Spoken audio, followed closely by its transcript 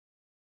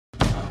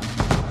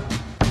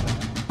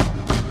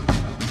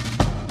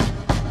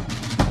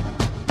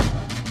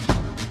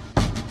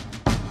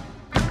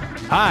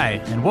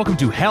Hi, and welcome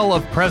to Hell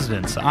of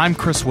Presidents. I'm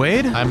Chris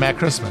Wade. I'm Matt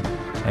Christman.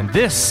 And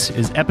this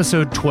is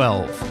episode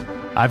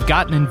 12. I've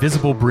got an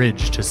invisible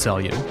bridge to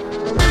sell you.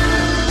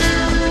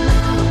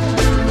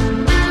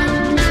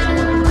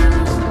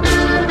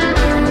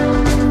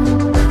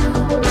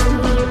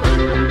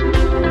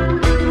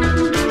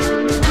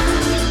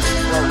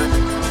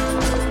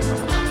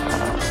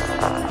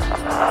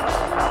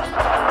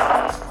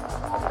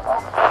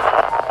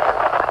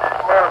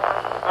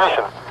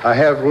 I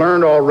have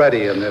learned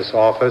already in this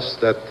office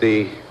that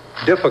the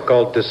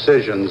difficult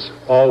decisions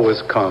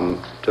always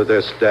come to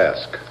this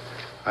desk.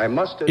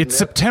 It's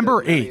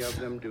September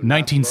 8th,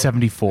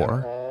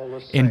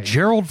 1974, and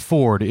Gerald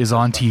Ford is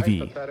on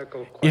TV,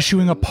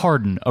 issuing a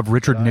pardon of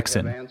Richard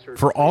Nixon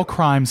for all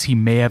crimes he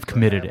may have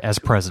committed as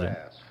president.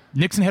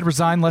 Nixon had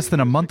resigned less than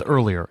a month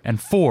earlier,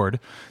 and Ford,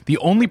 the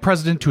only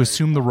president to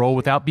assume the role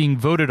without being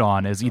voted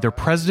on as either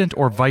president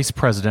or vice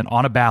president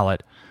on a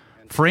ballot,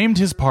 framed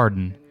his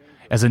pardon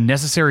as a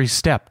necessary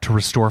step to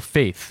restore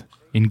faith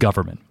in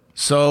government.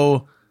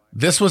 So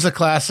this was a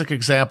classic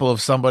example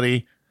of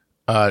somebody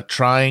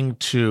trying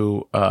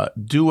to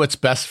do what's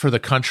best for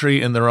the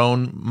country in their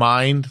own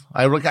mind.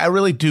 I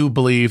really do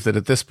believe that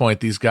at this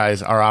point these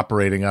guys are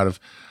operating out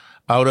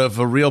of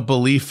a real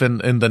belief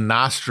in the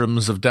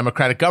nostrums of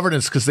democratic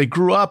governance, because they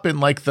grew up in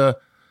like the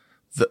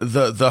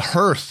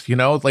hearth, you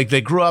know, like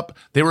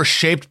they were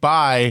shaped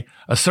by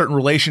a certain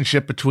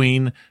relationship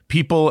between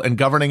people and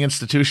governing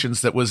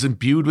institutions that was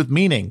imbued with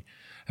meaning.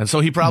 And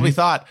so he probably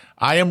thought,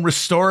 I am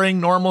restoring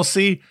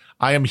normalcy.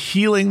 I am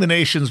healing the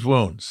nation's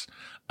wounds.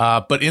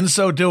 But in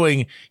so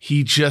doing,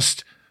 he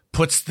just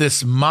puts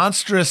this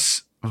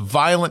monstrous,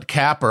 violent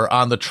capper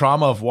on the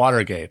trauma of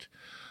Watergate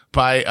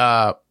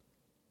by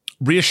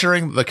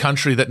reassuring the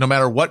country that no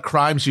matter what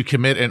crimes you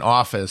commit in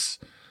office,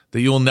 that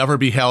you will never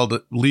be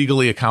held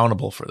legally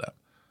accountable for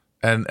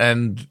them.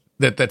 And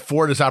that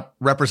Ford is out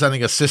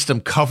representing a system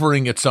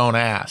covering its own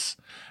ass.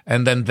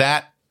 And then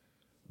that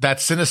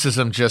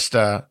cynicism just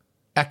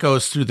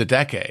echoes through the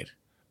decade.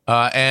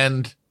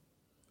 And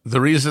the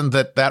reason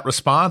that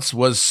response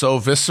was so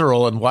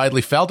visceral and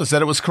widely felt is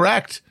that it was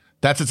correct.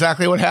 That's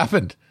exactly what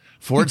happened.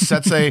 Ford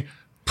sets a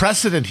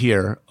precedent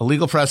here, a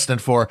legal precedent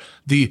for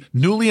the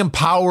newly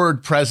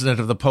empowered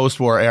president of the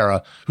post-war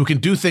era, who can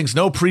do things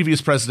no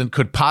previous president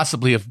could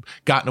possibly have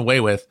gotten away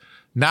with,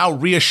 now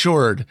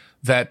reassured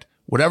that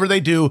whatever they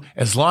do,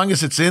 as long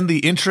as it's in the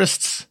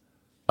interests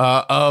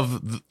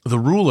of the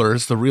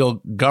rulers, the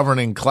real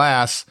governing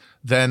class,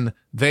 then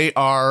they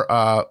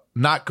are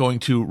not going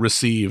to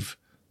receive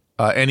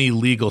any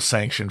legal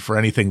sanction for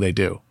anything they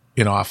do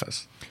in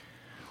office.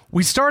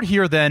 We start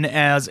here, then,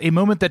 as a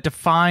moment that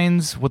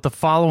defines what the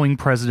following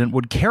president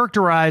would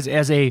characterize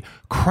as a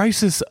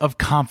crisis of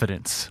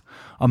confidence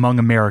among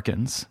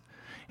Americans.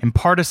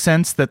 Impart a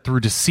sense that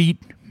through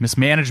deceit,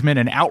 mismanagement,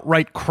 and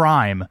outright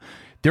crime,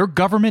 their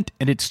government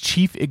and its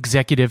chief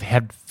executive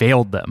had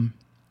failed them.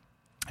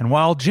 And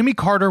while Jimmy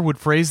Carter would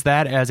phrase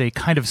that as a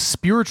kind of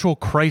spiritual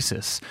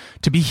crisis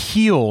to be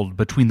healed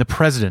between the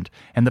president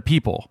and the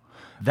people,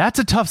 that's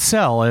a tough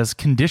sell as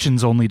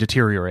conditions only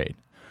deteriorate.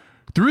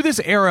 Through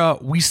this era,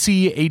 we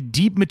see a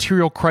deep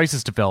material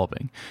crisis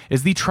developing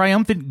as the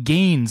triumphant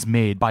gains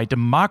made by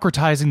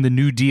democratizing the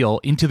New Deal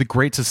into the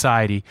Great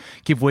Society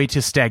give way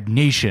to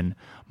stagnation,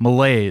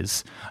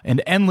 malaise,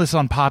 and endless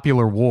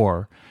unpopular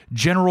war,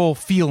 general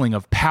feeling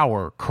of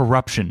power,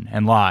 corruption,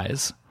 and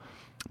lies.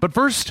 But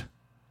first,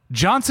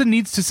 Johnson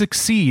needs to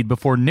succeed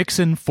before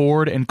Nixon,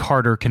 Ford, and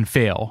Carter can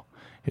fail.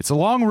 It's a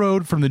long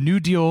road from the New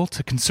Deal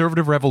to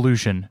conservative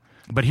revolution,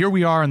 but here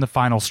we are in the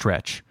final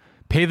stretch.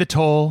 Pay the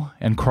toll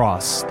and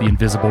cross the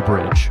invisible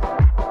bridge.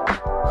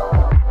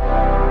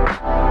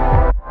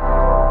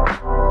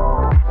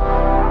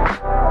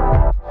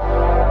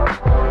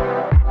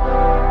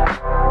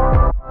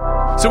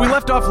 So we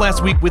left off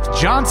last week with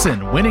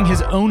Johnson winning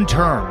his own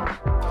term.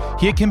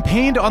 He had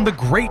campaigned on the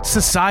Great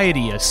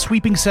Society, a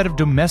sweeping set of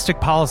domestic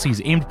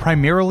policies aimed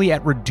primarily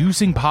at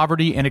reducing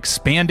poverty and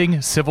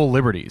expanding civil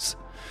liberties.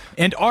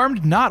 And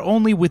armed not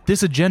only with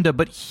this agenda,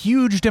 but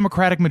huge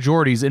Democratic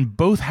majorities in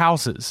both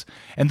houses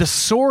and the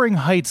soaring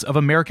heights of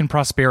American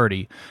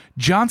prosperity,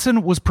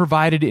 Johnson was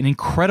provided an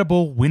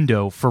incredible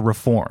window for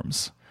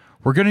reforms.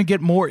 We're going to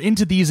get more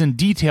into these in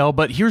detail,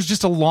 but here's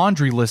just a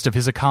laundry list of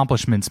his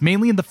accomplishments,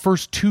 mainly in the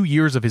first 2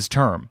 years of his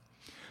term.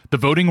 The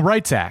Voting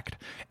Rights Act,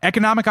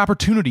 Economic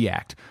Opportunity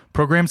Act,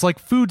 programs like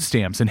food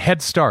stamps and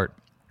Head Start,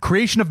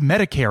 creation of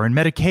Medicare and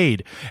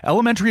Medicaid,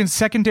 Elementary and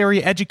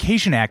Secondary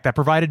Education Act that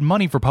provided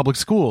money for public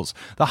schools,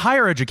 the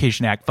Higher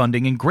Education Act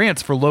funding and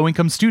grants for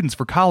low-income students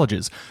for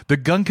colleges, the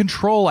Gun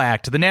Control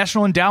Act, the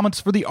National Endowments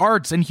for the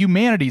Arts and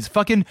Humanities,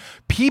 fucking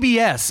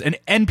PBS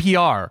and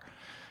NPR.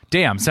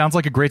 Damn, sounds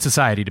like a great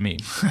society to me.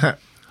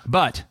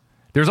 But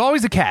there's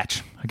always a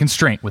catch, a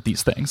constraint with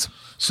these things.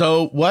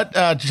 So what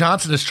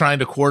Johnson is trying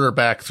to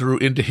quarterback through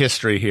into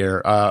history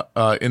here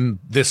in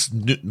this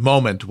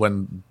moment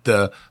when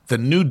the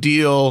New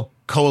Deal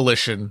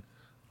coalition,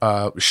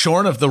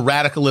 shorn of the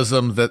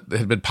radicalism that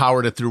had been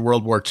powered it through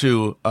World War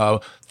II,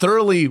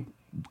 thoroughly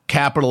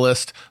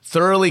capitalist,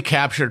 thoroughly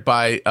captured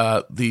by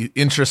the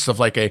interests of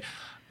like a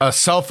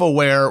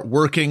self-aware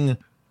working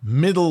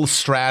middle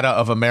strata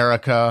of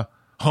America,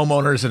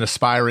 homeowners and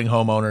aspiring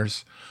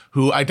homeowners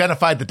who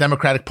identified the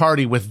Democratic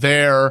Party with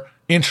their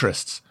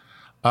interests.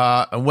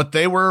 And what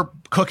they were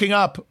cooking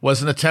up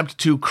was an attempt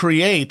to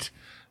create,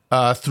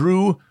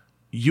 through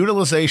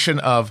utilization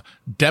of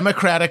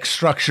democratic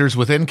structures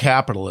within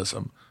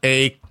capitalism,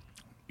 a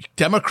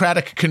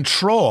democratic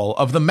control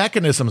of the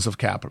mechanisms of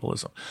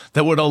capitalism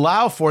that would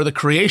allow for the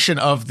creation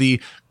of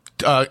the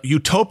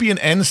utopian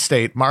end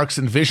state Marx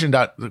envisioned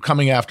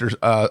coming after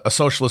a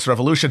socialist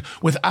revolution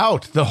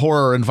without the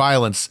horror and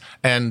violence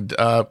and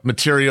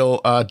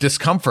material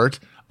discomfort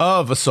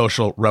of a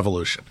social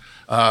revolution.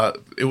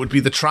 It would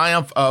be the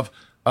triumph of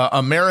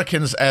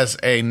Americans as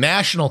a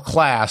national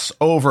class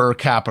over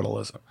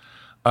capitalism.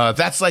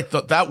 That's like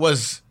that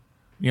was,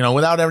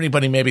 without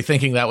everybody maybe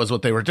thinking that was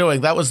what they were doing,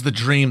 that was the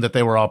dream that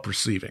they were all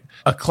perceiving.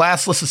 A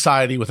classless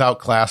society without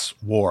class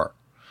war.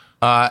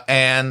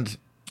 And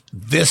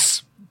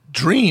this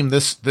dream,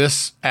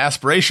 this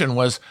aspiration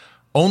was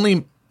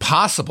only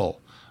possible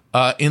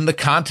in the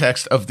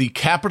context of the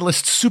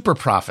capitalist super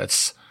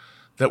profits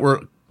that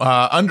were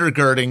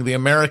undergirding the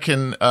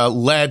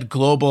American-led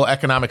global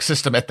economic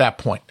system at that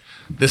point.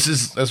 This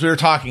is, as we were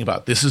talking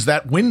about, this is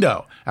that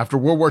window after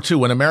World War II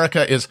when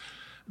America is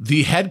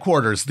the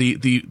headquarters,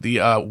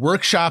 the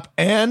workshop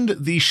and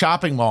the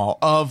shopping mall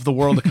of the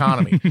world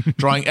economy,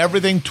 drawing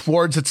everything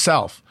towards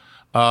itself.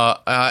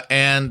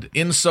 And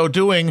in so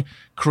doing,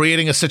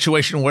 creating a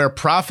situation where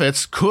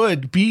profits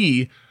could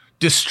be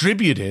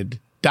distributed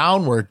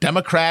downward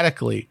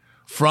democratically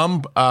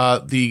from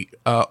the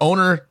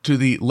owner to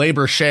the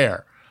labor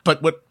share.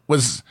 But what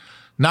was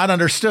not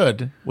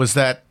understood was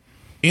that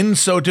in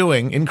so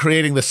doing, in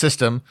creating the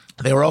system,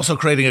 they were also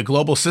creating a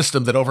global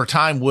system that over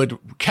time would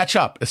catch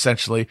up,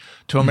 essentially,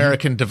 to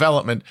American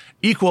development,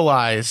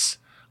 equalize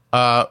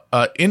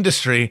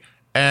industry,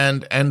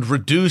 and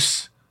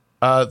reduce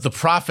the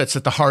profits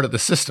at the heart of the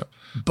system.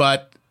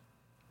 But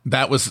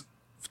that was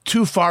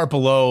too far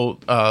below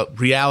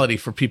reality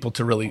for people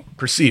to really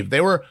perceive.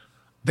 They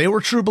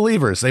were true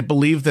believers. They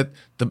believed that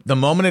the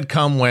moment had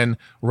come when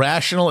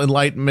rational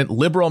enlightenment,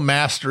 liberal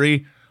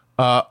mastery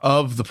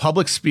of the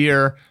public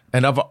sphere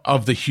and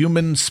of the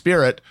human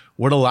spirit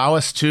would allow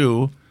us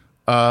to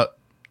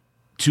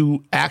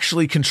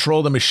actually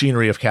control the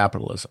machinery of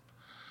capitalism.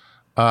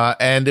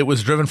 And it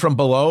was driven from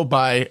below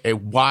by a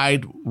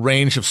wide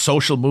range of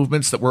social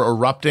movements that were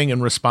erupting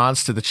in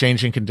response to the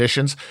changing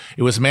conditions.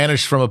 It was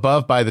managed from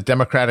above by the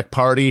Democratic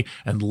Party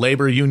and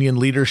labor union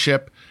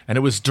leadership, and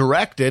it was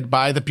directed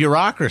by the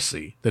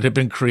bureaucracy that had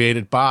been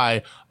created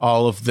by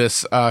all of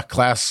this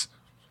class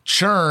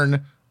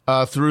churn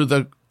through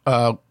the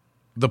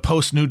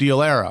post-New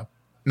Deal era.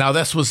 Now,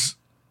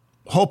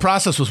 whole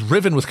process was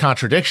riven with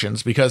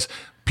contradictions because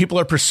people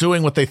are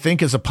pursuing what they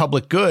think is a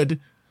public good,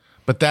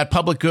 but that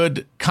public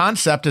good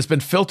concept has been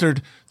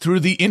filtered through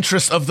the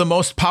interests of the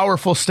most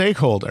powerful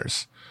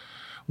stakeholders,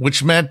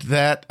 which meant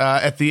that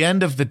at the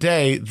end of the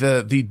day,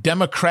 the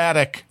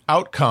democratic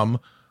outcome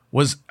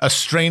was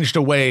estranged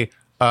away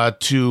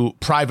to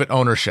private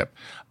ownership.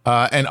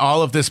 And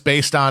all of this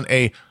based on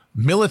a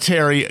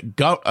military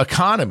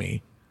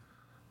economy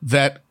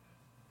that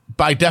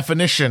by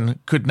definition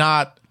could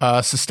not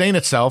sustain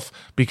itself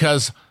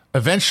because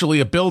eventually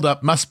a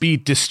buildup must be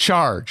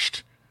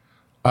discharged.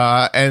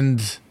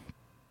 And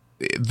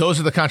those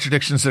are the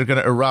contradictions that are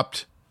going to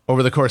erupt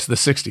over the course of the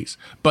 60s.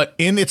 But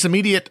in its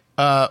immediate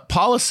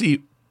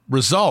policy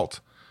result,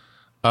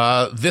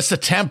 this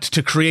attempt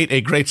to create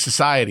a great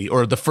society,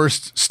 or the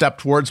first step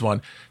towards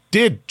one,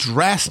 did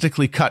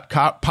drastically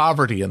cut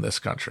poverty in this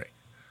country.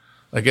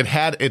 Like, it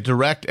had a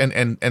direct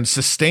and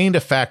sustained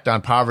effect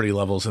on poverty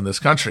levels in this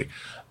country.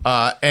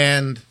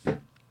 And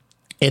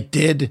it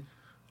did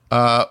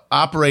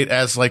operate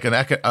as like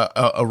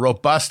a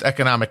robust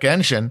economic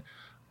engine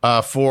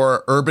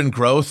for urban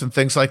growth and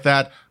things like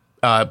that.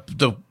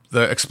 The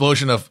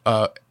explosion of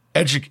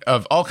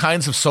all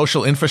kinds of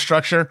social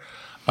infrastructure,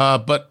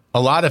 but a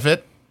lot of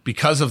it,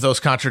 because of those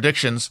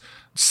contradictions,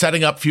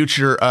 setting up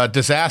future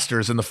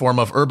disasters in the form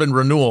of urban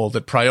renewal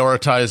that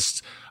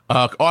prioritized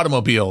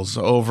automobiles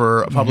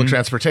over public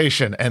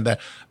transportation, and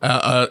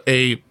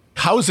a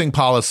housing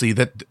policy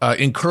that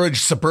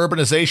encouraged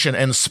suburbanization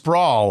and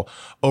sprawl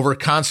over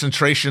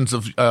concentrations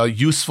of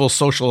useful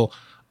social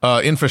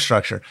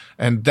infrastructure.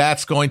 And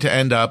that's going to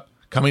end up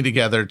coming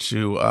together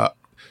to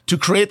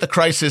create the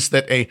crisis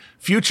that a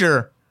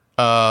future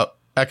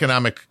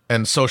economic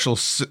and social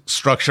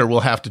structure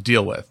will have to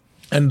deal with.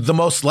 And the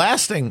most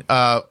lasting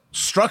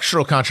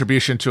structural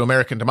contribution to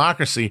American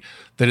democracy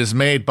that is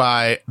made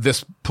by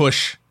this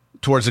push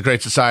towards a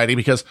great society,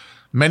 because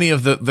many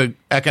of the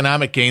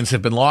economic gains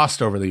have been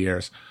lost over the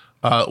years.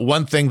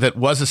 One thing that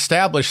was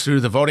established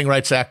through the Voting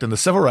Rights Act and the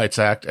Civil Rights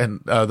Act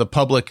and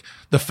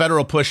the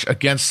federal push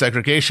against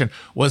segregation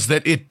was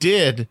that it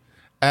did,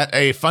 at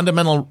a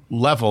fundamental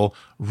level,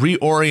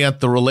 reorient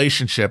the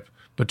relationship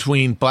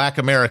between Black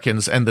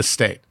Americans and the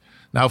state.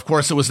 Now, of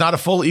course, it was not a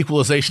full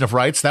equalization of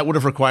rights. That would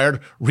have required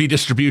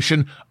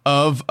redistribution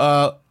of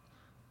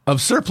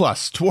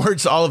surplus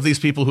towards all of these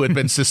people who had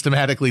been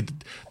systematically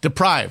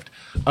deprived.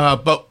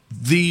 But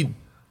the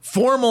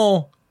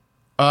formal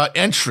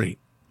entry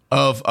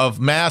of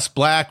mass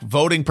black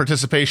voting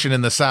participation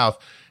in the South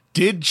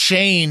did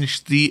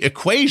change the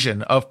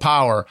equation of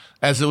power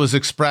as it was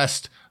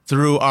expressed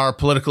through our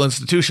political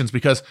institutions,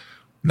 because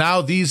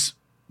now these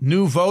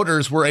new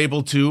voters were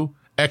able to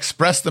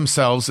express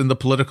themselves in the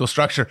political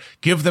structure,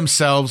 give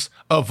themselves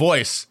a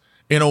voice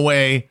in a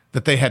way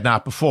that they had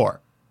not before.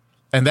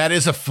 And that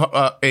is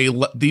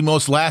the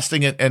most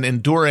lasting and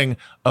enduring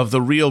of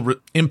the real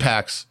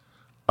impacts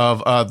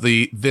of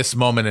this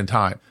moment in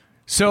time.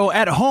 So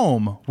at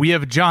home, we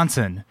have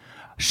Johnson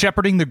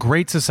shepherding the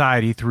Great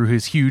Society through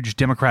his huge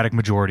Democratic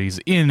majorities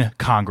in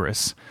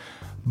Congress.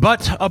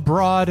 But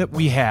abroad,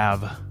 we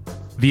have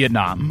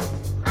Vietnam.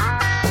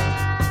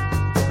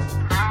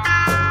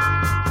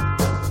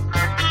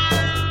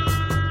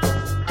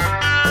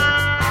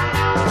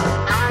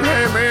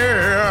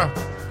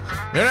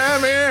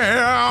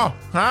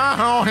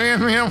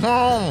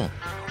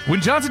 When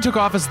Johnson took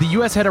office, the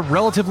U.S. had a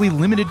relatively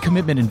limited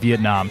commitment in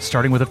Vietnam,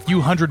 starting with a few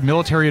hundred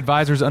military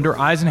advisors under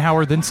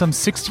Eisenhower, then some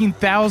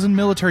 16,000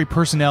 military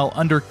personnel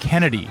under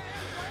Kennedy.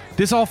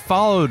 This all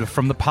followed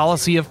from the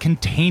policy of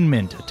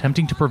containment,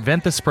 attempting to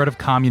prevent the spread of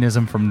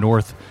communism from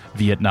North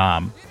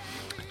Vietnam.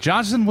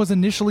 Johnson was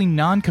initially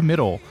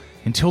non-committal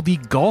until the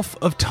Gulf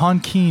of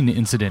Tonkin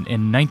incident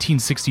in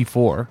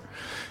 1964.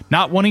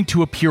 Not wanting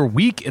to appear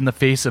weak in the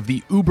face of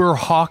the Uber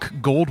hawk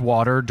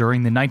Goldwater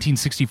during the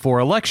 1964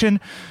 election,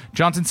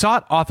 Johnson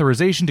sought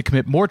authorization to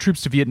commit more troops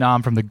to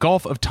Vietnam from the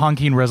Gulf of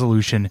Tonkin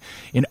resolution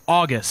in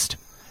August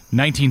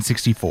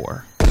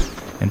 1964.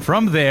 And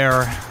from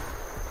there,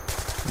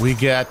 we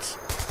get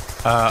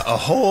a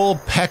whole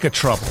peck of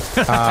trouble.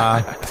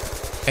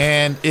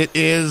 And it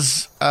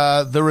is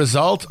the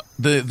result,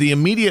 the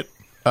immediate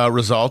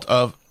result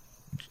of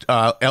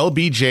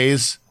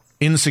LBJ's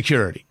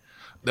insecurity.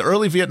 The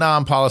early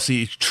Vietnam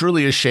policy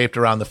truly is shaped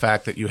around the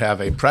fact that you have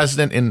a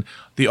president in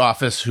the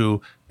office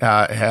who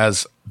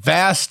has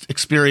vast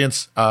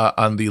experience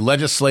on the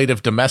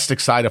legislative domestic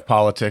side of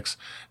politics,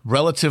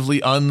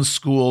 relatively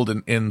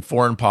unschooled in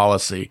foreign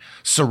policy,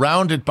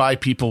 surrounded by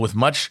people with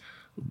much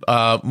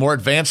more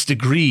advanced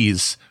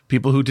degrees,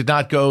 people who did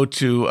not go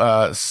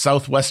to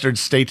Southwestern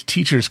State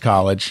Teachers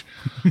College,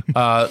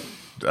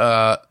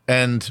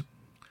 and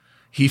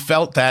he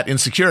felt that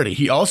insecurity.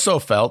 He also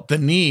felt the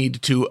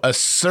need to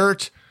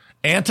assert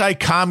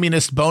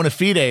anti-communist bona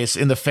fides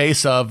in the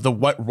face of the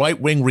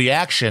right-wing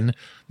reaction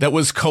that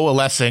was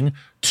coalescing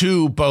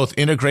to both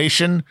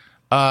integration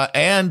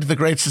and the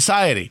Great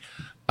Society.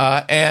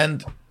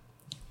 And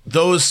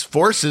those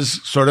forces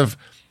sort of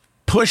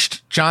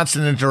pushed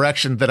Johnson in a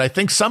direction that I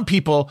think some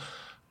people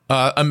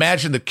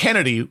imagined that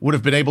Kennedy would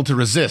have been able to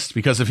resist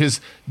because of his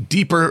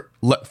deeper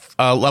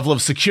level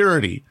of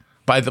security.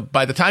 By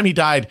the time he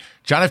died,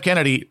 John F.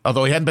 Kennedy,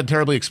 although he hadn't been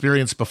terribly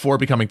experienced before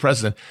becoming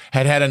president,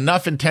 had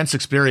enough intense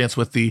experience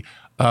with the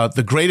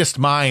greatest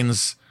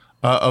minds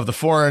of the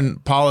foreign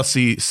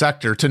policy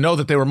sector to know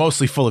that they were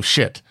mostly full of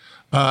shit.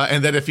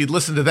 And that if he'd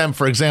listened to them,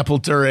 for example,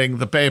 during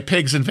the Bay of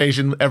Pigs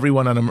invasion,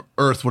 everyone on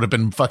Earth would have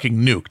been fucking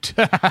nuked.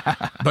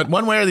 But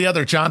one way or the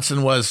other,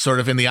 Johnson was sort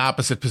of in the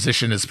opposite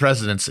position as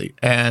presidency.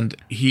 And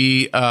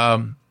he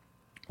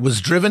was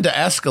driven to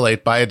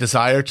escalate by a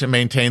desire to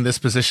maintain this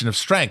position of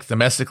strength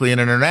domestically and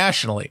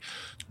internationally.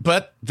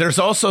 But there's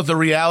also the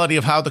reality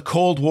of how the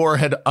Cold War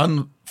had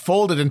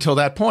unfolded until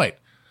that point.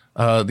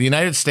 The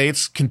United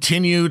States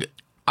continued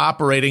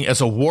operating as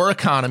a war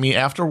economy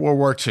after World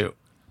War II,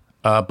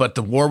 but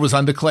the war was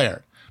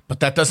undeclared.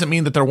 But that doesn't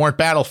mean that there weren't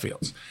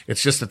battlefields.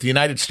 It's just that the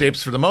United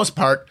States, for the most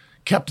part,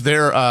 kept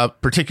their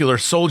particular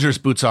soldiers'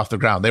 boots off the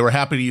ground. They were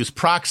happy to use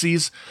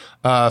proxies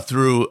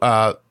through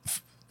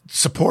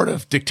support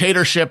of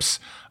dictatorships,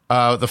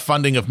 the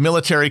funding of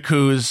military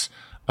coups,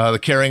 the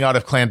carrying out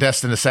of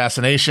clandestine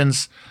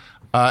assassinations,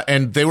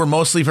 and they were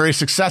mostly very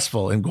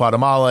successful in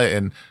Guatemala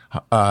and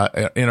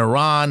in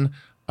Iran,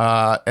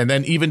 and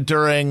then even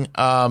during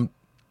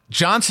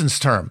Johnson's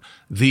term,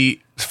 the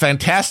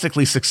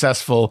fantastically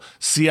successful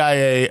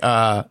CIA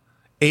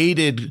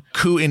aided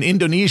coup in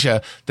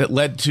Indonesia that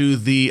led to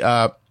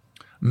the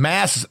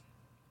mass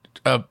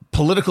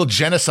political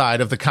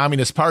genocide of the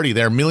Communist Party.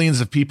 There,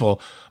 millions of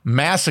people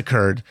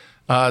massacred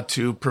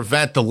to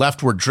prevent the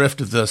leftward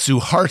drift of the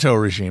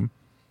Suharto regime.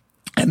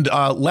 And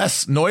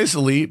less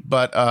noisily,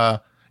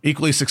 but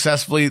equally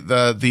successfully,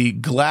 the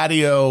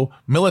Gladio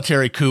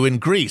military coup in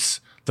Greece.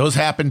 Those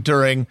happened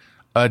during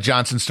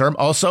Johnson's term.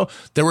 Also,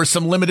 there were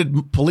some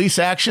limited police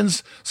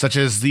actions, such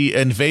as the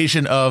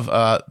invasion of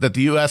that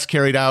the U.S.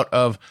 carried out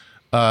of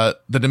the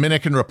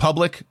Dominican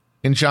Republic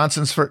in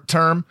Johnson's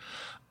term.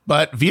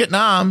 But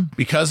Vietnam,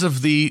 because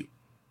of the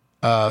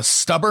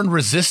stubborn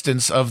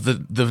resistance of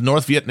the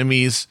North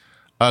Vietnamese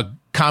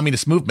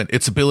communist movement,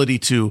 its ability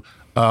to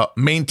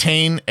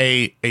maintain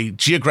a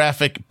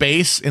geographic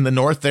base in the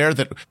north there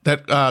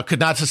that could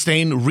not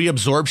sustain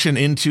reabsorption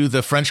into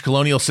the French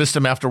colonial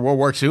system after World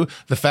War II.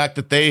 The fact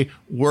that they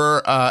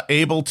were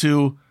able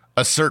to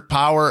assert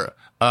power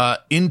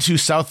into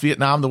South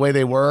Vietnam the way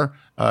they were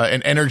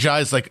and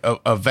energize like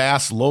a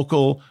vast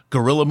local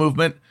guerrilla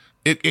movement,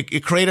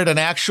 it created an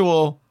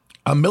actual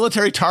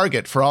military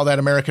target for all that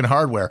American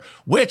hardware,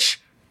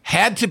 which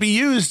had to be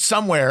used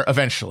somewhere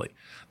eventually.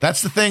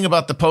 That's the thing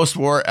about the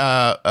post-war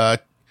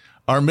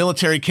our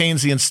military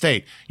Keynesian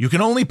state. You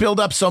can only build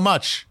up so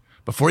much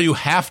before you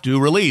have to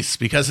release,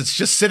 because it's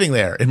just sitting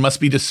there. It must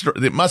be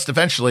it must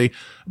eventually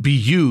be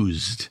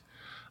used.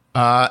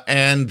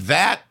 And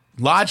that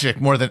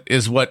logic more than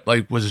is what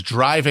was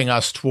driving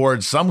us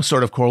towards some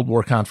sort of Cold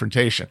War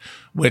confrontation,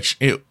 which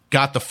it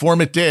got the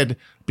form it did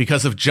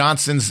because of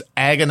Johnson's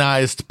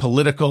agonized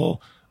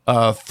political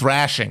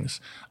thrashings.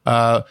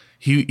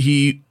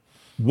 He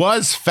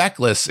was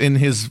feckless in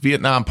his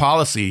Vietnam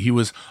policy. He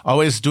was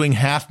always doing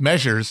half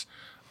measures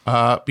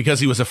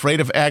because he was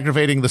afraid of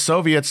aggravating the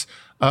Soviets,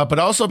 but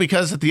also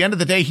because at the end of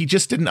the day, he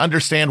just didn't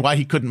understand why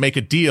he couldn't make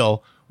a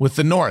deal with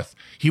the North.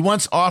 He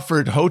once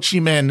offered Ho Chi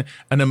Minh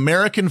an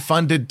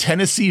American-funded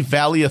Tennessee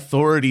Valley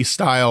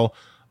Authority-style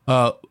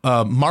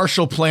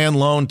Marshall Plan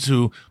loan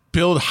to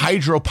build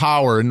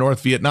hydropower in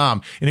North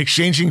Vietnam in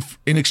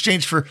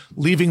exchange for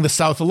leaving the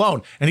South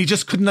alone. And he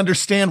just couldn't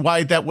understand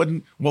why that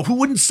wouldn't, well, who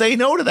wouldn't say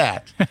no to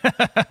that?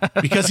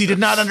 Because he did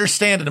not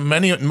understand,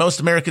 and most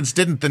Americans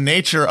didn't, the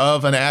nature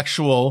of an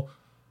actual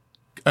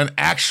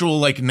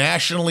like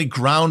nationally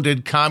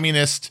grounded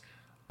communist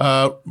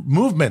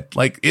movement.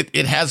 Like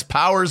it has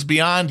powers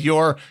beyond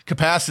your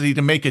capacity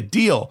to make a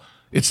deal.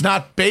 It's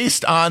not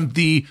based on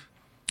the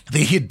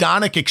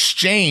hedonic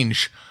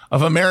exchange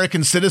of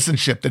American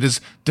citizenship that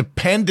is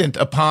dependent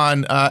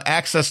upon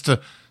access to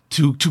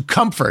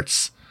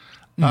comforts.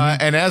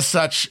 And as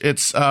such,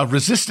 it's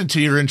resistant to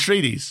your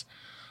entreaties.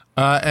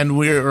 And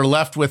we're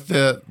left with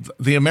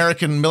the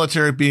American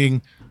military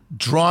being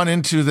drawn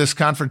into this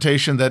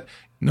confrontation that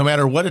no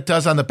matter what it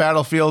does on the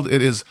battlefield,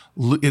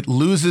 it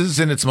loses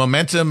in its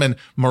momentum and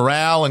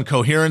morale and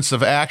coherence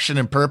of action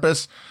and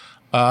purpose.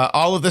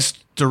 All of this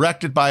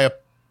directed by a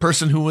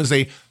person who was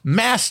a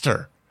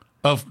master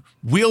of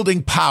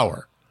wielding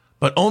power,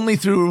 but only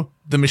through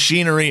the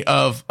machinery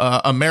of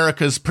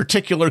America's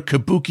particular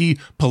kabuki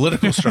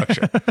political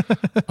structure.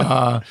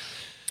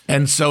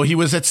 And so he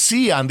was at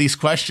sea on these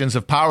questions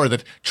of power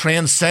that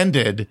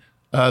transcended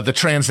the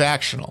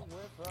transactional.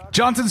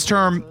 Johnson's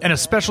term, and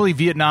especially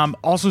Vietnam,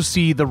 also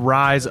see the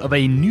rise of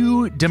a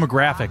new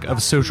demographic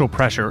of social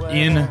pressure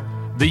in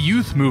the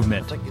youth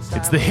movement.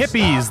 It's the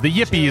hippies, the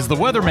yippies, the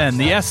weathermen,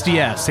 the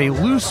SDS, a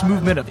loose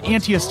movement of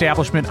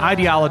anti-establishment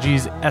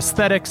ideologies,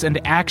 aesthetics, and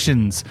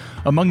actions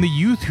among the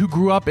youth who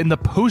grew up in the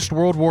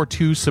post-World War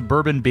II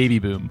suburban baby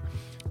boom.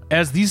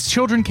 As these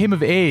children came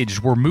of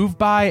age, were moved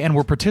by, and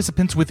were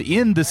participants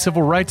within the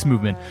civil rights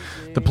movement,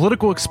 the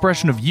political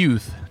expression of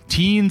youth,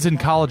 teens and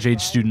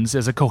college-age students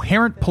as a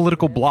coherent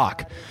political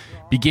bloc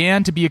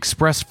began to be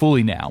expressed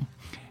fully now.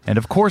 And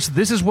of course,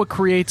 this is what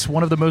creates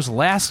one of the most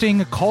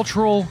lasting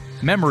cultural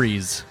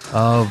memories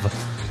of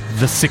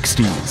the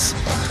 60s.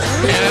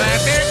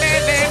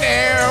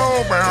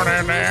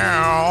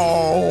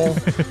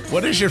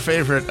 What is your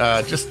favorite,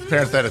 just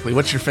parenthetically,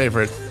 what's your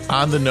favorite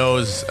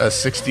on-the-nose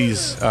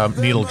 60s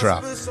needle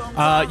drop?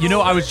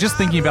 I was just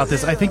thinking about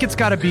this. I think it's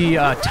got to be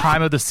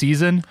Time of the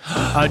Season,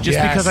 just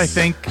because I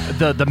think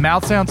the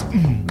mouth sounds...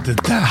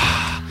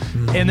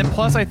 And then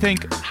plus, I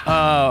think,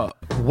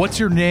 what's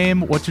your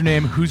name?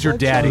 Who's your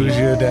daddy?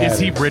 Is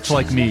he rich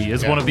like me?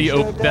 Is one of the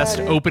best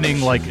opening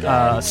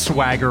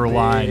swagger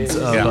lines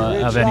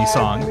of any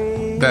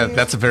song.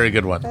 That's a very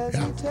good one.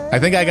 Yeah. I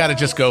think I got to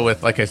just go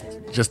with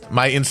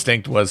my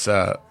instinct was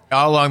All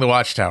Along the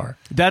Watchtower.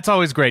 That's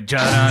always great.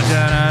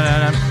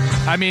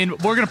 I mean,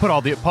 we're gonna put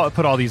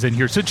all these in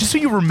here, so just so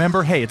you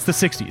remember, hey, it's the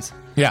 60s.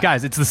 Yeah,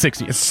 guys, it's the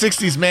 60s. It's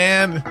 60s,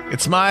 man.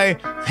 It's my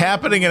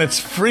happening, and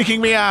it's freaking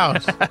me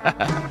out.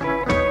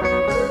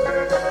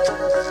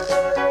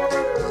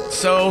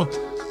 So,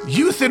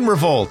 Youth in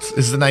Revolt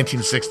is the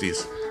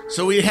 1960s.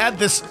 So we had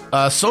this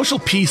social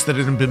peace that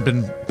had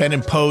been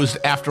imposed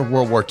after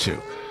World War II,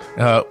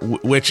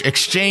 which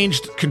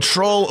exchanged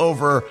control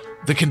over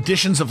the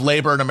conditions of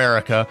labor in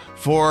America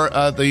for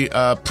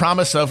the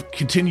promise of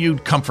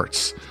continued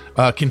comforts,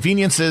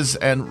 conveniences,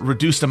 and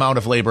reduced amount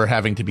of labor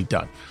having to be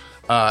done,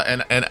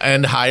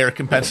 and higher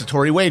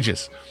compensatory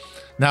wages.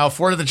 Now,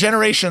 for the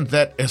generation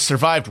that has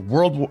survived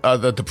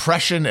the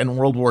Depression and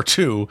World War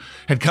II,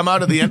 had come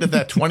out of the end of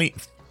that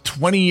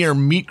 20-year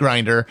meat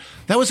grinder,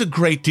 that was a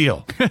great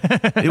deal.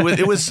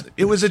 It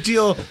was a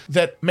deal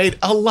that made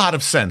a lot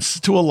of sense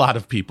to a lot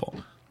of people.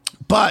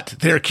 But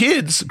their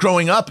kids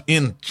growing up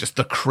in just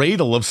the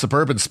cradle of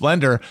suburban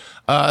splendor,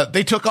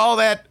 they took all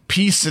that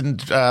peace and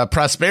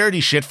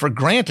prosperity shit for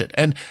granted.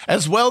 And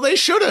as well they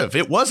should have.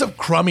 It was a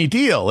crummy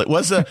deal. It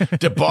was a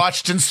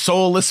debauched and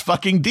soulless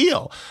fucking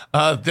deal.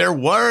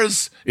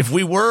 If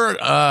we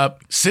were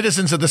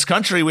citizens of this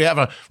country, we have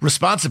a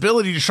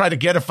responsibility to try to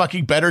get a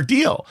fucking better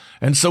deal.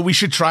 And so we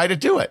should try to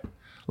do it.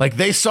 Like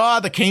they saw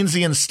the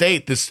Keynesian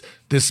state,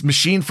 this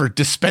machine for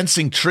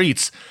dispensing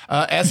treats,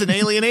 as an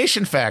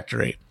alienation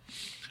factory.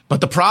 But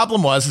the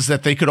problem is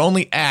that they could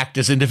only act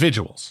as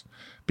individuals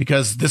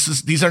because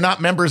these are not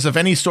members of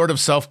any sort of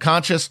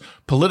self-conscious,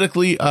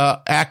 politically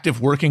active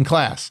working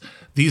class.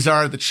 These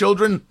are the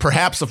children,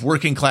 perhaps, of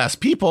working class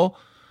people,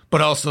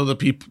 but also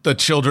the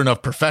children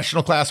of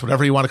professional class,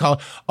 whatever you want to call it.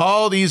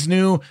 All these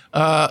new,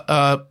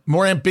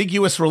 more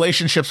ambiguous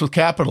relationships with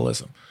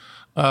capitalism.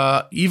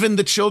 Even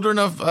the children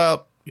of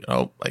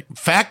like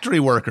factory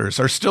workers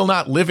are still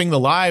not living the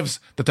lives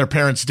that their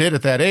parents did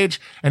at that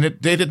age. And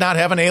they did not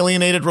have an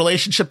alienated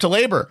relationship to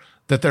labor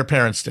that their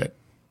parents did.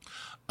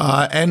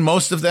 And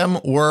most of them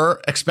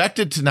were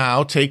expected to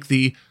now take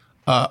the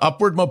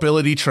upward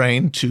mobility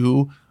train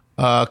to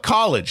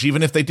college,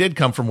 even if they did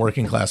come from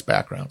working class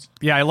backgrounds.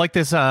 Yeah, I like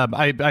this.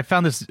 I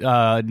found this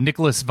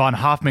Nicholas von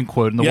Hoffman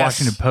quote in the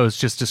Washington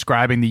Post just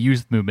describing the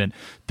youth movement.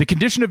 The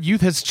condition of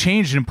youth has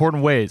changed in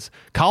important ways.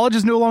 College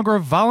is no longer a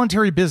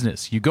voluntary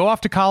business. You go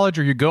off to college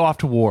or you go off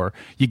to war.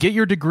 You get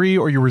your degree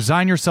or you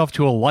resign yourself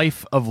to a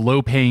life of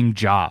low-paying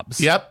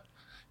jobs. Yep.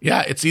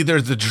 Yeah, it's either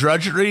the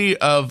drudgery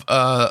of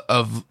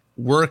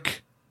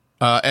work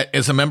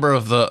as a member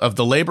of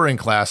the laboring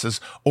classes,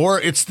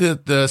 or it's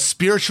the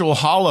spiritual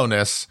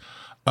hollowness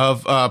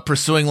of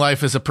pursuing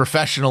life as a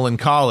professional in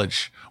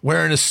college,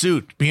 wearing a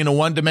suit, being a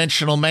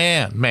one-dimensional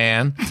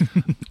man.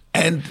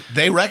 And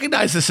they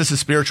recognize this as a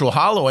spiritual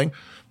hollowing,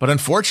 but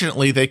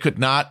unfortunately they could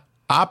not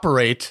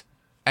operate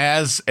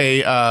as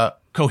a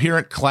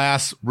coherent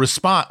class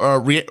response or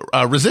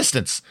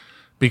resistance,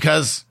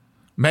 because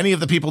many of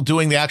the people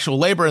doing the actual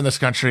labor in this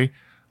country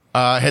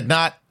had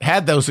not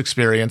had those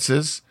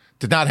experiences,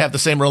 did not have the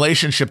same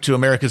relationship to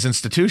America's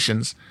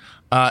institutions,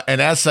 and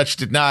as such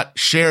did not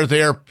share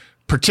their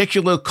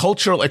particular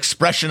cultural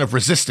expression of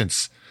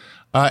resistance,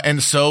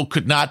 and so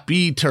could not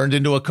be turned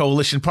into a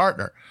coalition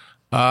partner.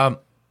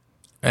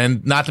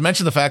 And not to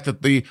mention the fact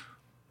that the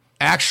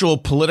actual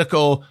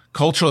political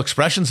cultural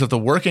expressions of the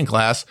working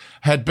class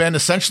had been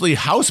essentially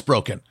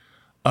housebroken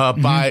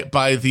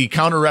by the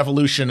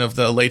counter-revolution of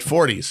the late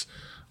 40s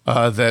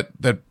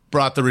that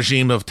brought the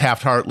regime of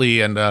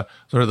Taft-Hartley and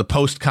sort of the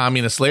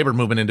post-communist labor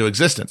movement into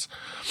existence.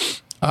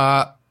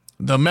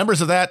 The members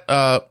of that,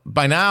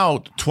 by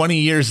now 20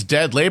 years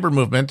dead labor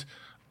movement,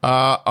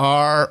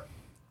 are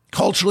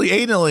culturally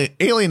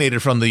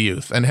alienated from the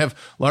youth and have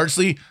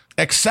largely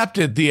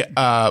accepted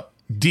the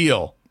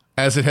deal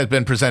as it had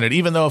been presented,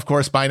 even though, of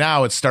course, by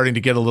now it's starting to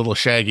get a little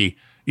shaggy,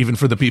 even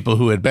for the people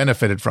who had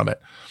benefited from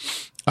it.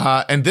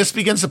 And this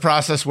begins the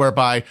process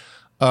whereby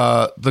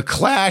the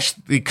clash,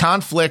 the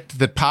conflict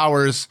that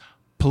powers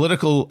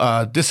political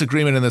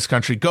disagreement in this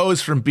country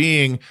goes from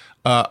being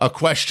a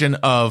question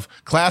of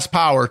class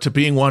power to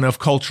being one of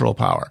cultural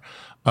power,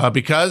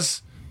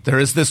 because there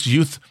is this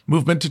youth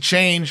movement to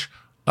change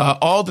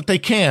all that they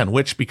can,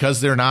 which,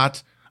 because they're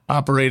not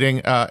operating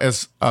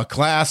as a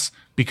class,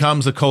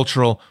 becomes a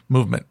cultural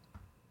movement.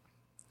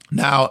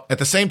 Now, at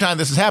the same time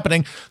this is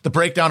happening, the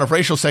breakdown of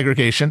racial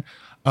segregation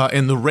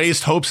and the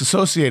raised hopes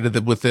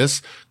associated with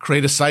this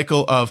create a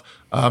cycle of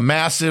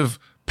massive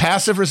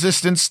passive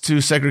resistance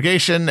to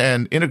segregation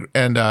and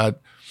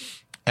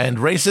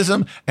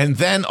racism, and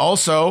then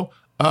also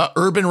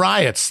urban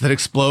riots that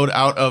explode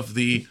out of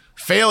the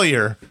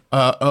failure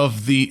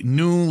of the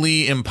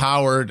newly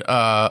empowered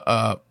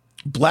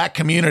black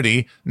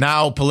community,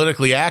 now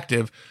politically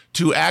active,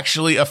 to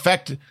actually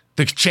affect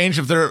the change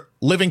of their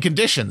living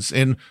conditions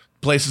in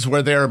places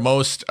where they're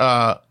most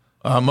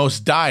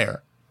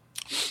dire.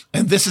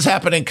 And this is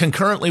happening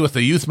concurrently with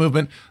the youth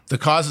movement. The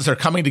causes are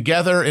coming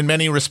together in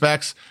many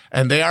respects,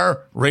 and they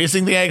are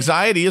raising the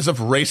anxieties of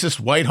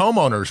racist white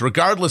homeowners,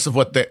 regardless of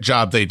what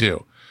job they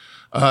do.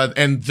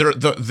 And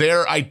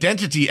their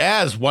identity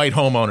as white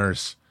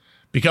homeowners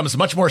becomes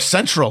much more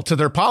central to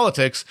their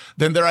politics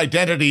than their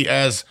identity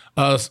as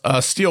a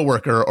steel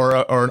worker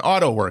or an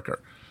auto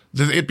worker.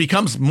 It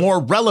becomes more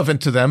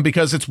relevant to them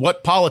because it's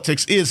what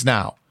politics is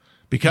now,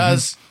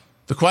 because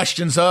the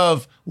questions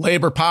of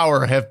labor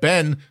power have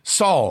been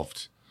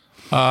solved.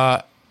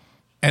 And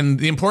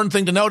the important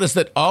thing to note is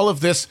that all of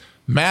this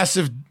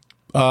massive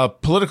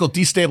political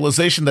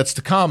destabilization that's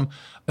to come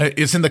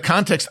is in the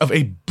context of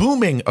a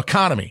booming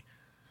economy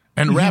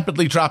and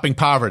rapidly dropping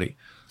poverty.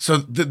 So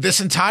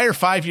this entire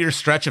 5-year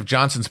stretch of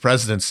Johnson's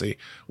presidency,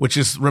 which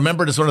is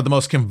remembered as one of the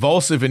most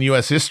convulsive in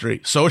U.S.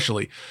 history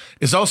socially,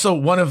 is also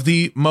one of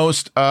the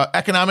most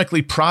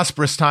economically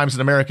prosperous times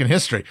in American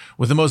history,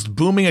 with the most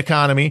booming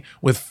economy,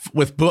 with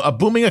a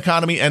booming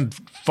economy and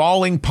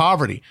falling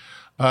poverty,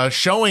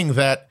 showing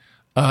that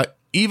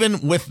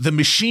even with the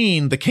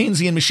machine, the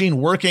Keynesian machine,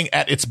 working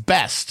at its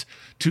best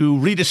to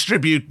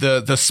redistribute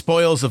the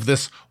spoils of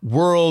this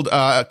world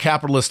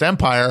capitalist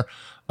empire,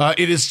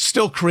 it is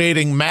still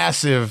creating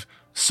massive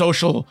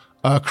social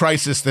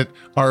crisis that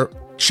are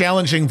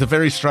challenging the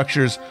very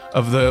structures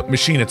of the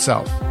machine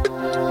itself.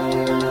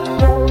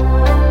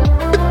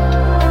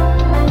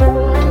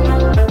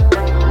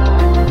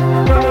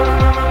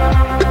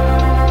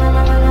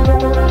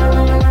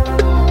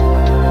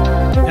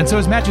 And so,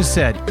 as Matt just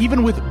said,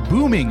 even with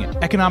booming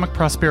economic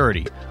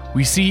prosperity,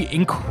 we see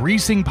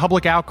increasing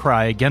public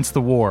outcry against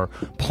the war,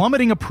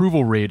 plummeting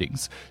approval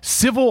ratings,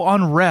 civil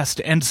unrest,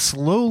 and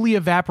slowly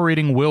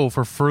evaporating will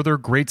for further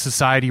Great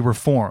Society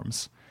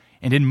reforms.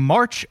 And in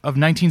March of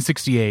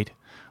 1968,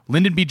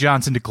 Lyndon B.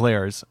 Johnson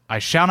declares, "I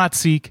shall not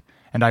seek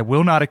and I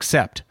will not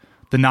accept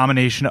the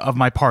nomination of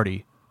my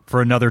party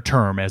for another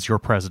term as your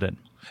president."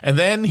 And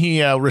then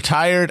he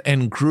retired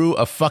and grew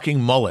a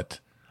fucking mullet.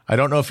 I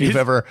don't know if you've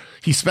ever.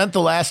 He spent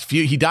the last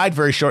few. He died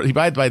very short. He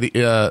died by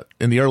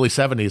in the early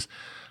 70s.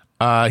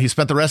 He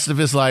spent the rest of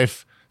his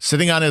life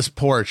sitting on his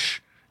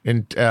porch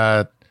in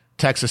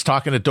Texas,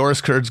 talking to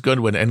Doris Kearns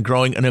Goodwin and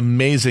growing an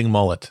amazing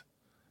mullet.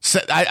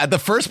 The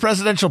first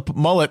presidential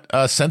mullet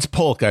since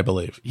Polk, I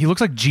believe. He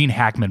looks like Gene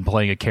Hackman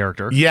playing a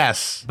character.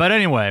 Yes. But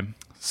anyway,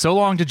 so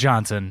long to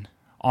Johnson.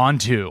 On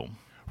to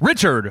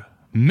Richard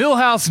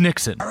Milhouse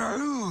Nixon.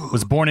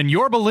 Was born in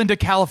Yorba Linda,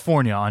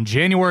 California on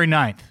January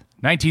 9th,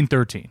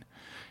 1913.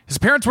 His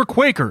parents were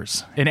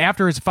Quakers, and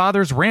after his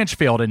father's ranch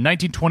failed in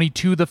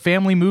 1922, the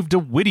family moved to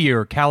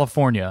Whittier,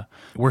 California,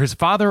 where his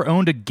father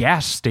owned a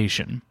gas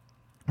station.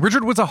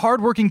 Richard was a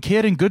hardworking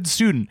kid and good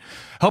student,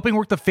 helping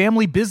work the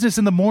family business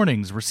in the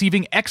mornings,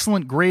 receiving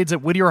excellent grades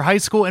at Whittier High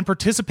School, and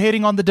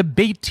participating on the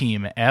debate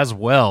team as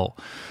well.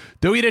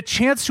 Though he had a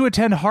chance to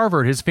attend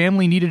Harvard, his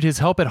family needed his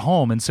help at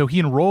home, and so he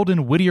enrolled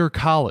in Whittier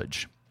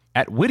College.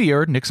 At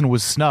Whittier, Nixon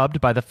was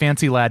snubbed by the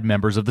fancy lad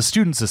members of the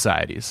student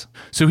societies.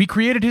 So he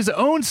created his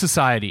own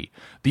society,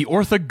 the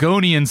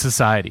Orthogonian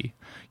Society.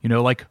 You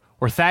know, like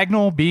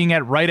orthogonal, being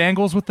at right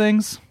angles with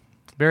things.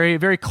 Very,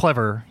 very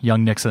clever,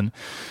 young Nixon.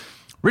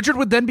 Richard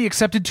would then be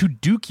accepted to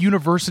Duke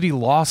University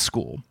Law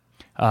School.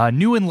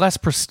 New and less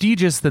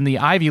prestigious than the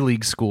Ivy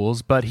League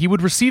schools, but he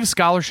would receive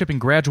scholarship and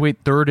graduate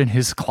third in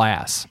his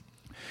class.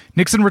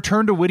 Nixon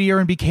returned to Whittier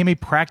and became a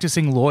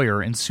practicing lawyer,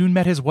 and soon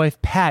met his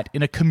wife Pat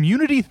in a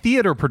community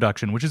theater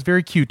production, which is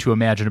very cute to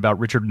imagine about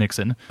Richard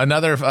Nixon.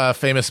 Another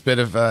famous bit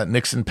of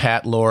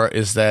Nixon-Pat lore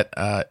is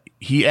that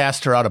he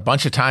asked her out a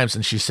bunch of times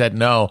and she said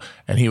no,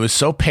 and he was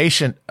so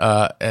patient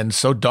and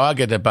so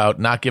dogged about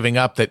not giving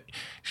up that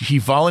he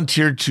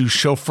volunteered to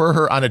chauffeur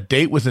her on a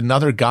date with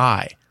another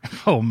guy.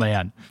 Oh,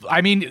 man.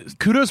 I mean,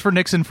 kudos for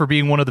Nixon for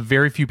being one of the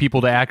very few people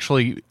to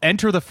actually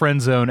enter the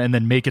friend zone and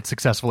then make it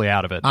successfully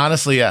out of it.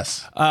 Honestly,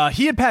 yes.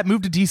 He and Pat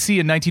moved to D.C.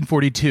 in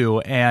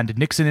 1942, and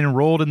Nixon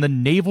enrolled in the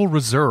Naval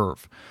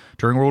Reserve.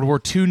 During World War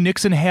II,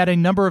 Nixon had a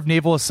number of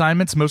naval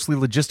assignments, mostly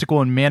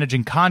logistical and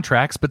managing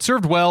contracts, but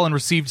served well and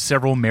received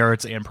several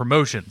merits and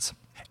promotions.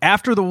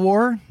 After the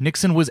war,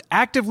 Nixon was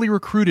actively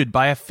recruited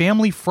by a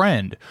family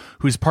friend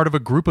who is part of a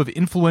group of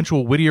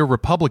influential Whittier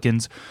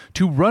Republicans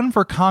to run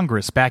for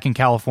Congress back in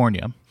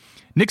California.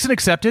 Nixon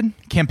accepted,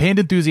 campaigned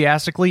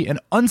enthusiastically, and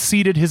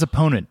unseated his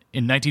opponent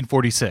in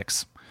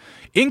 1946.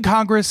 In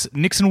Congress,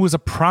 Nixon was a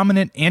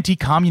prominent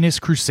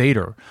anti-communist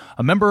crusader,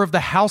 a member of the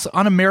House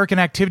Un-American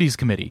Activities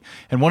Committee,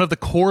 and one of the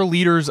core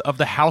leaders of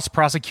the House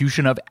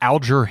prosecution of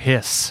Alger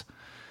Hiss.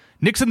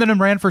 Nixon then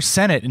ran for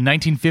Senate in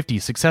 1950,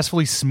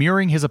 successfully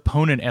smearing his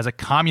opponent as a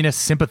communist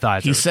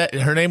sympathizer. He said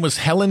her name was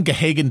Helen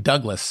Gahagan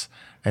Douglas,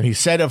 and he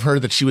said of her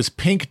that she was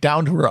pink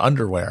down to her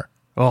underwear.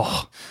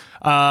 Oh,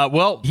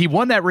 well, he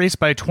won that race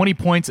by 20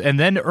 points and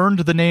then earned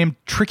the name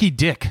Tricky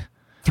Dick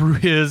through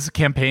his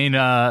campaign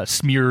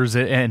smears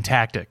and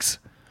tactics.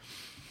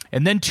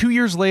 And then 2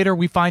 years later,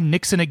 we find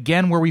Nixon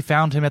again where we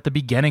found him at the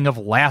beginning of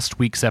last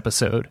week's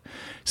episode,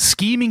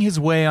 scheming his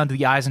way onto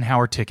the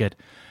Eisenhower ticket,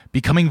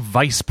 becoming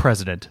vice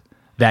president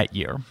that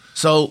year.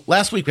 So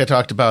last week I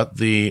talked about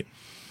the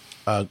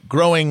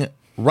growing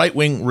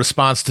right-wing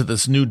response to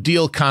this New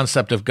Deal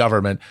concept of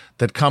government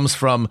that comes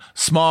from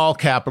small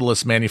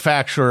capitalist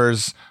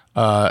manufacturers,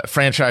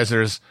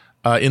 franchisers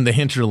in the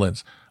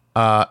hinterlands.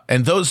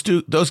 And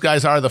those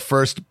guys are the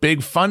first big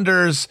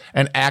funders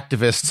and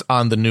activists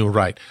on the new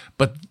right.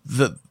 But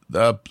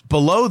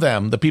below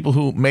them, the people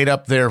who made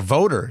up their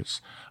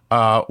voters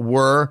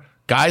were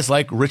guys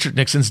like Richard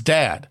Nixon's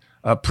dad,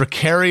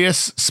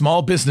 precarious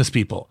small business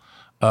people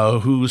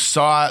who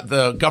saw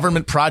the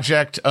government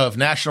project of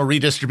national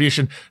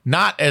redistribution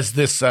not as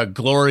this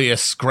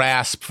glorious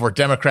grasp for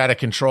democratic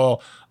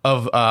control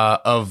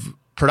of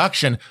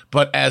production,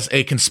 but as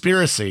a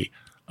conspiracy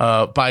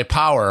by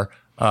power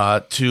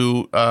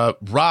to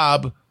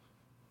rob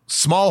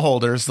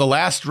smallholders, the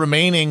last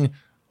remaining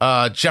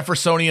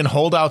Jeffersonian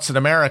holdouts in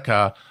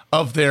America,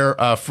 of their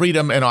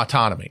freedom and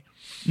autonomy.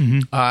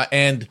 Mm-hmm.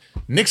 And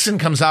Nixon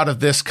comes out of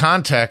this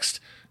context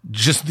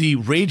just the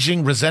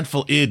raging,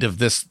 resentful id of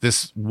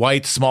this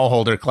white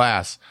smallholder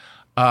class.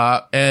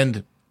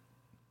 And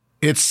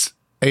it's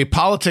a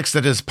politics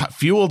that is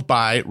fueled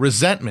by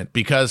resentment,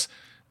 because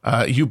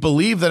You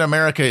believe that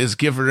America is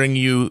giving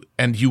you,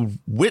 and you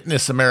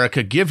witness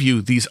America give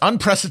you these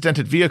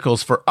unprecedented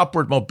vehicles for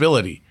upward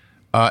mobility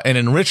and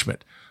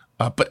enrichment,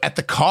 but at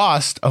the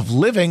cost of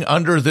living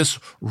under this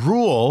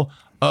rule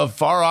of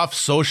far-off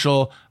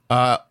social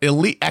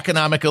elite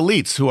economic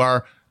elites who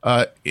are,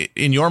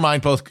 in your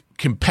mind, both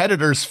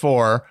competitors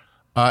for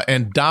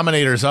and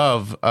dominators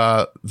of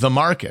the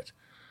market.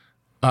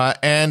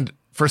 And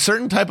for a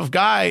certain type of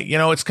guy,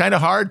 it's kind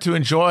of hard to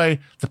enjoy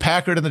the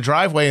Packard in the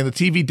driveway and the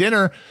TV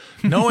dinner,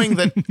 knowing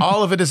that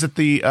all of it is at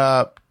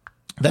that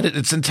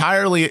it's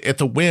entirely at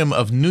the whim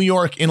of New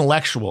York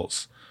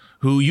intellectuals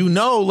who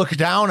look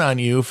down on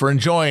you for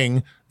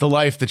enjoying the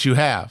life that you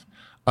have.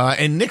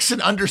 And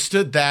Nixon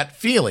understood that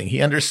feeling.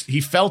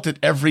 He felt it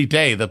every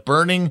day, the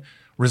burning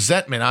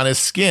resentment on his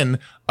skin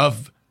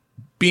of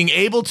being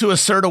able to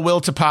assert a will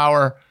to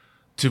power,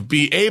 to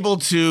be able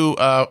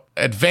to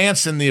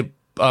advance in the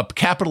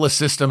capitalist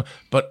system,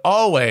 but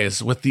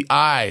always with the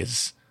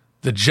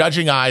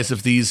judging eyes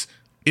of these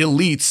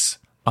elites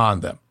on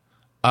them.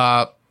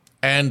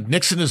 And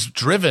Nixon is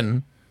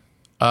driven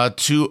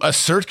to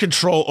assert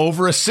control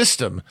over a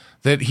system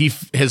that he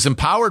is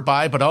empowered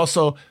by, but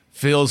also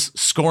feels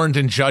scorned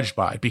and judged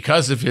by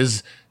because of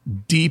his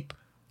deep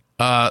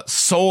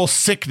soul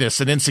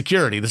sickness and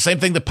insecurity. The same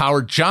thing that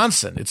powered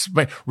Johnson. It's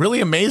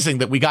really amazing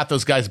that we got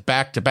those guys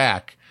back to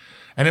back.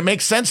 And it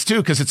makes sense, too,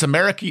 because it's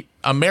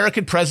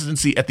American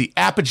presidency at the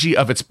apogee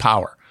of its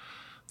power.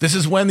 This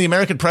is when the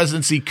American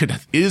presidency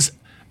is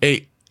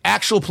a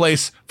actual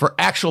place for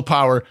actual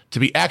power to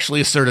be actually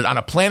asserted on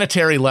a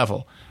planetary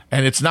level.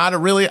 And it's not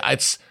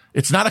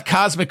it's not a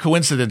cosmic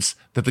coincidence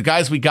that the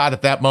guys we got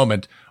at that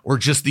moment were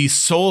just these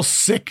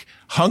soul-sick,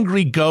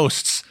 hungry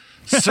ghosts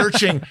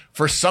searching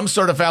for some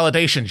sort of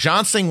validation.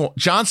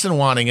 Johnson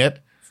wanting it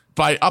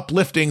by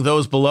uplifting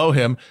those below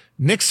him.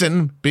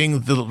 Nixon,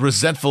 being the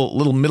resentful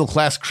little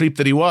middle-class creep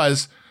that he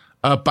was,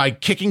 by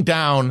kicking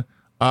down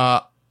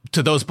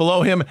to those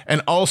below him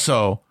and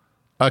also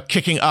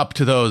kicking up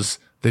to those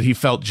that he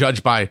felt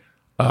judged by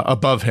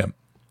above him.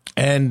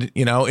 And,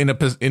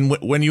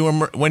 when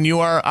you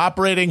are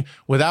operating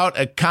without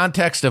a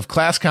context of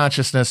class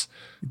consciousness,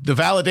 the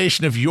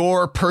validation of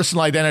your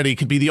personal identity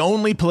can be the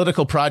only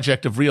political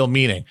project of real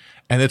meaning.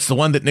 And it's the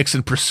one that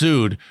Nixon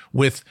pursued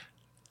with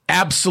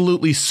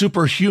absolutely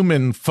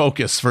superhuman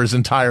focus for his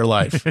entire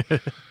life.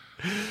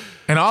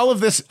 And all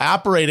of this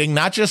operating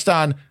not just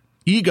on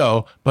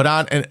ego, but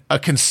on a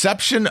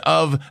conception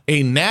of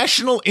a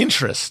national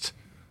interest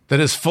that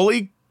is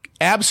fully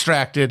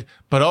abstracted,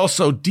 but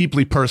also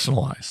deeply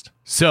personalized.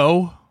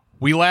 So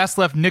we last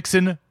left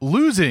Nixon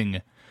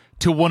losing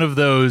to one of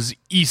those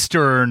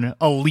Eastern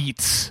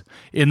elites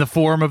in the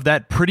form of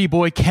that pretty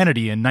boy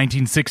Kennedy in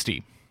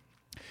 1960.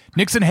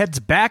 Nixon heads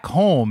back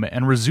home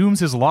and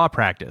resumes his law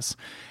practice,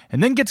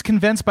 and then gets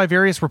convinced by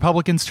various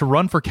Republicans to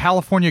run for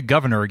California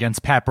governor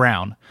against Pat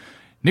Brown.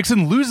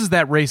 Nixon loses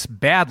that race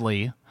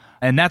badly,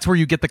 and that's where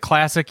you get the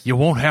classic, "You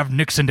won't have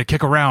Nixon to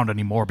kick around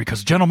anymore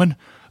because, gentlemen,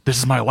 this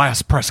is my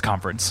last press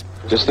conference."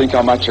 Just think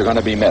how much you're going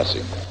to be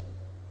missing.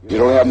 You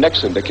don't have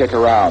Nixon to kick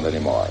around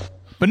anymore.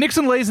 But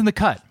Nixon lays in the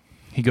cut.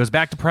 He goes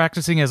back to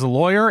practicing as a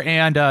lawyer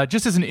and,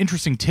 just as an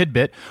interesting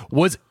tidbit,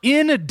 was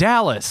in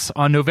Dallas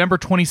on November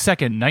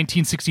 22nd,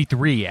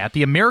 1963 at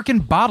the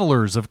American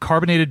Bottlers of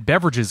Carbonated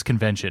Beverages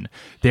Convention.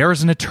 There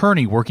as an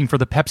attorney working for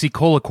the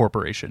Pepsi-Cola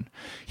Corporation.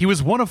 He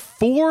was one of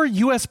 4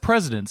 U.S.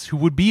 presidents who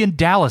would be in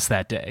Dallas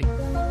that day.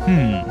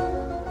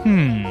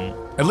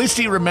 At least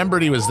he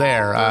remembered he was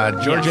there.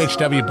 George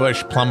H.W.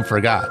 Bush plumb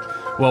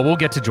forgot. Well, we'll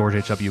get to George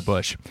H.W.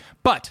 Bush.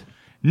 But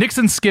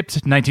Nixon skipped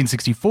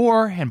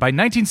 1964, and by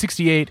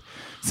 1968,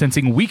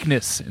 sensing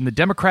weakness in the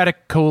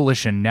Democratic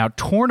coalition now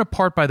torn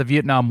apart by the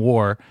Vietnam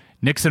War,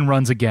 Nixon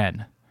runs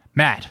again.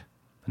 Matt,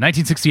 the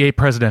 1968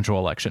 presidential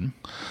election.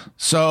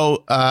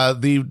 So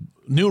the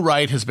new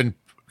right has been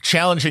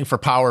challenging for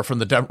power from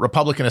the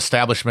Republican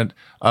establishment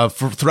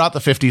throughout the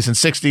 50s and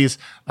 60s.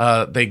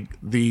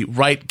 The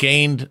right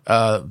gained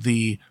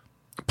the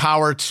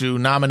power to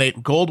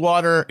nominate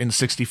Goldwater in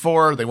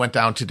 64. They went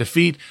down to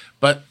defeat,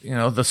 but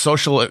the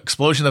social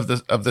explosion of the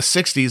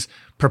 60s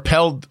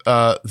propelled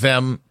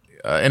them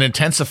and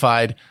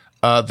intensified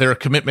their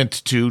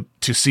commitment to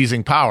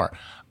seizing power.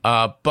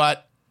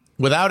 But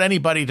without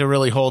anybody to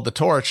really hold the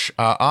torch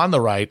on the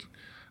right,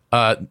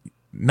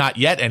 not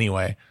yet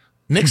anyway,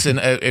 Nixon,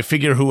 a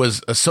figure who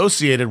was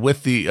associated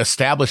with the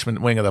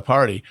establishment wing of the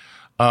party,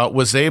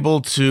 was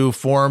able to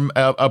form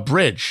a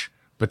bridge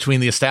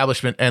between the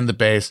establishment and the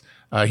base.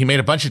 He made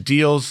a bunch of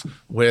deals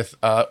with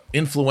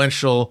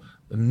influential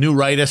new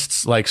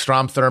rightists like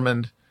Strom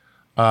Thurmond,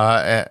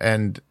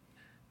 and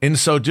in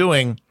so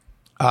doing,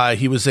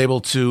 he was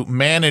able to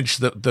manage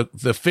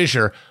the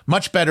fissure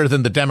much better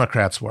than the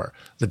Democrats were.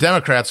 The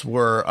Democrats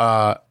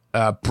were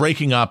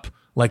breaking up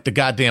like the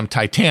goddamn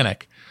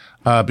Titanic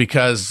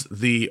because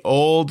the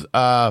old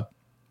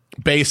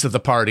base of the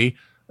party,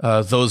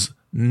 those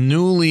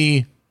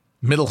newly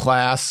middle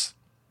class,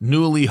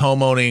 newly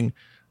homeowning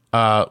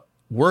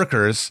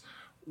workers,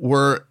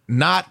 were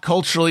not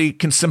culturally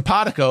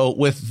simpatico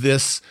with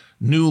this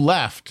new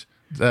left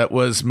that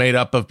was made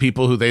up of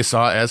people who they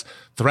saw as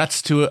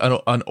threats to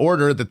an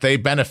order that they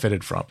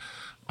benefited from.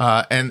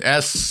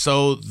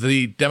 So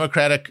the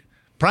Democratic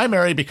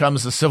primary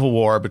becomes a civil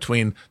war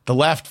between the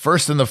left,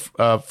 first in the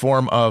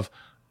form of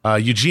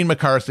Eugene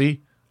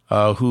McCarthy,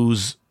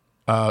 whose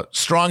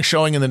strong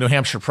showing in the New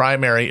Hampshire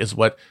primary is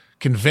what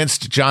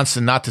convinced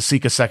Johnson not to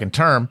seek a second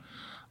term.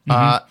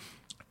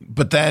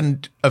 But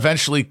then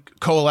eventually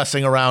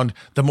coalescing around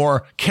the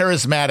more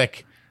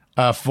charismatic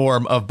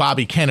form of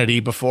Bobby Kennedy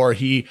before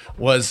he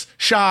was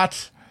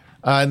shot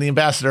in the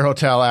Ambassador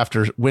Hotel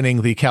after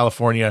winning the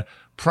California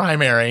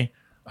primary.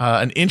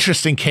 An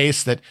interesting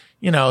case that,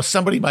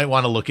 somebody might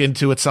want to look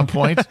into at some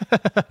point.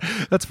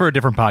 That's for a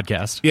different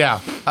podcast. Yeah.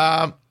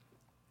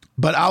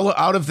 But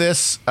out of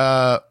this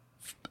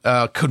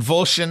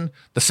convulsion,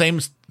 the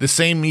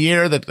same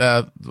year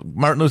that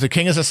Martin Luther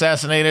King is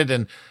assassinated,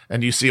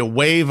 and you see a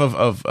wave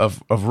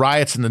of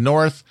riots in the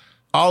North,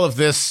 all of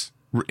this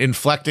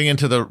inflecting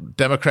into the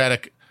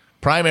Democratic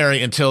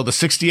primary until the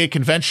 1968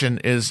 convention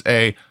is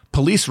a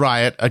police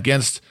riot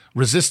against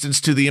resistance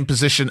to the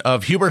imposition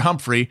of Hubert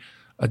Humphrey,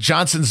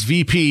 Johnson's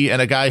VP,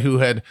 and a guy who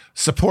had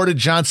supported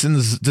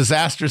Johnson's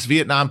disastrous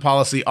Vietnam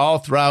policy all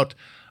throughout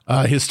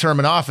his term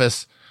in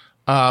office.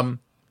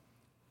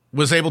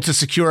 Was able to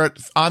secure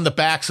it on the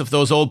backs of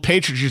those old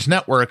patronage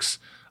networks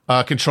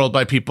controlled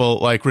by people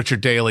like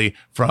Richard Daley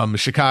from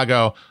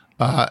Chicago,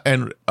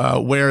 and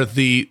where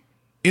the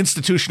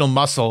institutional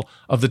muscle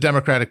of the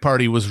Democratic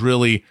Party was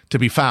really to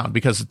be found.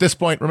 Because at this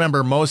point,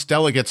 remember, most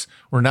delegates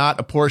were not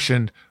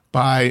apportioned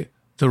by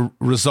the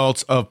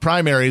results of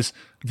primaries.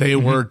 They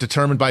were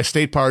determined by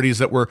state parties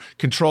that were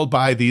controlled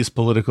by these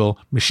political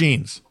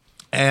machines.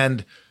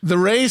 And the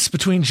race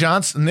between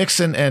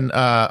Nixon and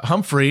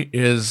Humphrey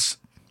is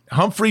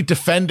Humphrey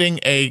defending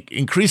a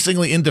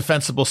increasingly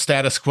indefensible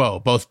status quo,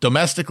 both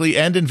domestically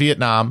and in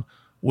Vietnam,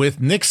 with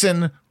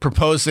Nixon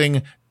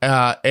proposing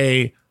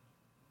a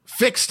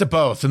fix to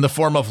both in the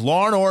form of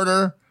law and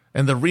order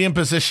and the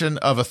reimposition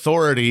of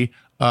authority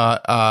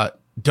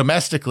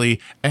domestically,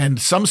 and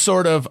some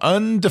sort of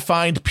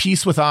undefined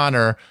peace with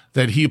honor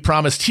that he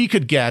promised he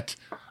could get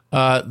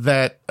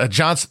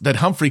that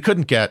Humphrey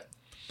couldn't get.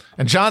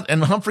 And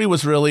Humphrey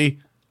was really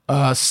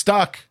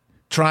stuck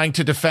trying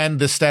to defend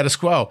this status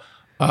quo.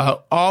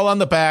 All on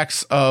the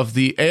backs of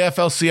the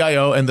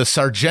AFL-CIO and the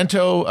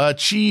Sargento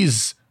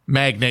cheese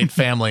magnate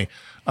family,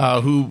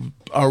 who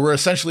were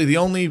essentially the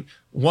only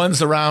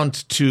ones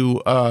around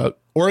to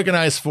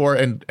organize for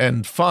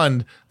and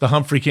fund the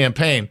Humphrey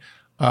campaign.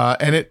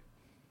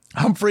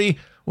 Humphrey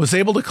was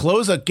able to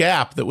close a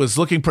gap that was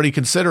looking pretty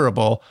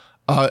considerable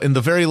in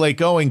the very late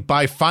going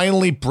by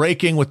finally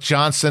breaking with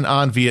Johnson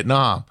on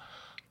Vietnam.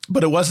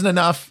 But it wasn't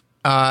enough,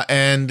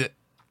 and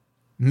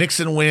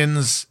Nixon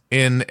wins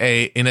in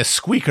a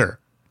squeaker.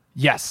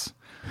 Yes.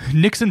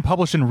 Nixon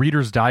published in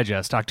Reader's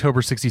Digest, October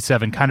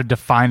 1967, kind of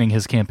defining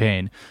his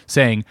campaign,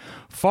 saying,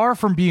 "Far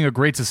from being a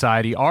great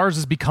society, ours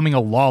is becoming a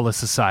lawless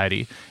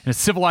society. In a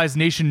civilized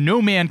nation,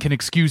 no man can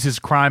excuse his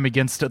crime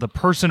against the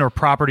person or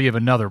property of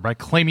another by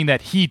claiming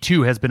that he,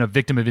 too, has been a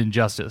victim of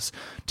injustice.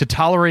 To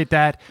tolerate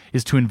that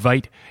is to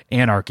invite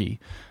anarchy."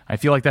 I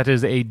feel like that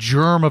is a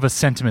germ of a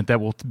sentiment that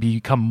will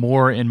become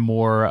more and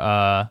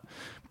more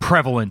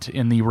prevalent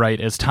in the right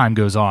as time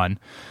goes on.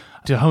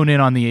 To hone in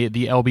on the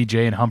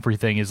LBJ and Humphrey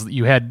thing, is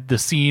you had the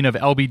scene of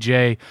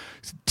LBJ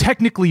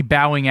technically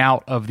bowing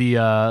out of the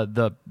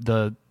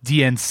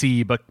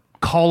DNC, but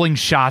calling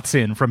shots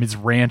in from his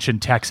ranch in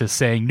Texas,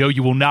 saying, "No,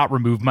 you will not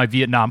remove my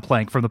Vietnam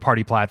plank from the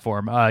party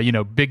platform."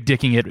 Big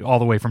dicking it all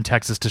the way from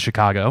Texas to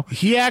Chicago.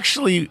 He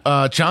actually,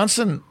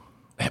 Johnson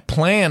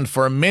planned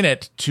for a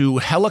minute to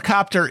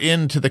helicopter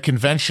into the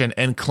convention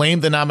and claim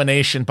the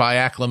nomination by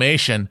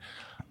acclamation.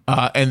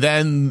 And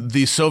then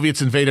the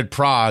Soviets invaded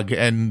Prague,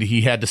 and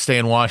he had to stay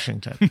in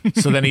Washington.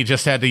 So then he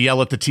just had to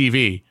yell at the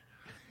TV.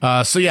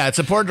 It's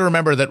important to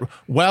remember that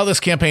while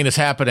this campaign is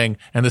happening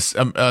and this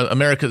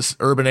America's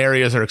urban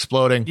areas are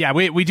exploding. Yeah,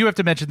 we do have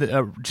to mention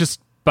that just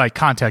by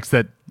context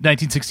that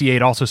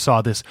 1968 also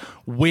saw this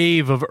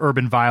wave of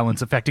urban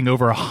violence affecting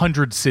over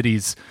 100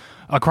 cities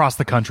across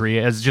the country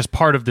as just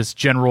part of this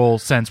general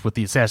sense with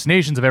the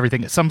assassinations of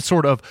everything, some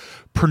sort of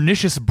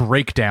pernicious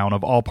breakdown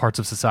of all parts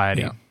of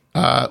society. Yeah.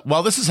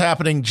 While this is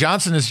happening,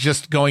 Johnson is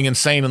just going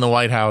insane in the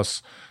White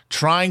House,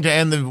 trying to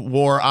end the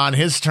war on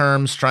his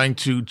terms, trying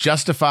to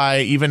justify,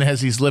 even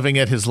as he's living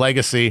it, his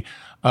legacy,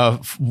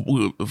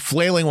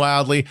 flailing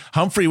wildly.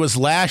 Humphrey was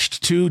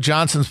lashed to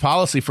Johnson's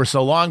policy for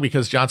so long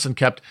because Johnson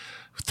kept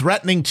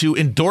threatening to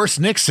endorse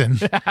Nixon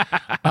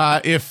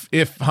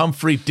if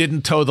Humphrey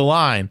didn't toe the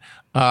line.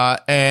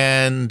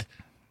 And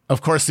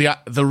of course,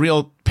 the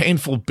real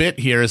painful bit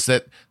here is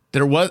that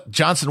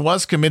Johnson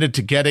was committed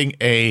to getting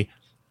a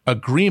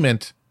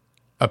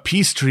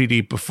peace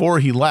treaty before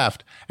he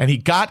left, and he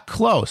got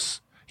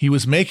close. He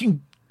was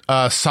making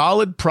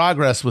solid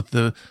progress with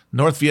the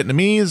North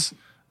Vietnamese.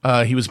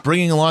 He was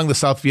bringing along the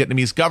South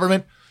Vietnamese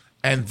government,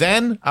 and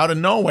then out of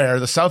nowhere,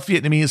 the South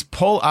Vietnamese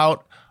pull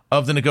out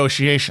of the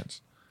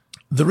negotiations.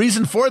 The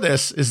reason for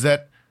this is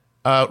that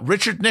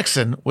Richard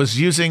Nixon was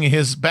using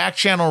his back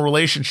channel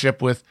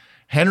relationship with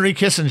Henry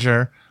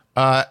Kissinger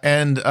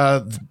and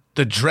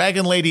the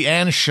Dragon Lady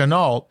Anne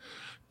Chennault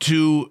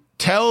to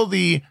tell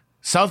the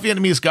South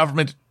Vietnamese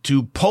government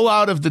to pull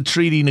out of the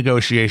treaty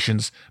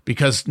negotiations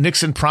because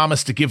Nixon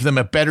promised to give them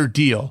a better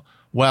deal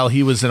while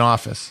he was in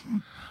office.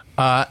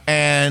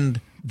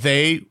 And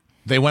they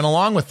went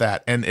along with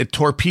that, and it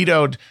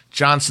torpedoed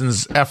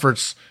Johnson's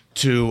efforts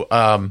to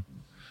end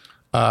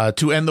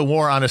the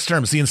war on his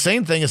terms. The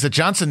insane thing is that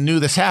Johnson knew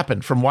this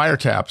happened from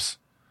wiretaps,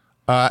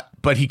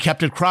 but he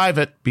kept it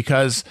private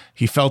because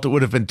he felt it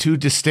would have been too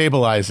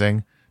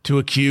destabilizing to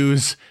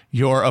accuse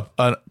your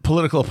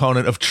political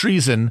opponent of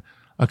treason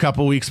a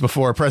couple weeks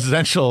before a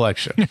presidential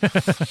election.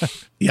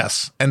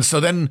 Yes. And so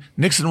then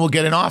Nixon will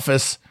get in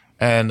office,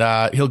 and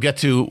he'll get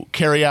to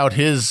carry out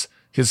his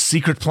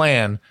secret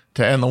plan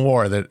to end the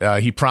war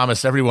that he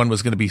promised everyone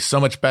was going to be so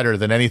much better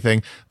than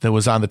anything that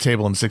was on the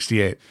table in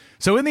 1968.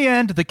 So in the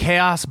end, the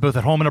chaos, both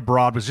at home and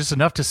abroad, was just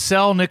enough to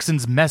sell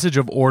Nixon's message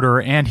of order,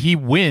 and he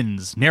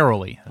wins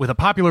narrowly with a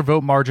popular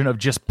vote margin of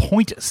just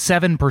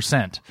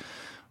 0.7%,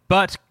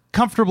 but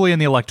comfortably in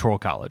the Electoral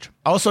College.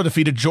 Also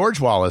defeated George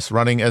Wallace,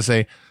 running as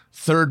a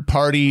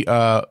third-party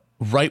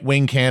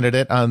right-wing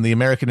candidate on the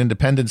American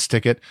independence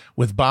ticket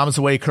with bombs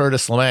away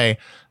Curtis LeMay,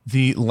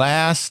 the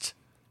last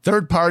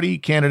third-party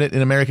candidate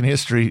in American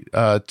history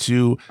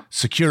to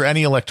secure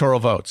any electoral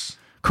votes.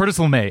 Curtis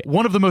LeMay,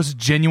 one of the most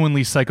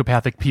genuinely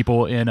psychopathic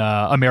people in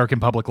American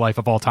public life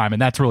of all time,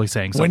 and that's really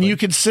saying something. When you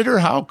consider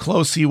how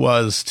close he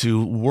was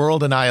to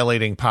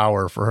world-annihilating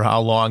power for how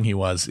long he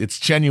was, it's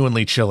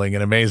genuinely chilling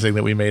and amazing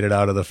that we made it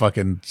out of the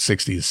fucking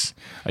 60s.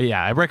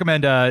 Yeah, I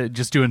recommend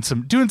just doing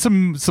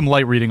some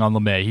light reading on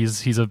LeMay.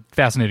 He's a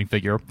fascinating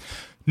figure.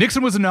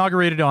 Nixon was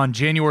inaugurated on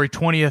January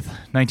 20th,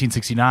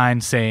 1969,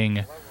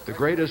 saying, "The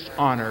greatest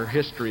honor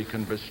history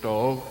can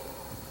bestow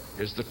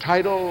is the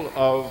title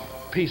of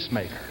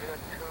peacemaker.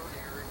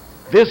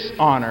 This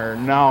honor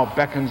now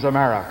beckons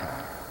America,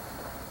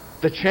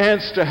 the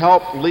chance to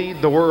help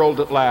lead the world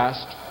at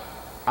last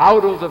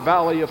out of the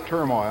valley of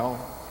turmoil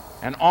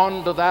and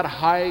onto that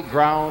high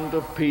ground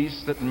of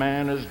peace that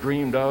man has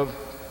dreamed of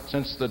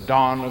since the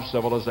dawn of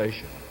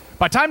civilization."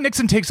 By the time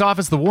Nixon takes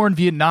office, the war in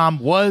Vietnam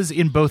was,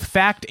 in both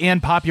fact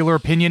and popular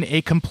opinion,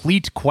 a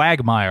complete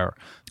quagmire.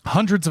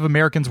 Hundreds of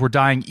Americans were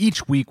dying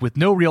each week with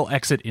no real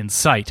exit in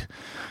sight.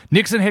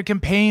 Nixon had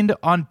campaigned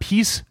on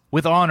peace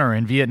with honor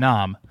in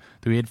Vietnam,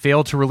 though he had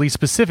failed to release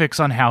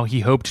specifics on how he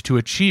hoped to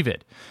achieve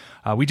it.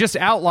 We just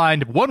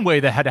outlined one way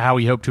that how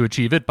he hoped to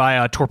achieve it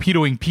by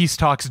torpedoing peace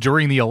talks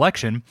during the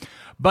election.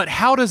 But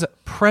how does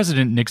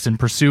President Nixon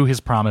pursue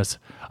his promise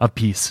of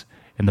peace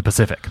in the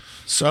Pacific?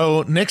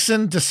 So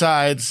Nixon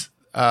decides,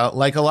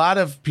 like a lot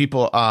of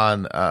people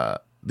on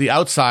the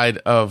outside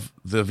of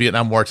the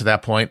Vietnam War to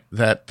that point,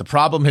 that the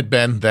problem had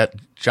been that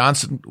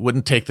Johnson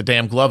wouldn't take the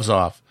damn gloves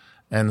off.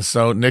 And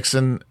so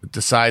Nixon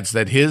decides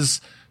that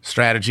his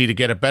strategy to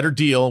get a better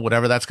deal,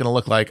 whatever that's going to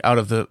look like, out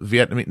of the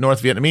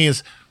North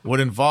Vietnamese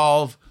would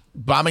involve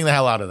bombing the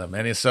hell out of them.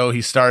 And so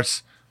he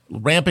starts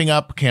ramping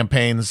up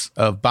campaigns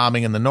of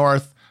bombing in the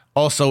North,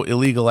 also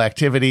illegal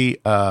activity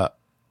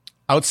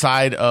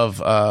outside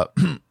of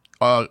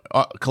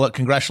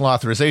congressional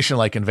authorization,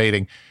 like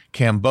invading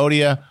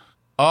Cambodia.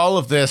 All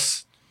of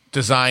this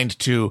designed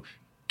to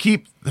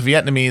keep the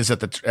Vietnamese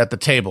at the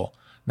table.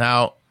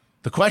 Now,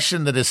 the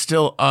question that is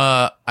still,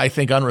 I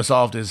think,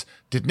 unresolved is,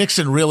 did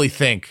Nixon really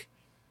think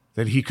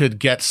that he could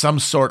get some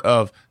sort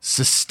of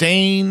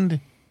sustained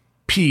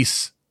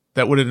peace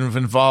that would have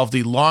involved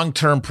the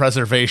long-term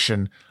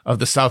preservation of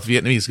the South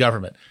Vietnamese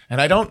government? And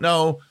I don't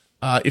know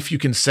if you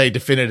can say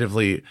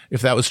definitively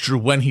if that was true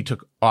when he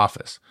took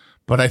office.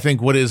 But I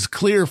think what is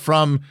clear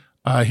from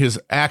his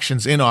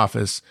actions in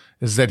office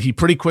is that he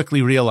pretty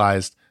quickly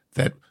realized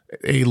that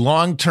a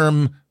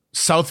long-term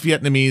South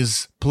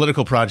Vietnamese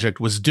political project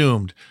was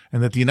doomed,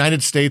 and that the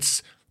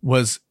interests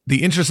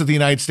of the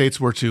United States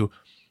were to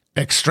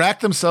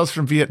extract themselves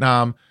from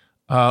Vietnam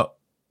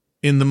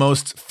in the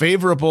most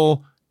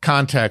favorable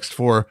context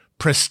for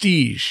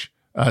prestige,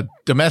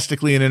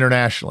 domestically and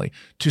internationally,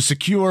 to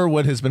secure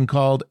what has been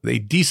called a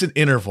decent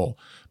interval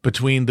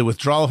between the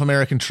withdrawal of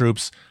American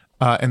troops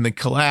and the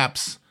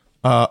collapse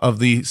of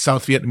the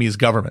South Vietnamese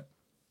government.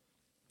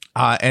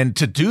 And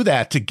to do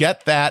that, to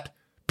get that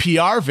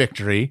PR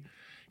victory,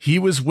 he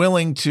was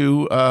willing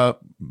to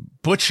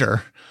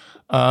butcher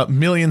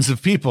millions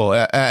of people,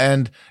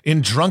 and in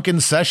drunken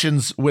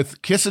sessions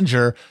with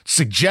Kissinger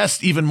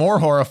suggest even more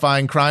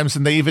horrifying crimes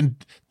than they even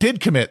did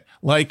commit.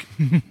 Like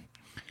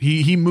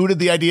he mooted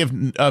the idea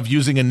of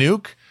using a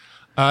nuke.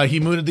 He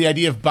mooted the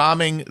idea of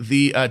bombing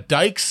the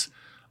dikes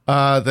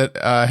that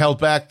held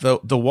back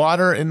the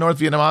water in North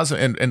Vietnam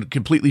and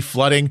completely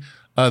flooding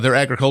their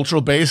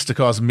agricultural base to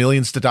cause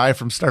millions to die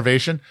from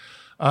starvation.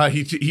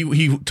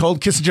 He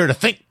told Kissinger to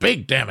think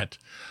big, damn it.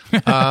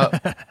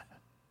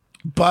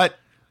 But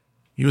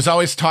he was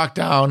always talked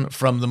down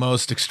from the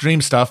most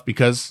extreme stuff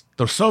because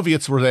the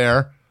Soviets were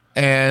there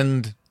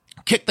and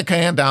kicked the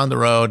can down the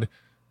road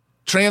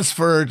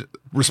transferred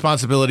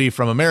responsibility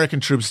from American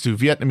troops to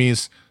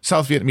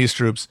South Vietnamese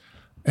troops,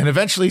 and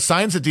eventually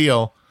signs a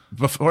deal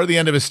before the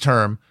end of his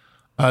term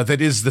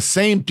that is the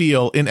same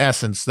deal in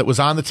essence that was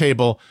on the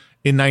table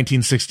in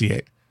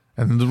 1968.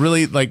 And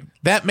really, like,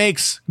 that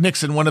makes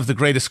Nixon one of the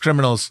greatest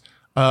criminals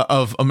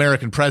of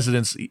American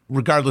presidents,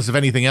 regardless of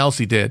anything else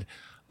he did.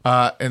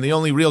 And the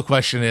only real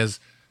question is,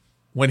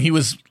 when he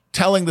was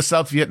telling the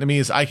South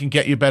Vietnamese, I can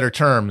get you better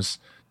terms,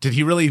 did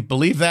he really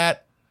believe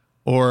that?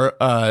 Or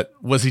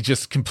was he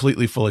just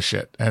completely full of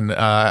shit? And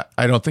I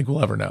don't think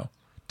we'll ever know.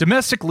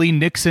 Domestically,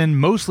 Nixon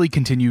mostly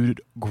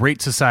continued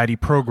Great Society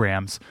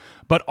programs,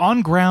 but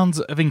on grounds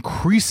of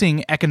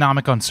increasing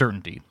economic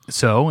uncertainty.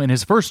 So, in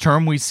his first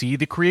term, we see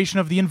the creation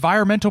of the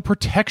Environmental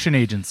Protection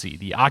Agency,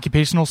 the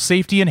Occupational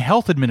Safety and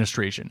Health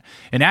Administration,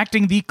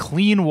 enacting the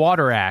Clean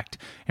Water Act,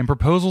 and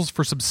proposals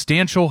for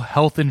substantial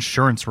health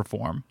insurance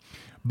reform.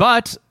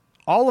 But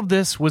all of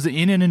this was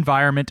in an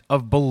environment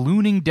of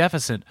ballooning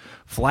deficit,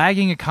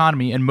 flagging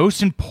economy, and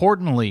most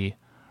importantly,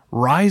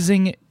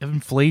 rising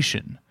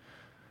inflation.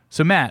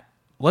 So, Matt,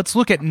 let's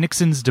look at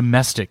Nixon's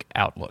domestic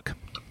outlook.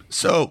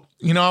 So,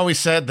 I always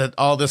said that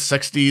all this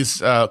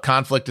 60s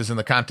conflict is in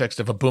the context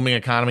of a booming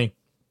economy.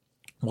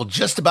 Well,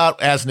 just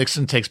about as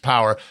Nixon takes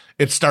power,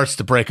 it starts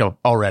to break up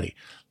already.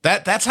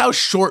 That's how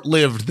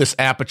short-lived this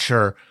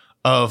aperture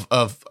of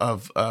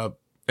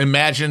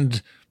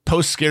imagined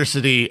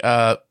post-scarcity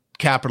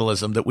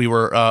capitalism that we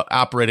were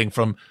operating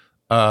from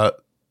the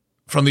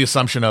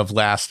assumption of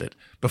lasted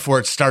before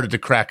it started to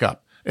crack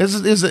up.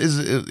 Is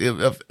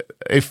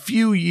a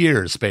few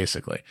years,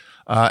 basically.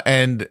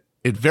 And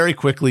it very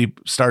quickly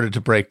started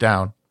to break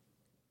down.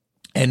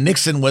 And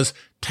Nixon was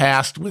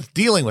tasked with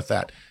dealing with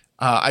that.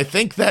 I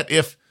think that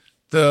if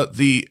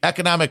the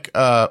economic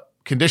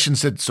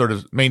conditions had sort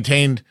of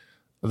maintained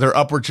their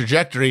upward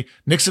trajectory,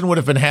 Nixon would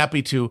have been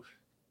happy to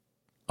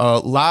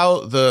allow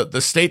the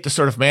state to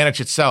sort of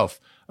manage itself.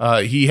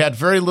 He had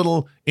very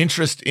little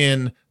interest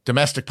in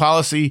domestic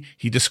policy.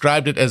 He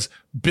described it as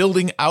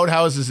building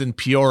outhouses in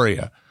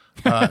Peoria.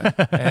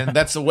 And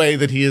that's a way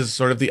that he is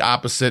sort of the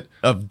opposite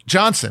of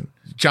Johnson.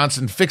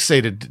 Johnson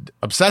fixated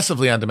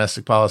obsessively on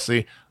domestic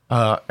policy.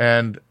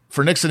 And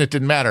for Nixon, it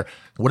didn't matter.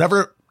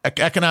 Whatever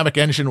economic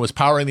engine was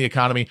powering the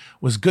economy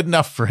was good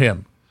enough for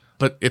him.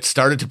 But it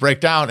started to break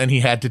down, and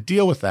he had to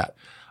deal with that.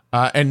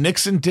 And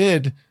Nixon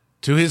did,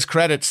 to his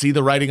credit, see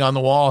the writing on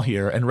the wall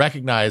here and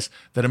recognize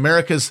that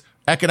America's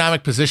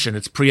economic position,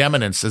 its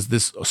preeminence as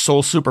this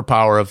sole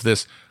superpower of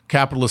this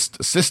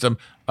capitalist system,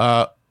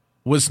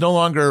 was no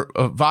longer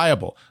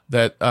viable,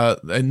 that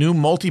a new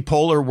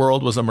multipolar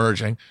world was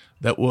emerging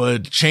that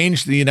would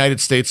change the United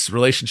States'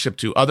 relationship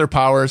to other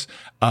powers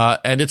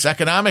and its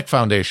economic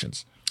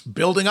foundations.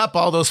 Building up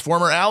all those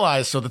former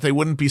allies so that they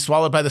wouldn't be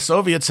swallowed by the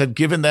Soviets had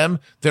given them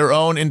their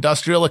own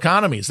industrial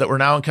economies that were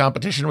now in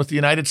competition with the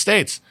United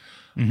States.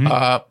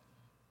 Mm-hmm.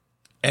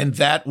 And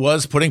that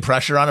was putting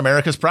pressure on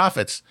America's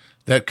profits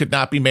that could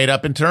not be made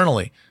up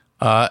internally.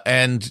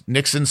 And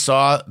Nixon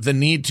saw the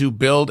need to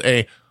build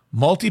a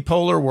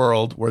multipolar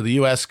world where the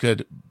U.S.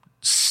 could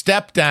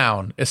step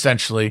down,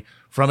 essentially,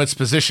 from its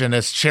position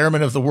as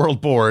chairman of the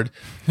World Board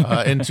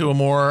into a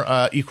more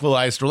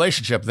equalized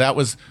relationship. That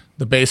was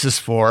the basis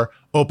for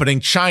opening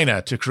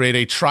China to create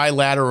a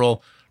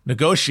trilateral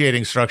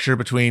negotiating structure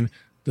between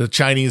the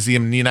Chinese, the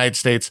United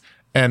States,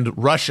 and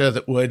Russia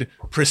that would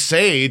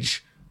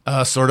presage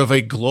sort of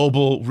a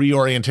global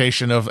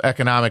reorientation of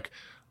economic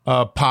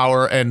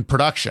power and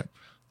production.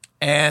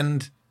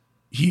 And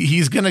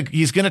he's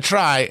gonna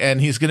try,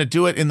 and he's gonna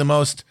do it in the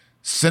most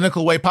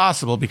cynical way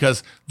possible,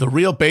 because the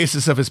real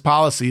basis of his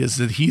policy is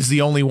that he's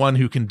the only one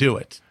who can do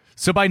it.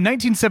 So by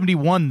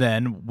 1971,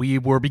 then, we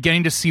were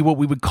beginning to see what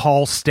we would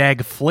call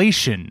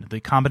stagflation, the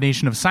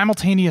combination of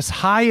simultaneous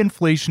high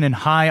inflation and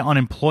high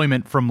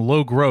unemployment from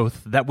low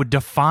growth that would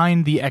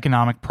define the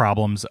economic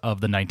problems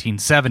of the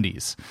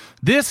 1970s.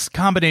 This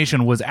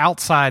combination was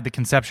outside the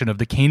conception of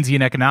the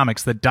Keynesian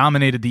economics that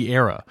dominated the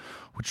era,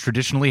 which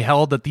traditionally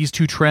held that these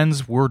two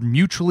trends were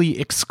mutually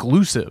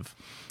exclusive.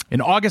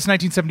 In August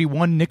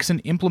 1971, Nixon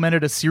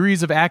implemented a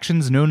series of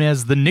actions known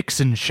as the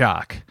Nixon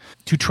Shock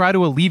to try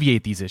to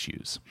alleviate these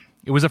issues.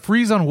 It was a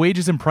freeze on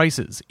wages and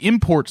prices,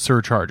 import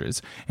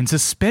surcharges, and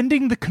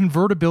suspending the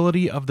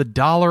convertibility of the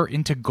dollar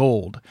into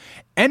gold,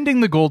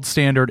 ending the gold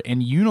standard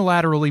and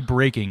unilaterally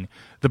breaking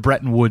the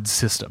Bretton Woods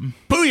system.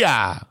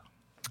 Booyah!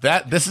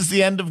 This is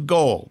the end of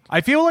gold. I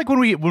feel like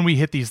when we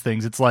hit these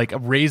things, it's like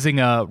raising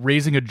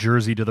a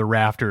jersey to the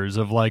rafters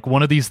of like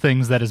one of these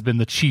things that has been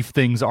the chief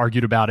things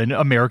argued about in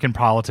American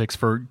politics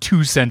for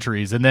 2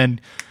 centuries, and then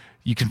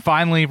you can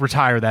finally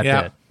retire that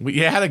bit.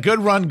 You had a good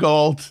run,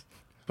 gold,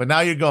 but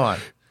now you're gone.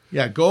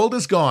 Yeah, gold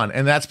is gone,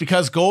 and that's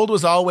because gold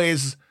was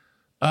always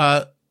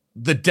the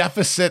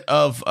deficit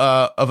of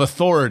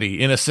authority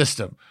in a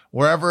system.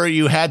 Wherever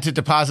you had to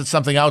deposit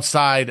something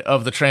outside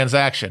of the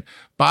transaction.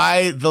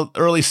 By the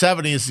early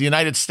 70s, the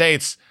United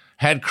States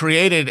had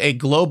created a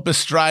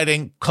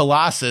globe-bestriding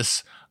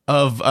colossus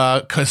of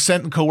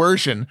consent and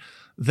coercion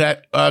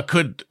that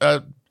could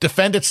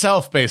defend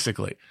itself,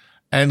 basically.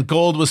 and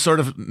gold was sort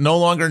of no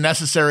longer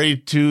necessary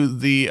to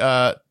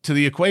the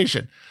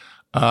equation.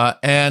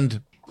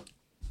 And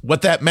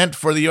what that meant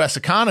for the U.S.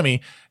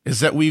 economy is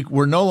that we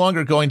were no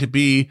longer going to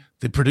be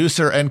the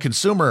producer and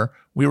consumer.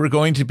 We were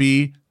going to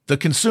be the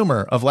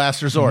consumer of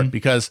last resort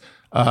because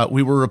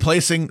we were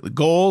replacing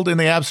gold in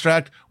the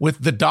abstract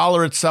with the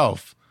dollar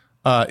itself.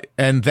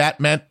 And that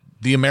meant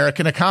the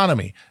American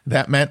economy.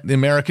 That meant the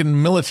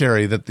American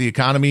military that the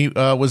economy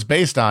was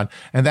based on.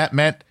 And that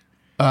meant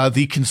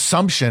the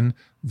consumption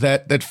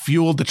that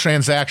fueled the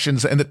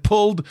transactions and that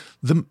pulled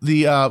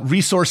the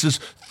resources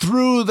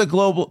through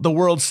the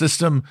world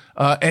system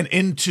and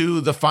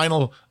into the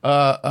final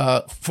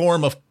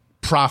form of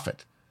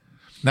profit.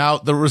 Now,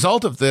 the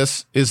result of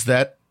this is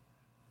that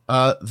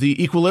the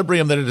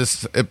equilibrium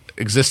that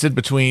existed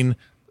between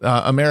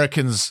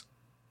Americans'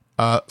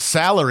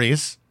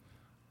 salaries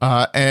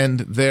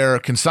and their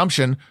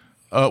consumption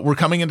were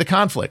coming into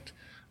conflict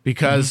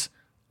because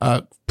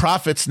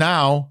profits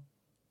now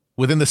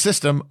within the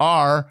system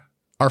are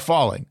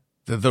falling.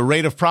 The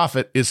rate of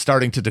profit is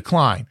starting to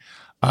decline.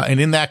 And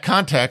in that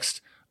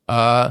context,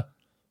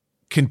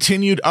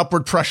 continued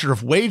upward pressure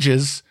of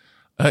wages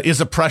is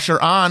a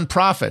pressure on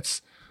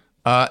profits.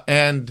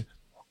 And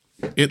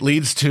it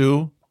leads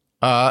to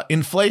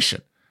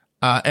inflation.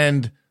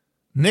 And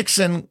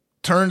Nixon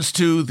turns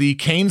to the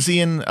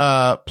Keynesian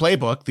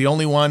playbook, the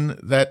only one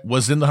that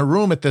was in the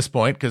room at this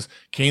point, because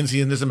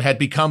Keynesianism had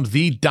become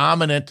the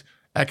dominant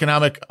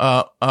economic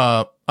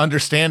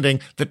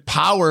understanding that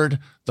powered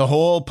the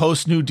whole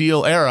post-New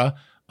Deal era.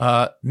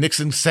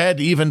 Nixon said,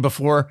 even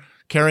before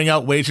carrying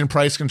out wage and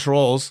price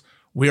controls,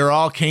 we are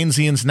all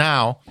Keynesians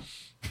now.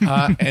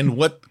 And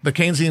what the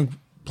Keynesian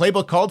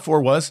playbook called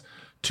for was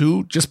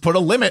to just put a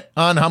limit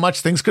on how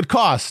much things could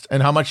cost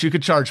and how much you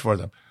could charge for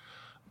them,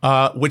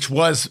 which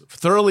was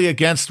thoroughly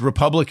against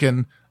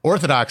Republican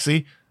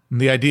orthodoxy,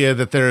 and the idea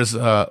that there's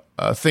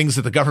things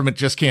that the government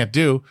just can't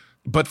do.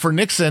 But for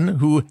Nixon,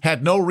 who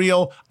had no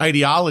real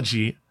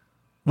ideology,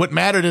 what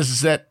mattered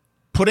is that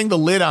putting the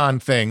lid on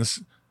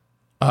things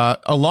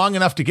long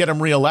enough to get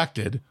him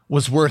reelected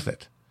was worth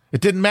it.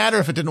 It didn't matter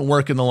if it didn't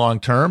work in the long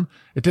term.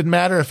 It didn't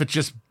matter if it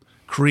just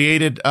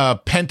created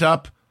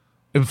pent-up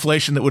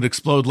inflation that would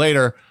explode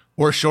later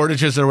or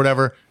shortages or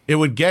whatever. It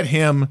would get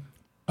him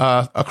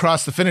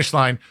across the finish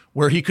line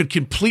where he could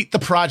complete the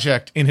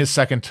project in his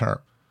second term.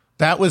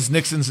 That was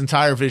Nixon's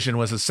entire vision,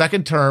 was a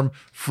second term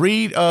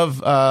freed of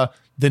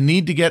the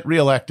need to get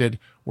reelected,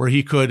 where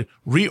he could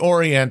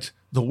reorient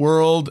the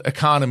world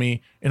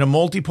economy in a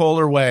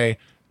multipolar way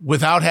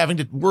without having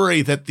to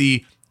worry that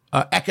the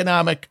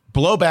economic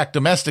blowback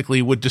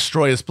domestically would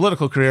destroy his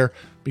political career,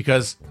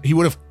 because he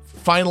would have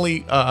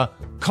finally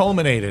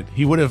culminated.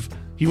 He would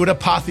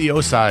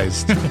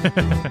apotheosized.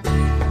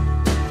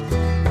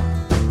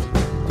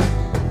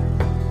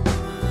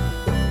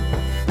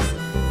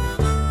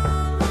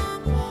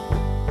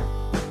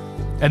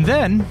 And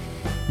then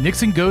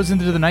Nixon goes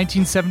into the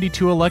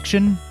 1972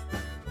 election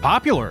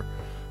popular.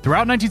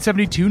 Throughout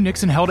 1972,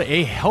 Nixon held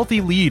a healthy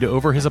lead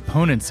over his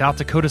opponent, South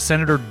Dakota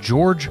Senator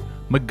George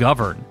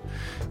McGovern.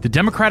 The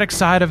Democratic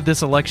side of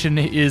this election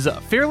is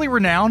fairly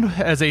renowned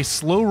as a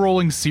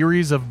slow-rolling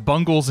series of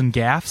bungles and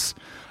gaffes.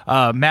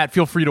 Matt,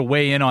 feel free to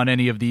weigh in on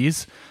any of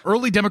these.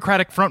 Early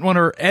Democratic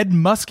frontrunner Ed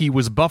Muskie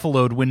was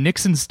buffaloed when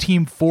Nixon's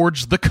team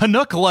forged the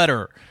Canuck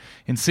letter,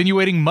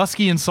 insinuating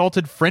Muskie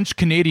insulted French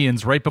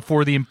Canadians right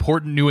before the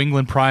important New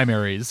England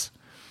primaries.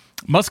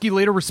 Muskie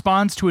later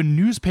responds to a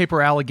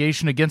newspaper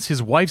allegation against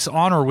his wife's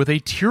honor with a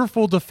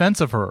tearful defense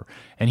of her,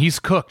 and he's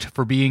cooked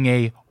for being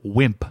a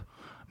wimp.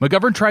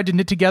 McGovern tried to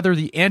knit together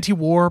the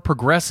anti-war,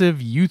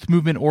 progressive, youth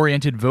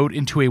movement-oriented vote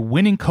into a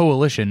winning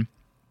coalition,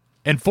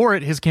 and for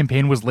it, his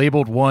campaign was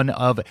labeled one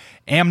of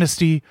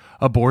amnesty,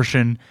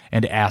 abortion,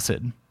 and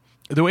acid.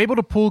 Though able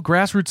to pull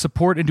grassroots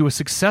support into a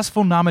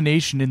successful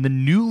nomination in the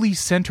newly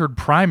centered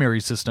primary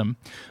system,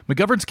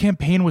 McGovern's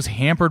campaign was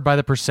hampered by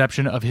the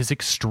perception of his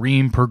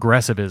extreme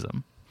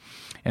progressivism.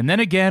 And then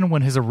again,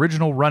 when his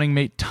original running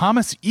mate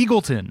Thomas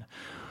Eagleton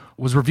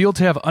was revealed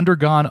to have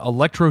undergone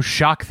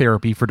electroshock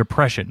therapy for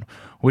depression,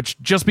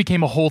 which just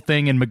became a whole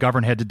thing, and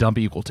McGovern had to dump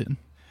Eagleton.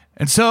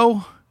 And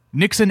so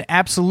Nixon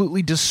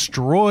absolutely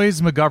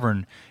destroys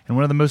McGovern in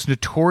one of the most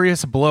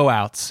notorious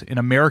blowouts in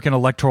American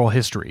electoral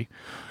history.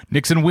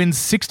 Nixon wins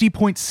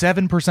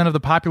 60.7% of the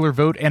popular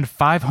vote and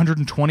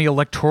 520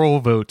 electoral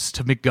votes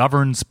to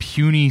McGovern's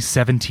puny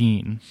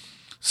 17.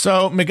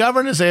 So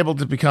McGovern is able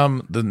to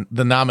become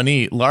the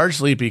nominee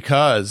largely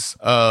because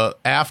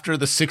after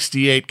the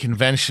 68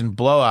 convention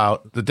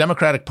blowout, the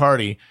Democratic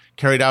Party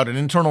carried out an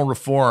internal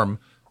reform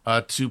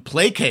to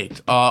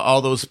placate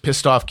all those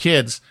pissed off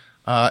kids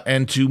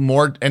and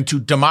to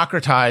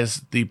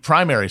democratize the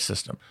primary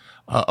system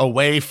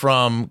away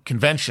from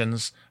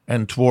conventions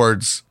and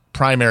towards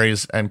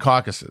primaries and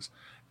caucuses.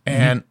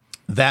 And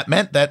that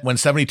meant that when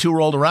 72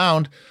 rolled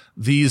around,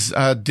 these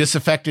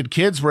disaffected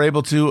kids were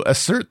able to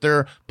assert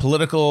their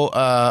political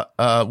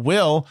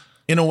will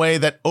in a way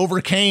that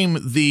overcame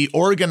the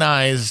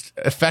organized,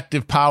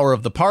 effective power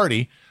of the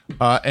party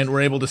and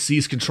were able to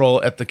seize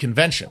control at the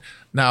convention.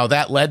 Now,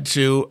 that led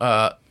to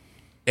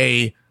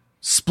a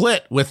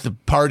split with the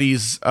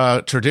party's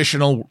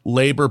traditional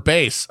labor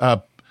base.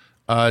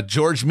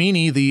 George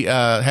Meany, the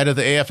head of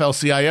the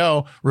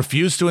AFL-CIO,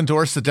 refused to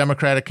endorse the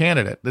Democratic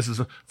candidate. This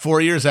is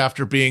 4 years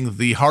after being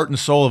the heart and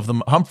soul of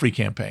the Humphrey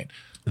campaign.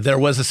 There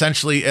was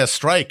essentially a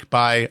strike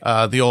by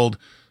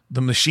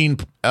the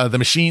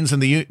machines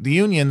and the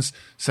unions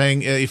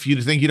saying, if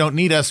you think you don't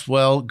need us,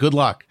 well, good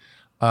luck.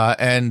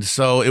 And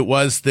so it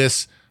was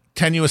this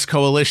tenuous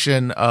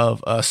coalition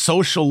of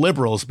social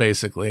liberals,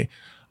 basically,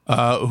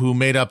 who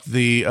made up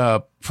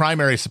the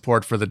primary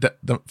support for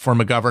for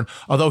McGovern.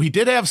 Although he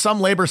did have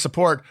some labor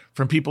support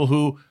from people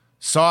who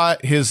saw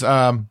his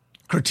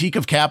critique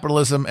of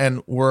capitalism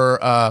and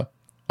were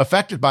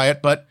affected by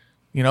it, but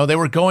they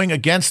were going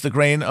against the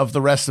grain of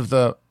the rest of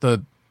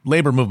the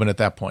labor movement at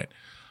that point.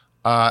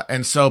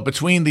 And so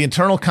between the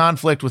internal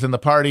conflict within the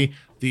party,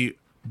 the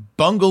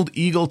bungled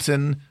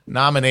Eagleton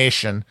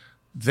nomination,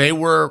 they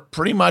were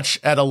pretty much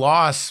at a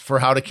loss for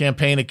how to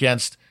campaign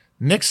against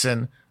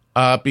Nixon,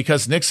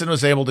 because Nixon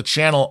was able to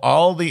channel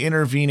all the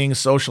intervening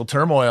social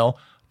turmoil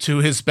to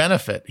his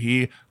benefit.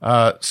 He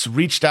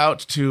reached out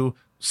to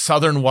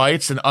Southern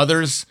whites and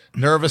others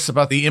nervous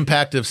about the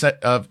impact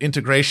of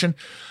integration.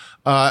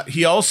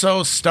 He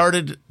also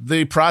started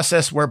the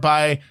process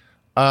whereby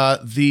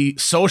the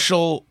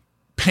social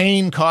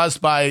pain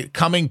caused by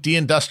coming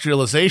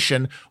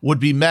deindustrialization would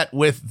be met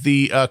with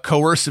the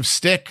coercive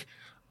stick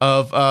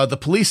of the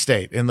police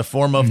state in the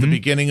form of the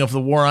beginning of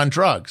the war on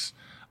drugs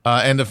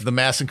and of the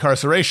mass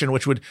incarceration,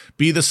 which would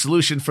be the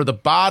solution for the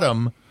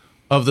bottom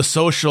of the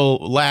social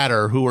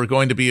ladder, who were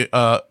going to be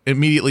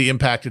immediately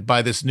impacted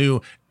by this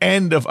new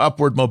end of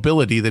upward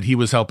mobility that he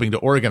was helping to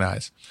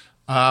organize.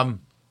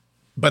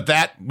 But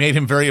that made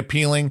him very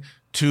appealing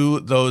to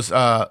those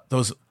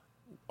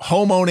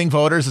home-owning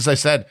voters, as I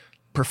said,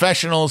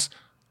 professionals,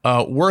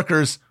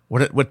 workers.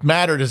 What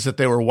mattered is that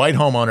they were white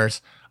homeowners.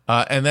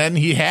 And then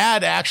he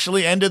had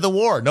actually ended the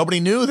war. Nobody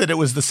knew that it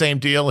was the same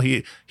deal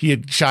he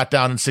had shot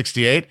down in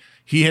 1968.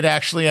 He had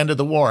actually ended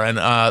the war, and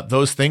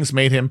those things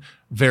made him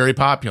very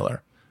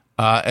popular.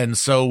 And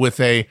so with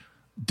a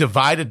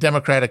divided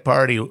Democratic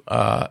Party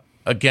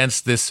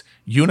against this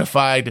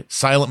unified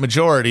silent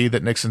majority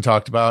that Nixon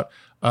talked about,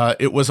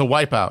 it was a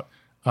wipeout.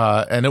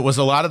 And it was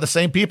a lot of the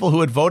same people who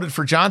had voted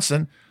for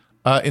Johnson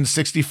in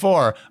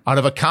 1964 out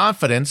of a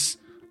confidence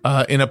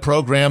in a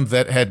program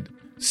that had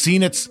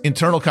seen its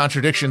internal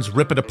contradictions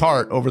rip it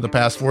apart over the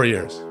past 4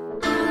 years.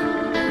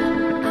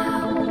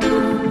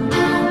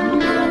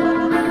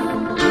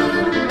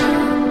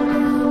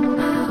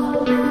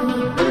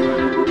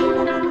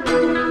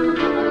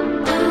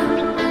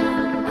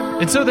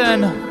 And so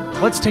then,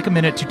 let's take a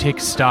minute to take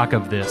stock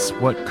of this,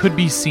 what could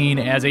be seen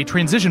as a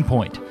transition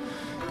point.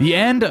 The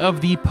end of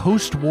the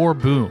post-war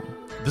boom.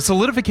 The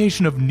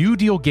solidification of New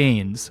Deal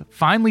gains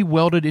finally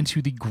welded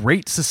into the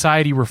Great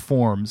Society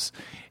reforms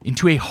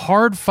into a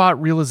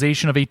hard-fought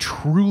realization of a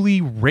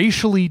truly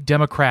racially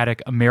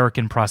democratic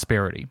American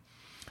prosperity.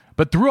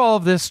 But through all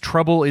of this,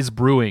 trouble is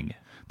brewing.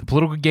 The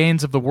political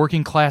gains of the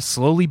working class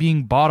slowly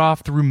being bought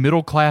off through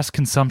middle-class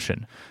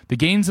consumption. The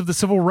gains of the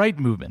civil rights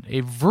movement,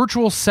 a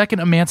virtual second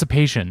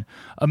emancipation,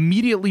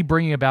 immediately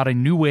bringing about a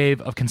new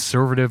wave of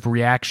conservative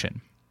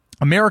reaction.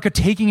 America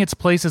taking its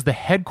place as the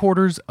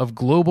headquarters of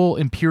global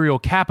imperial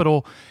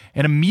capital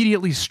and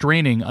immediately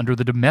straining under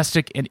the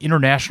domestic and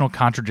international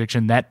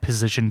contradiction that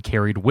position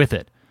carried with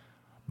it.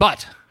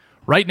 But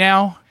right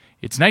now,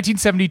 it's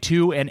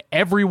 1972 and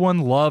everyone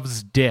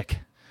loves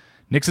Dick.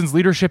 Nixon's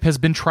leadership has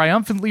been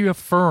triumphantly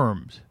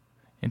affirmed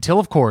until,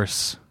 of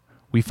course,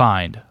 we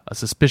find a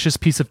suspicious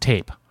piece of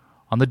tape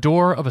on the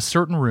door of a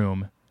certain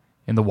room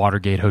in the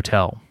Watergate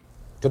Hotel.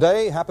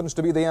 Today happens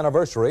to be the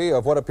anniversary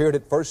of what appeared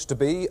at first to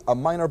be a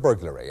minor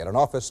burglary at an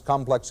office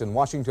complex in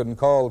Washington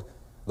called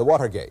the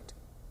Watergate.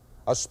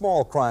 A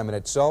small crime in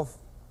itself,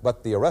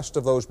 but the arrest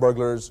of those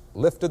burglars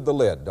lifted the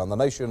lid on the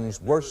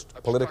nation's worst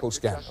political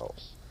scandal.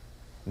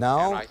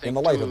 Now, in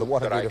the light of the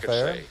Watergate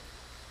affair,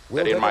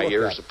 that in my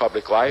years of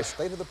public life,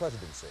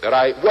 that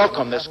I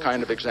welcome this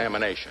kind of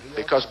examination,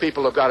 because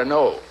people have got to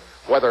know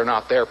whether or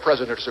not their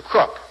president's a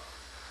crook.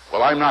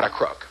 Well, I'm not a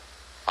crook.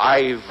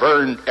 I've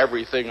earned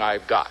everything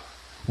I've got.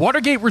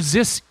 Watergate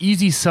resists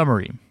easy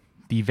summary.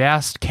 The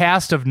vast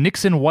cast of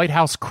Nixon White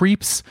House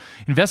creeps,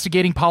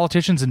 investigating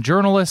politicians and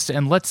journalists,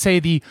 and let's say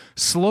the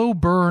slow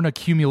burn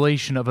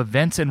accumulation of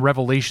events and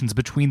revelations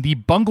between the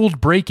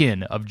bungled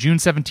break-in of June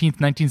 17,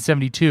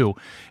 1972,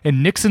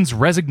 and Nixon's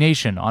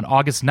resignation on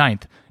August 9,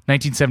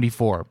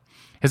 1974,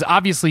 has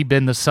obviously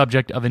been the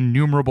subject of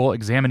innumerable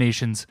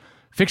examinations,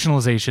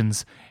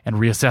 fictionalizations, and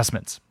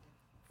reassessments.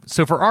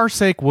 So for our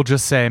sake, we'll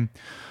just say,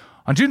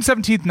 on June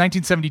 17,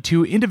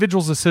 1972,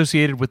 individuals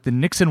associated with the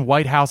Nixon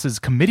White House's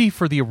Committee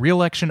for the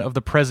Re-election of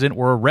the President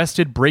were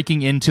arrested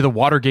breaking into the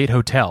Watergate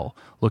Hotel,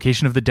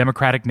 location of the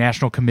Democratic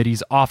National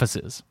Committee's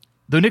offices.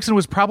 Though Nixon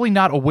was probably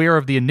not aware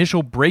of the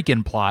initial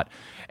break-in plot,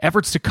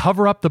 efforts to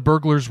cover up the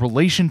burglars'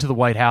 relation to the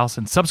White House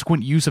and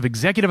subsequent use of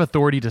executive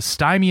authority to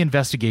stymie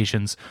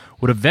investigations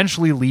would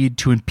eventually lead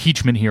to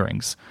impeachment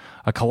hearings,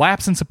 a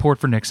collapse in support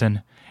for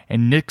Nixon,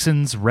 and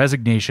Nixon's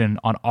resignation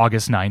on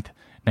August 9th,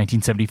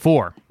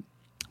 1974.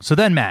 So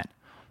then, Matt,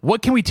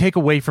 what can we take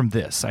away from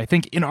this? I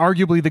think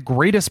inarguably the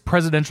greatest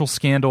presidential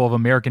scandal of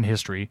American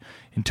history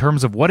in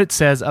terms of what it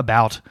says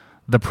about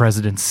the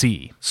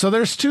presidency. So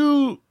there's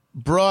two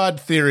broad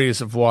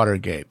theories of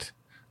Watergate.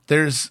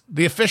 There's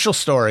the official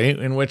story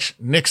in which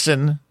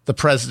Nixon, the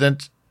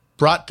president,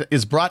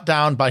 is brought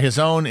down by his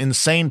own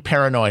insane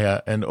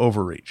paranoia and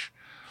overreach.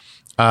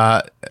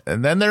 And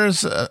then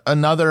there's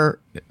another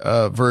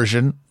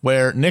version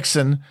where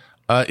Nixon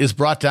is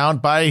brought down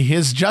by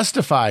his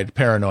justified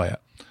paranoia.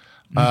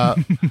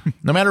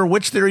 No matter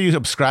which theory you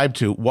subscribe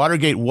to,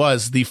 Watergate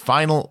was the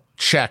final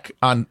check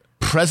on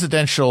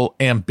presidential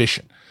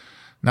ambition.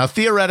 Now,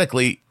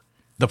 theoretically,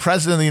 the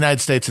president of the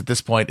United States at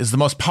this point is the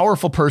most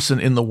powerful person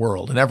in the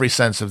world in every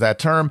sense of that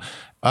term.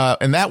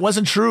 And that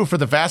wasn't true for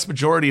the vast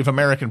majority of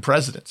American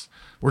presidents.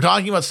 We're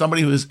talking about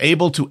somebody who is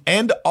able to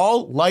end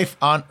all life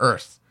on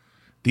earth,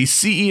 the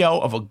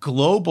CEO of a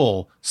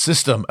global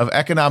system of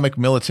economic,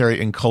 military,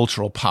 and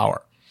cultural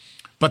power.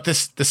 But the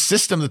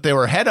system that they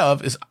were head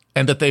of is,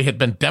 and that they had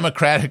been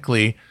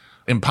democratically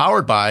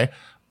empowered by,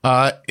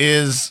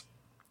 is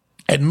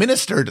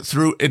administered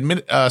through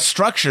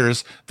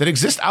structures that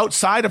exist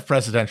outside of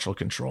presidential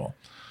control.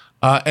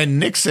 And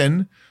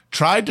Nixon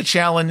tried to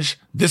challenge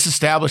this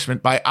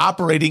establishment by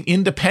operating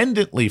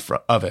independently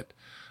of it.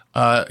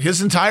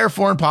 His entire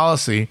foreign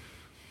policy,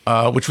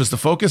 which was the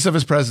focus of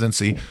his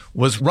presidency,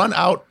 was run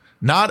out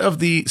not of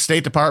the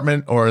State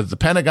Department or the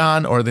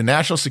Pentagon or the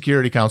National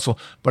Security Council,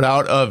 but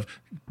out of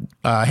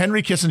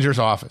Henry Kissinger's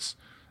office.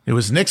 It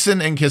was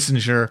Nixon and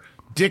Kissinger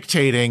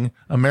dictating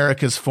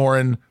America's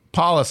foreign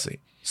policy.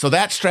 So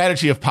that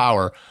strategy of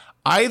power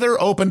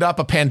either opened up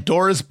a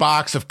Pandora's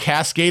box of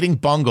cascading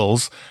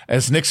bungles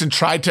as Nixon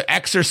tried to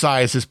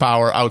exercise his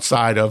power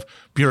outside of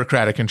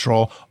bureaucratic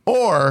control,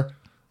 or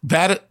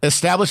that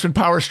establishment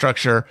power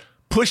structure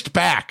pushed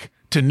back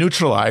to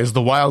neutralize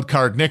the wild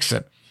card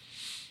Nixon.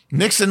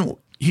 Nixon,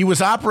 he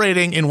was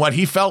operating in what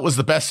he felt was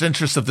the best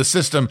interest of the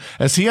system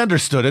as he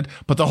understood it,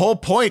 but the whole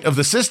point of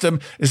the system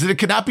is that it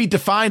cannot be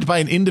defined by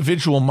an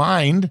individual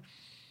mind.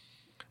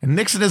 And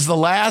Nixon is the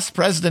last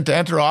president to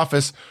enter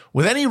office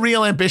with any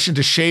real ambition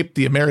to shape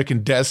the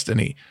American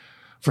destiny.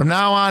 From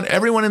now on,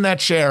 everyone in that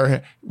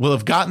chair will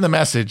have gotten the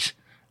message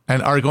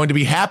and are going to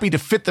be happy to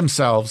fit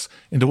themselves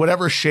into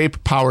whatever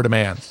shape power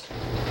demands.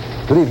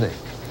 Good evening.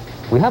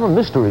 We have a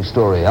mystery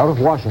story out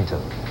of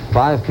Washington.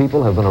 5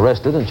 people have been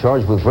arrested and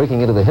charged with breaking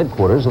into the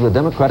headquarters of the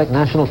Democratic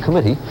National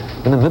Committee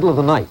in the middle of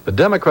the night. The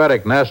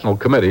Democratic National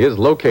Committee is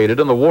located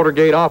in the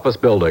Watergate office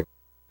building.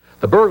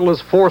 The burglars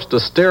forced a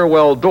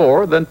stairwell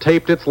door, then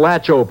taped its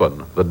latch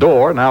open. The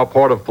door, now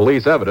part of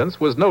police evidence,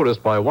 was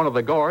noticed by one of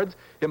the guards.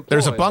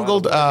 There's a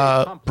bungled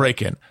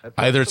break-in.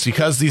 Either it's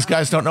because these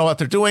guys don't know what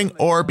they're doing,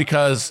 or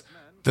because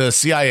the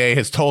CIA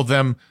has told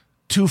them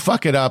to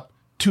fuck it up,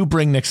 to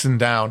bring Nixon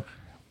down.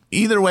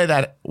 Either way,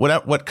 that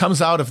what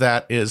comes out of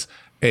that is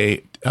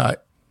a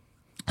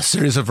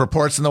series of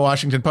reports in the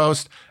Washington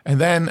Post,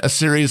 and then a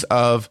series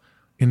of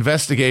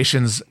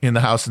investigations in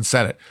the House and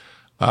Senate.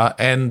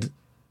 And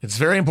it's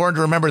very important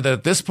to remember that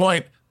at this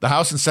point, the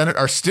House and Senate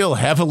are still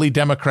heavily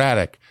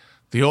Democratic.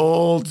 The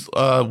old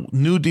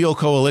New Deal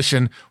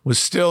coalition was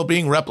still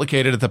being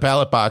replicated at the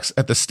ballot box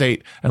at the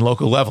state and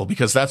local level,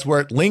 because that's where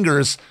it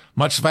lingers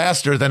much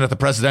faster than at the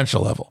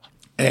presidential level.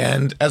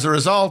 And as a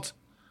result,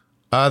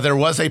 there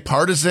was a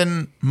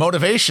partisan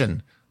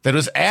motivation that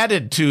was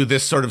added to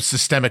this sort of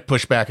systemic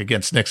pushback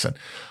against Nixon.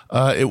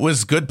 It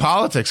was good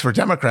politics for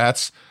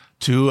Democrats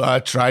to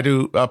try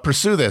to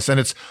pursue this. And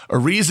it's a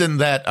reason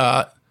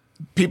that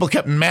people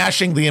kept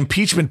mashing the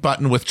impeachment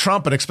button with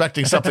Trump and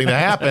expecting something to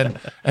happen,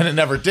 and it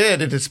never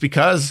did. And it's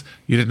because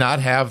you did not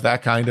have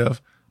that kind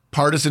of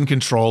partisan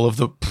control of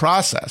the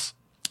process.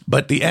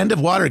 But the end of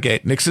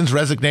Watergate, Nixon's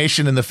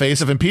resignation in the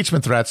face of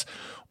impeachment threats,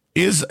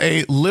 is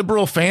a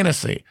liberal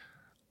fantasy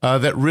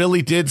that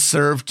really did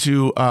serve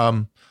to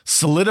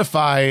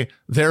solidify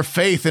their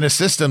faith in a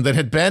system that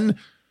had been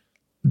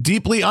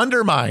deeply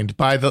undermined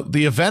by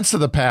the events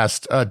of the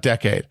past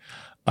decade.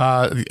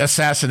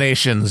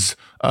 Assassinations,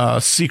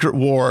 secret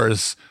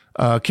wars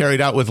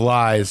carried out with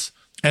lies,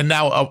 and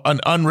now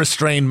an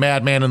unrestrained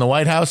madman in the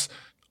White House.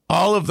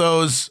 All of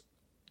those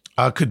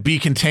could be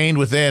contained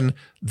within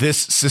this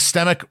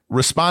systemic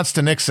response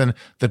to Nixon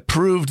that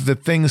proved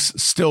that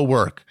things still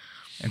work.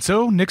 And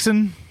so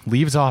Nixon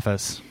leaves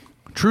office.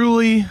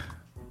 Truly,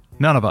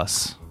 none of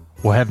us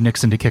will have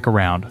Nixon to kick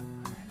around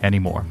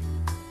anymore.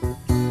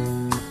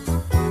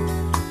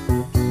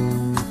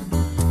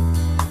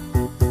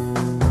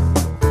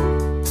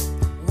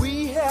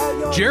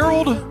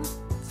 Gerald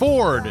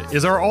Ford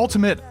is our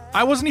ultimate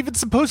 "I wasn't even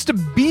supposed to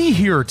be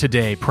here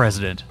today"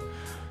 president.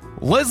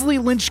 Leslie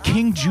Lynch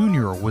King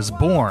Jr. was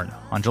born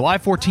on July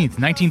 14th,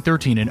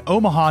 1913 in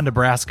Omaha,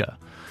 Nebraska.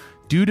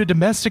 Due to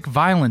domestic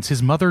violence,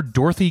 his mother,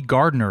 Dorothy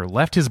Gardner,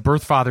 left his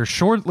birth father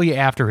shortly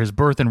after his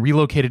birth and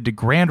relocated to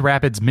Grand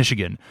Rapids,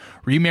 Michigan,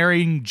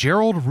 remarrying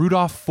Gerald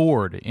Rudolph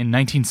Ford in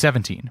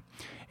 1917.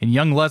 And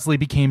young Leslie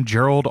became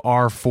Gerald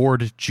R.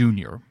 Ford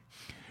Jr.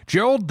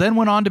 Gerald then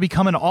went on to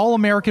become an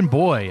All-American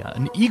boy,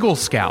 an Eagle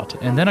Scout,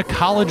 and then a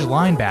college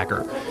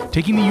linebacker,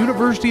 taking the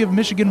University of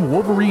Michigan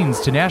Wolverines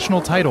to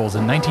national titles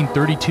in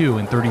 1932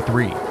 and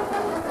 33.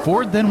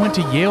 Ford then went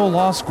to Yale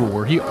Law School,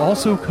 where he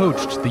also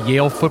coached the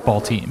Yale football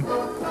team.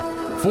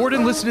 Ford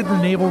enlisted in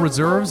the Naval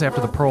Reserves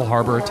after the Pearl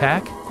Harbor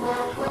attack.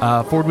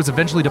 Ford was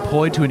eventually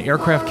deployed to an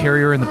aircraft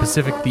carrier in the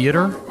Pacific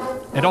Theater.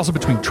 And also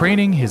between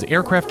training, his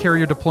aircraft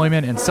carrier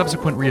deployment, and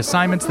subsequent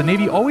reassignments, the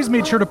Navy always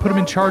made sure to put him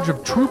in charge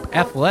of troop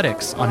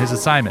athletics on his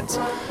assignments.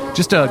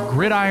 Just a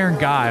gridiron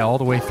guy all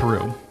the way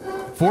through.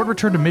 Ford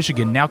returned to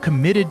Michigan, now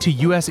committed to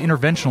U.S.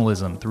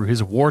 interventionism through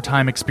his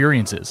wartime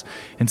experiences,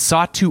 and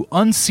sought to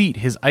unseat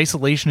his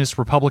isolationist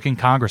Republican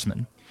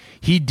congressman.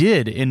 He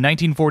did in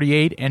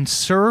 1948 and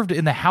served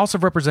in the House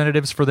of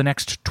Representatives for the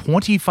next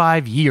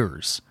 25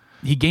 years.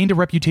 He gained a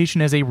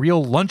reputation as a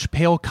real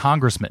lunch-pail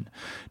congressman,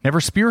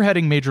 never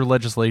spearheading major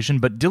legislation,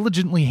 but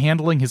diligently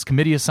handling his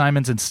committee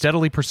assignments and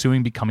steadily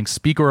pursuing becoming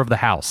Speaker of the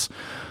House,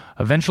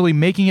 eventually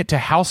making it to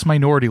House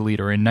Minority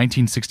Leader in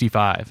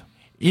 1965.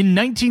 In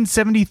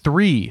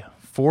 1973,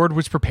 Ford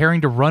was preparing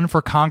to run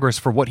for Congress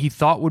for what he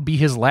thought would be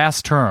his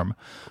last term,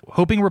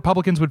 hoping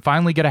Republicans would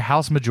finally get a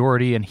House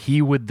majority and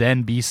he would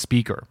then be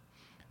Speaker.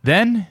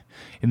 Then,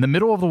 in the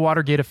middle of the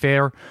Watergate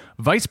affair,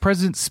 Vice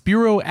President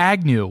Spiro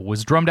Agnew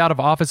was drummed out of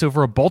office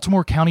over a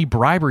Baltimore County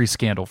bribery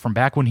scandal from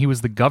back when he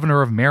was the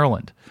governor of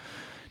Maryland.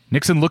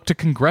 Nixon looked to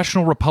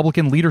congressional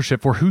Republican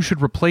leadership for who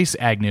should replace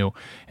Agnew,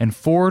 and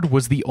Ford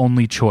was the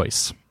only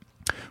choice.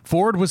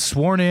 Ford was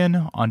sworn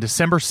in on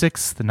December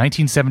 6,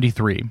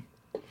 1973.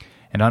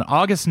 And on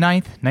August 9,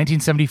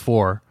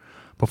 1974,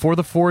 before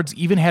the Fords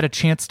even had a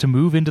chance to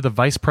move into the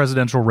vice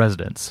presidential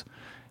residence,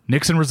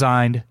 Nixon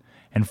resigned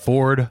and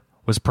Ford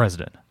was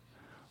president.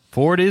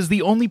 Ford is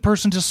the only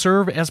person to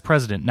serve as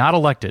president, not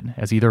elected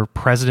as either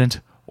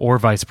president or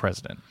vice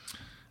president.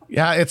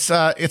 Yeah, it's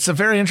a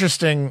very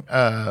interesting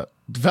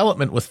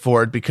development with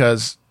Ford,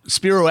 because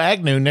Spiro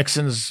Agnew,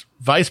 Nixon's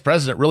vice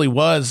president, really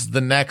was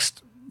the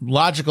next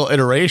logical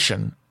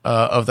iteration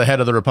of the head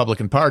of the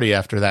Republican Party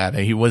after that.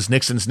 He was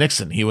Nixon's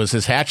Nixon. He was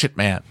his hatchet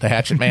man, the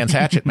hatchet man's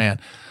hatchet man,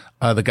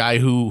 the guy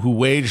who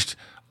waged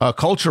a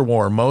culture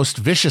war most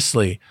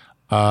viciously.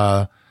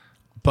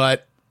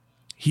 But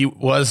he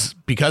was,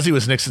 because he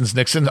was Nixon's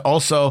Nixon,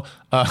 also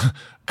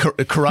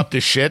corrupt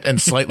as shit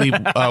and slightly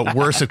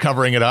worse at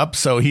covering it up.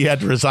 So he had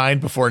to resign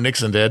before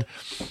Nixon did.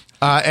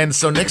 And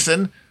so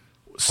Nixon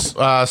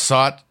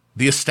sought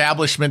the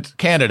establishment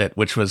candidate,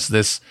 which was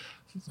this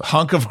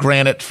hunk of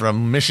granite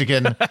from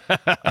Michigan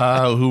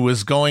who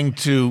was going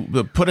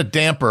to put a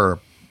damper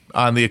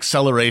on the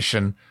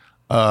acceleration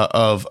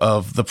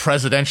of the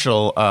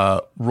presidential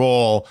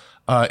role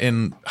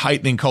in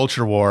heightening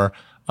culture war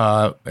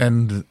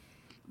and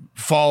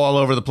fall all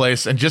over the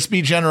place and just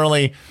be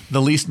generally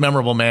the least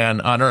memorable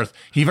man on earth.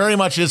 He very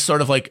much is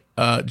sort of like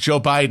Joe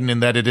Biden, in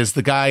that it is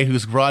the guy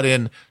who's brought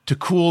in to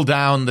cool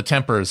down the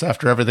tempers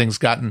after everything's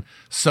gotten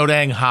so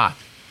dang hot.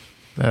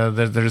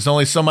 There's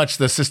only so much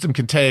the system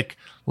can take.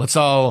 Let's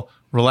all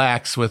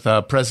relax with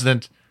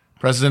President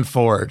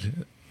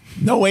Ford.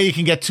 No way you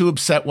can get too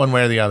upset one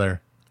way or the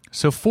other.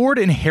 So Ford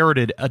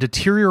inherited a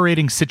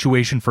deteriorating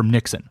situation from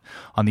Nixon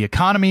on the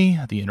economy,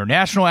 the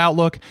international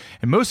outlook,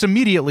 and most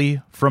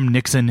immediately from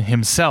Nixon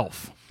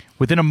himself.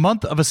 Within a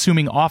month of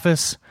assuming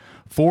office,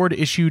 Ford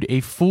issued a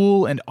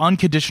full and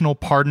unconditional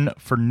pardon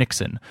for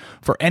Nixon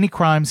for any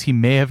crimes he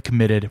may have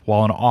committed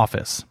while in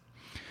office.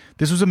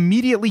 This was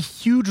immediately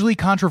hugely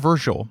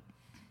controversial.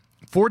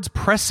 Ford's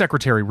press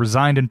secretary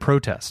resigned in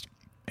protest,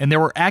 and there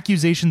were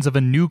accusations of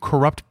a new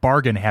corrupt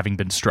bargain having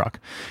been struck,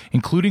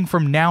 including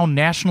from now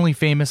nationally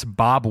famous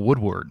Bob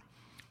Woodward.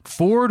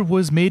 Ford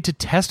was made to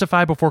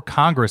testify before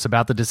Congress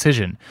about the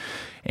decision,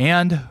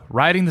 and,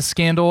 riding the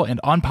scandal and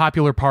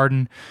unpopular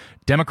pardon,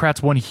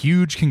 Democrats won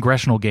huge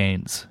congressional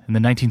gains in the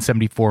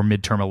 1974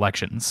 midterm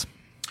elections.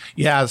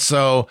 Yeah,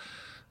 so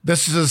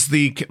this is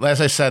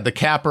as I said, the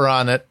capper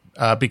on it,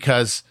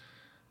 because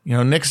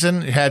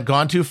Nixon had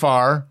gone too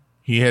far.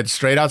 He had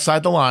strayed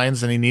outside the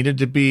lines, and he needed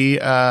to be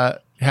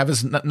have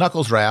his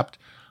knuckles wrapped.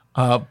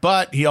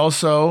 But he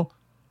also,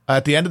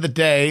 at the end of the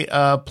day,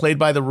 played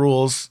by the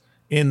rules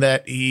in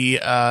that he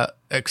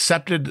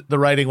accepted the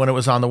writing when it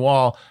was on the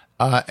wall,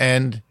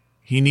 and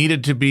he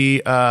needed to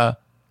be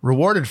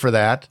rewarded for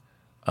that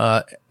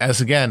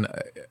as, again,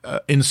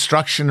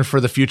 instruction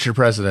for the future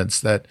presidents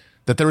that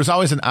there was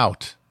always an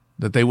out,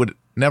 that they would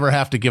never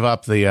have to give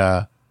up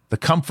the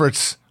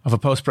comforts of a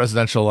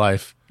post-presidential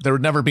life. There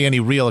would never be any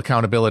real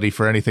accountability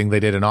for anything they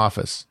did in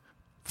office.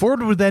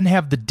 Ford would then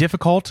have the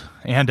difficult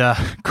and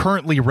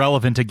currently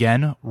relevant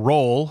again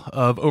role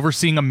of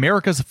overseeing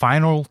America's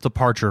final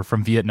departure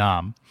from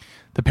Vietnam.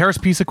 The Paris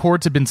Peace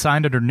Accords had been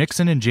signed under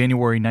Nixon in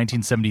January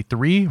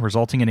 1973,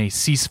 resulting in a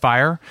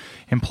ceasefire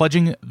and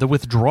pledging the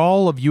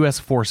withdrawal of U.S.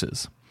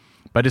 forces.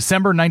 By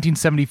December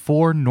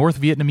 1974,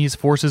 North Vietnamese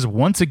forces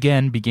once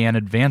again began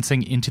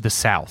advancing into the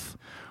south.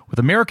 With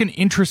American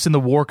interests in the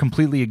war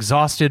completely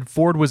exhausted,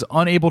 Ford was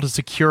unable to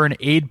secure an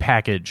aid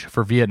package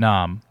for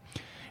Vietnam.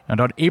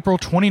 And on April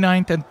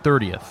 29th and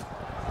 30th,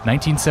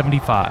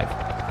 1975,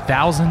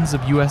 thousands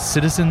of U.S.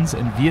 citizens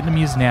and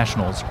Vietnamese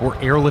nationals were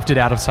airlifted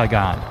out of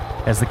Saigon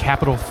as the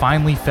capital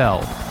finally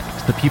fell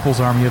to the People's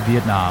Army of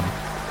Vietnam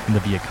and the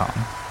Viet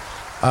Cong.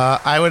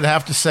 I would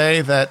have to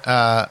say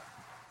that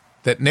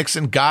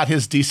Nixon got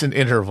his decent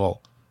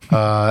interval.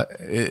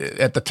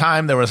 At the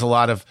time, there was a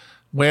lot of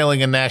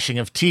wailing and gnashing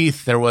of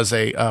teeth. There was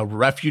a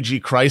refugee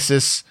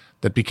crisis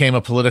that became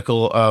a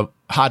political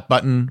hot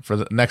button for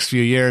the next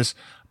few years,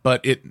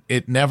 but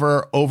it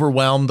never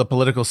overwhelmed the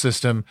political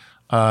system.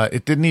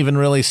 It didn't even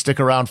really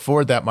stick around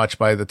Ford that much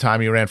by the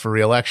time he ran for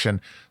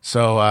re-election.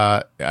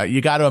 So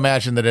you got to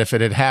imagine that if it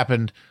had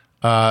happened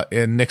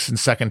in Nixon's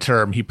second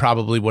term, he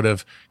probably would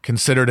have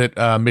considered it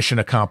mission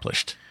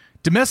accomplished.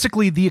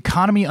 Domestically, the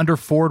economy under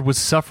Ford was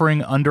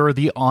suffering under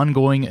the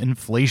ongoing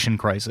inflation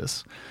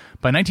crisis.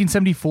 By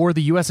 1974,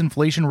 the U.S.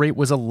 inflation rate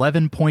was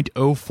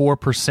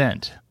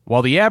 11.04%,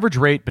 while the average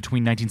rate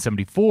between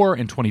 1974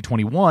 and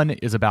 2021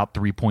 is about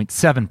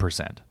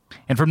 3.7%.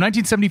 And from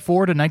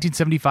 1974 to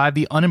 1975,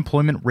 the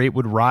unemployment rate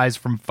would rise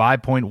from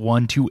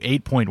 5.1 to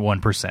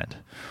 8.1%.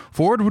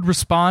 Ford would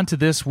respond to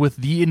this with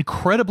the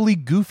incredibly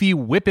goofy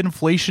Whip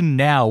Inflation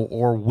Now,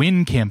 or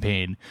WIN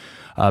campaign.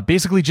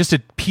 Basically just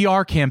a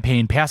PR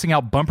campaign passing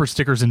out bumper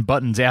stickers and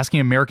buttons asking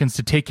Americans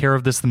to take care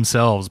of this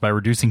themselves by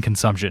reducing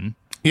consumption.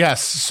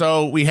 Yes,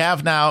 so we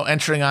have now,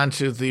 entering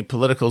onto the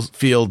political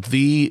field,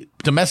 the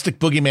domestic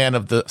boogeyman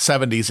of the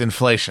 70s,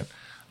 inflation.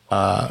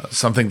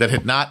 Something that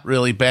had not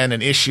really been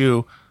an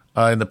issue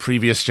in the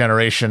previous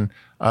generation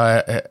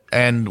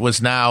and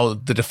was now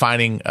the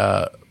defining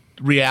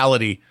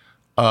reality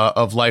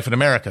of life in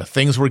America.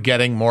 Things were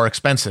getting more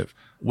expensive.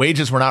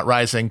 Wages were not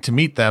rising to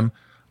meet them,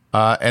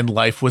 and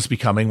life was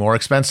becoming more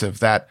expensive.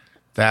 That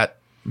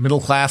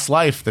middle-class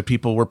life that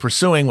people were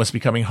pursuing was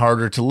becoming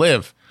harder to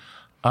live.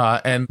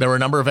 And there were a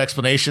number of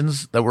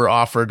explanations that were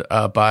offered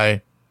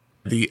by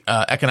the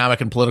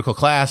economic and political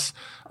class.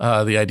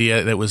 The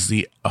idea that it was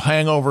the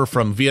hangover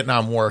from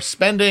Vietnam War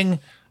spending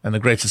and the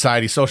Great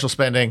Society social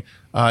spending.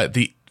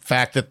 The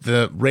fact that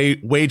the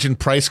wage and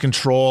price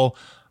control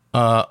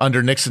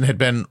under Nixon had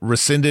been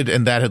rescinded,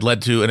 and that had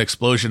led to an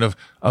explosion of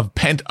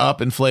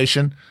pent-up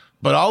inflation.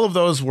 But all of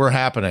those were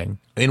happening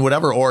in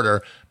whatever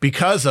order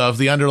because of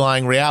the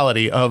underlying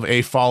reality of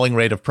a falling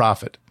rate of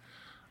profit.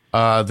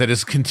 That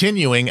is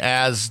continuing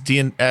as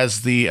the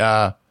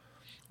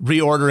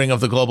reordering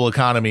of the global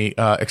economy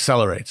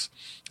accelerates.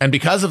 And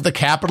because of the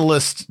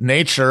capitalist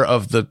nature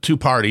of the two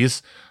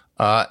parties,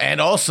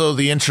 and also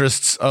the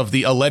interests of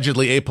the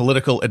allegedly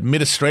apolitical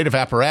administrative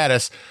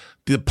apparatus,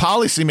 the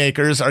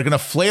policymakers are going to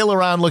flail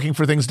around looking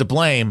for things to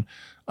blame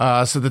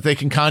so that they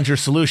can conjure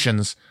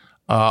solutions,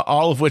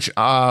 all of which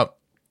on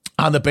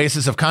the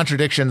basis of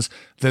contradictions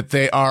that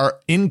they are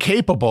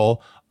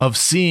incapable of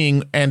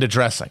seeing and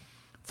addressing.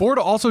 Ford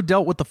also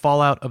dealt with the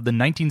fallout of the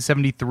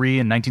 1973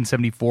 and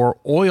 1974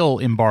 oil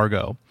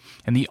embargo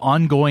and the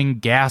ongoing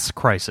gas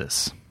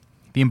crisis.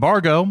 The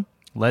embargo,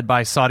 led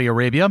by Saudi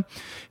Arabia,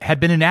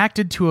 had been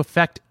enacted to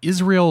affect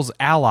Israel's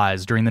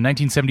allies during the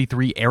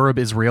 1973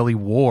 Arab-Israeli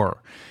War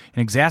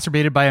and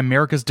exacerbated by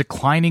America's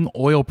declining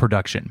oil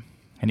production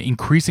and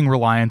increasing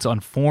reliance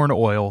on foreign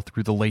oil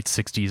through the late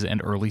 60s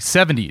and early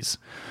 70s.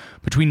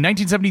 Between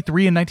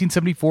 1973 and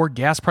 1974,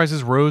 gas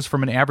prices rose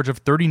from an average of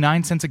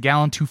 39 cents a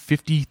gallon to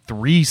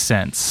 53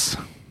 cents.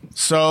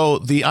 So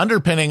the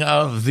underpinning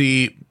of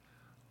the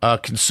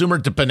consumer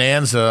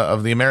bonanza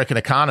of the American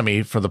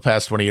economy for the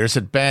past 20 years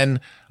had been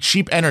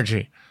cheap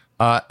energy.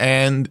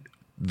 And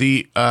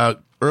the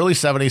early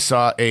 70s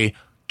saw a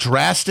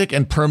drastic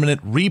and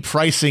permanent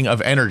repricing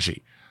of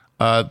energy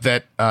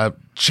that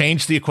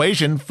changed the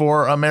equation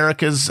for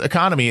America's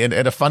economy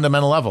at a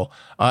fundamental level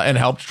and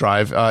helped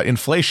drive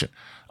inflation.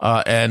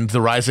 And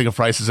the rising of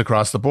prices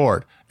across the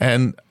board.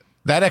 And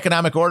that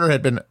economic order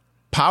had been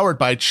powered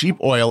by cheap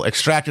oil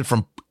extracted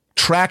from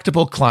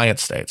tractable client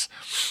states.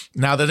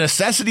 Now, the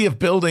necessity of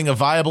building a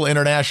viable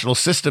international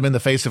system in the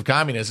face of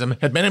communism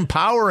had been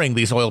empowering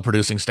these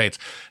oil-producing states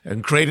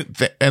and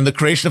the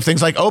creation of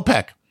things like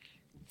OPEC.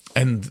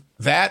 And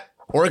that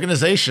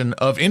organization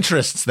of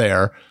interests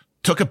there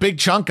took a big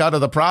chunk out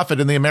of the profit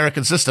in the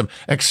American system,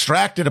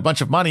 extracted a bunch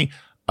of money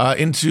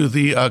into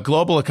the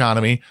global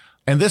economy.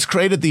 And this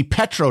created the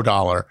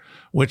petrodollar,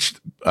 which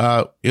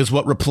is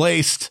what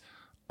replaced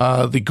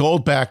the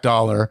gold-backed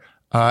dollar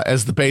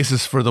as the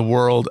basis for the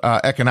world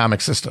economic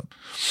system.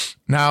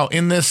 Now,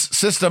 in this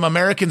system,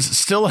 Americans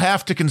still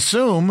have to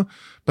consume,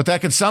 but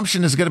that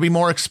consumption is going to be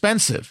more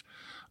expensive.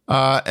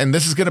 And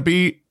this is going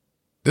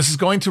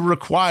to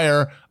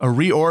require a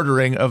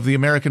reordering of the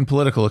American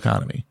political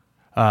economy.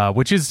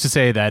 Which is to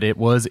say that it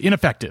was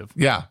ineffective.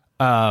 Yeah.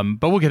 But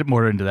we'll get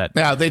more into that.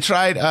 Yeah, they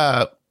tried...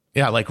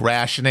 like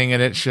rationing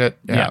and shit.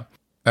 Yeah.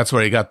 That's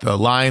where you got the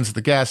lines at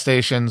the gas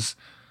stations.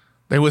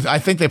 I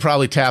think they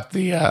probably tapped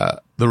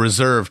the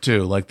reserve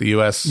too, like the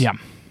U.S.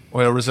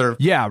 oil reserve.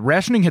 Yeah,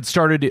 rationing had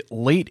started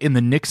late in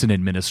the Nixon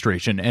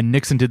administration, and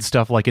Nixon did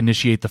stuff like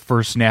initiate the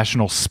first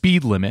national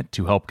speed limit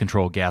to help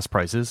control gas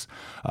prices,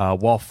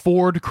 while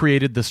Ford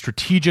created the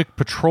Strategic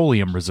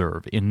Petroleum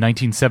Reserve in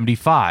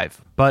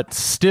 1975. But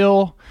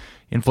still,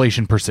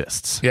 inflation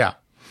persists. Yeah.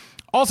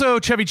 Also,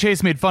 Chevy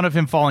Chase made fun of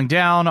him falling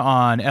down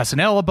on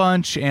SNL a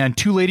bunch, and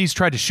two ladies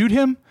tried to shoot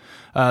him.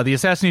 The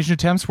assassination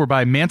attempts were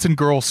by Manson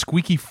girl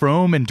Squeaky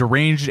Fromme and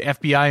deranged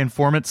FBI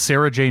informant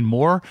Sarah Jane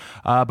Moore.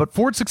 But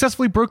Ford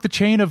successfully broke the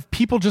chain of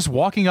people just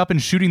walking up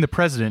and shooting the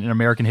president in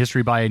American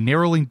history by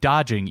narrowly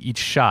dodging each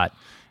shot.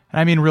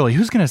 I mean, really,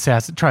 who's going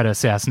to try to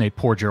assassinate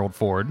poor Gerald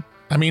Ford?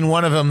 I mean,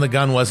 one of them, the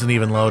gun wasn't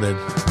even loaded.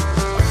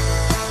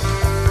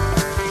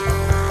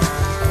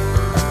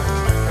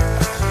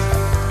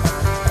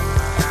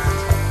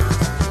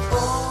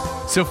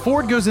 So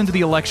Ford goes into the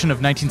election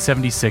of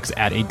 1976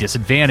 at a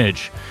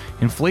disadvantage.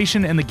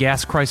 Inflation and the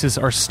gas crisis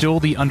are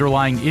still the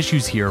underlying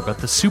issues here, but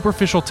the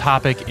superficial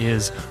topic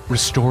is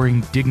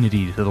restoring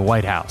dignity to the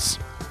White House.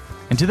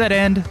 And to that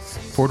end,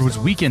 Ford was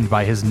weakened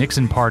by his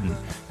Nixon pardon,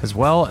 as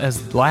well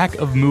as lack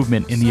of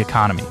movement in the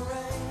economy.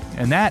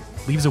 And that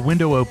leaves a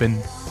window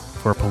open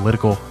for a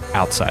political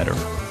outsider.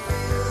 Baby,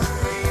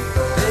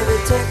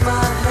 take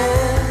my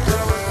hand,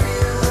 don't feel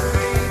the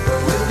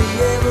reaper, we'll be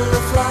able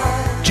to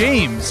fly.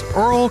 James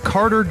Earl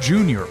Carter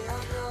Jr.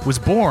 was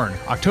born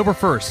October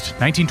 1st,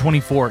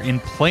 1924 in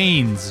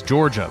Plains,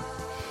 Georgia.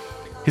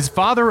 His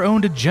father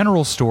owned a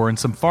general store and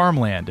some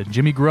farmland, and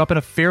Jimmy grew up in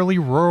a fairly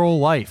rural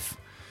life.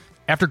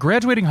 After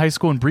graduating high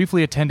school and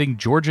briefly attending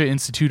Georgia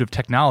Institute of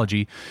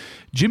Technology,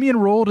 Jimmy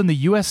enrolled in the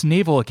U.S.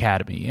 Naval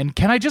Academy. And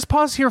can I just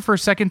pause here for a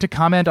second to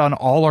comment on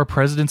all our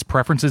president's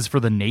preferences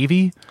for the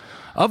Navy?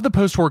 Of the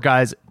post-war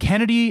guys,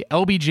 Kennedy,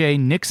 LBJ,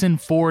 Nixon,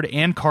 Ford,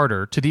 and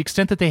Carter, to the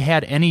extent that they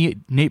had any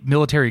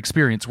military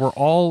experience, were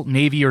all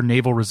Navy or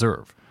Naval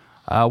Reserve.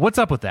 What's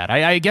up with that?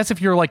 I guess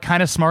if you're like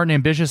kind of smart and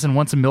ambitious and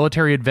want some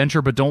military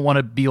adventure but don't want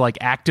to be like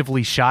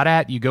actively shot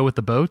at, you go with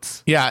the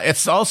boats? Yeah,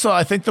 it's also,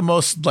 I think, the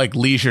most like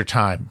leisure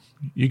time.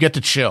 You get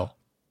to chill.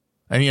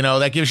 And, you know,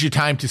 that gives you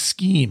time to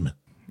scheme.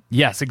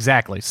 Yes,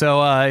 exactly.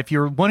 So if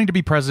you're wanting to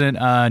be president,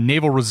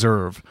 Naval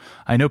Reserve.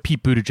 I know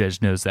Pete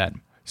Buttigieg knows that.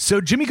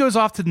 So Jimmy goes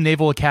off to the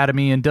Naval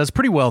Academy and does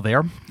pretty well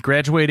there,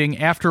 graduating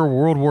after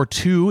World War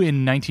II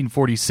in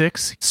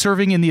 1946,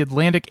 serving in the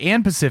Atlantic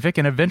and Pacific,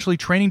 and eventually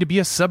training to be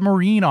a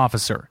submarine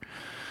officer.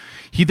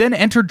 He then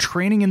entered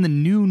training in the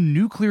new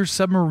nuclear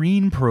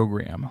submarine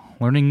program,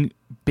 learning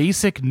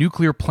basic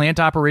nuclear plant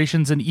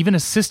operations and even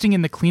assisting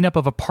in the cleanup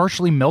of a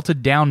partially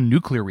melted down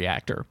nuclear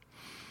reactor.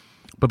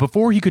 But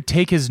before he could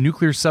take his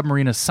nuclear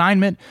submarine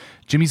assignment,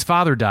 Jimmy's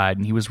father died,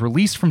 and he was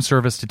released from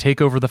service to take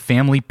over the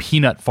family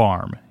peanut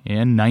farm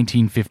in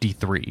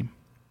 1953.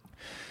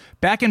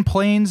 Back in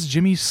Plains,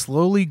 Jimmy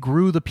slowly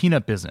grew the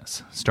peanut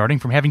business, starting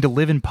from having to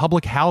live in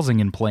public housing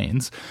in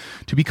Plains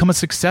to become a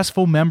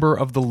successful member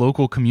of the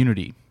local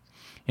community.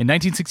 In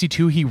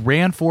 1962, he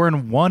ran for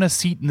and won a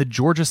seat in the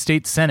Georgia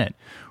State Senate,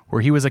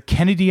 where he was a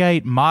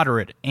Kennedyite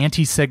moderate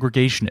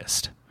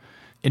anti-segregationist.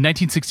 In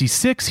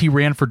 1966, he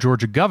ran for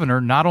Georgia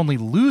governor, not only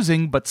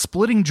losing, but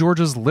splitting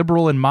Georgia's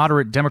liberal and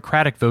moderate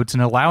Democratic votes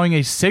and allowing a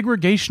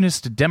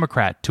segregationist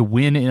Democrat to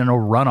win in a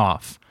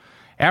runoff.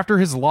 After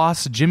his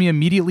loss, Jimmy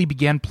immediately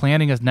began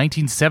planning a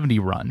 1970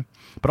 run,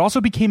 but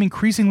also became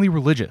increasingly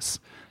religious,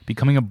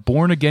 becoming a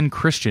born-again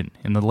Christian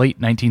in the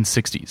late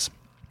 1960s.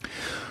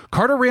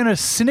 Carter ran a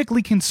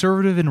cynically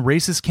conservative and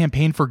racist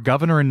campaign for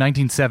governor in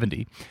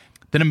 1970,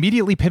 then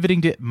immediately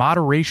pivoting to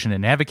moderation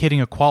and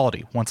advocating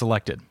equality once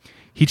elected.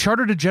 He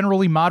chartered a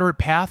generally moderate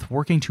path,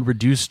 working to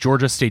reduce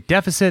Georgia's state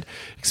deficit,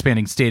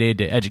 expanding state aid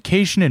to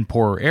education in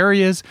poorer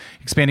areas,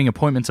 expanding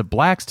appointments of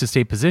blacks to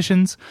state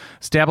positions,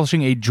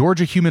 establishing a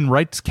Georgia Human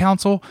Rights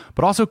Council,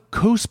 but also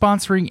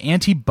co-sponsoring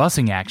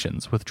anti-busing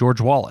actions with George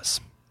Wallace.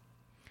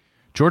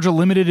 Georgia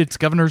limited its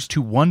governors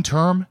to one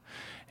term,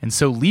 and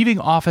so leaving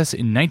office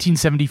in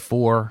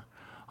 1974,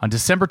 on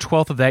December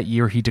 12th of that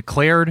year, he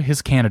declared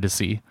his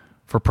candidacy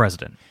for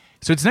president.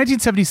 So it's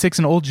 1976,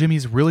 and old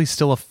Jimmy's really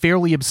still a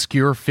fairly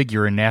obscure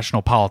figure in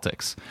national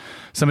politics.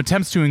 Some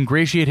attempts to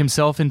ingratiate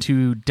himself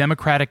into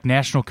Democratic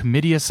National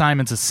Committee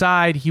assignments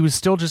aside, he was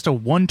still just a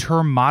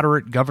one-term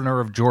moderate governor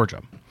of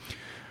Georgia.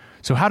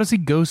 So how does he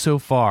go so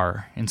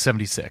far in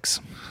 76?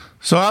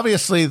 So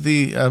obviously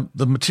the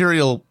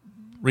material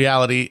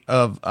reality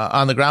of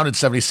on the ground in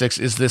 76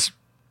 is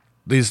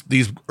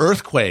these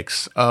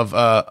earthquakes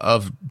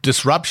of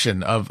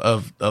disruption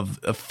of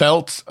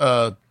felt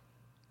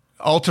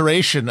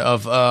alteration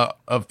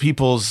of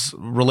people's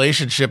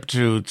relationship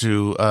to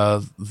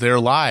their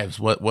lives,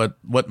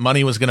 what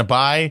money was going to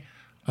buy,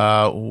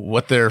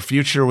 what their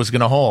future was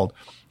going to hold.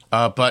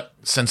 But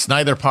since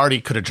neither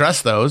party could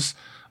address those,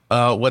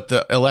 what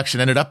the election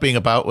ended up being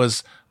about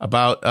was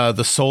about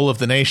the soul of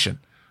the nation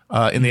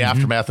in the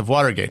aftermath of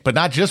Watergate. But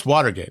not just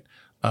Watergate.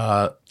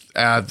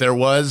 There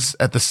was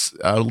at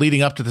the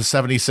leading up to the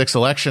 76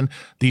 election,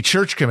 the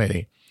Church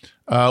Committee,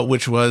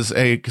 which was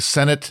a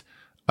Senate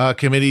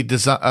committee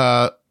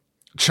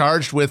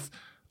charged with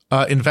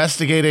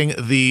investigating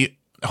the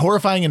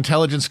horrifying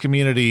intelligence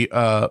community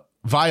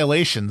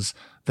violations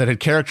that had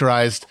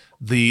characterized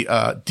the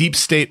deep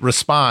state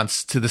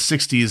response to the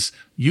 60s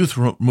youth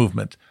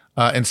movement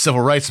and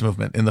civil rights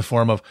movement in the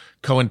form of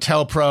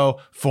COINTELPRO,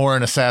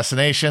 foreign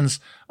assassinations,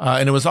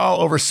 and it was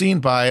all overseen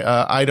by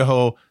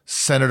Idaho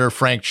Senator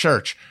Frank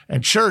Church.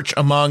 And Church,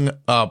 among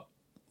a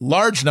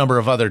large number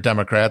of other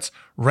Democrats,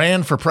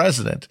 ran for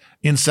president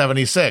in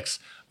 76.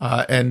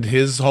 And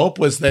his hope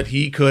was that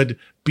he could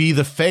be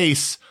the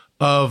face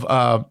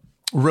of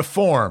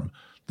reform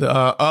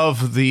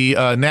of the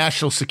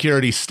national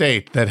security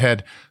state that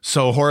had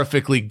so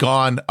horrifically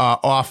gone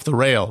off the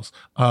rails.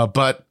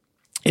 But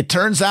it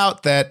turns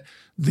out that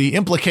the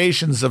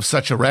implications of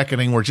such a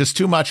reckoning were just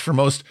too much for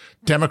most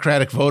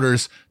Democratic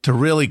voters to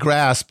really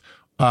grasp.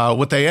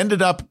 What they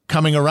ended up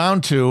coming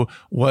around to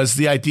was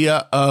the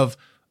idea of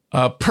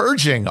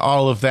purging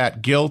all of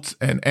that guilt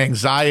and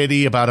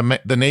anxiety about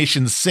the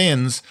nation's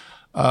sins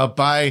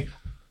by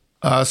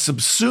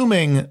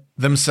subsuming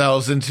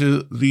themselves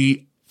into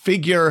the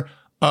figure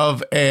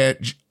of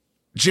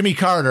Jimmy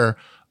Carter,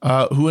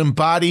 who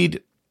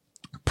embodied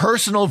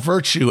personal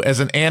virtue as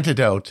an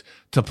antidote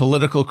to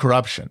political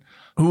corruption,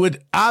 who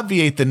would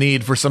obviate the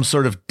need for some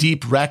sort of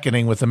deep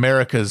reckoning with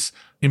America's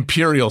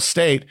imperial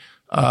state,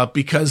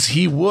 because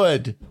he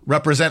would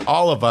represent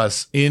all of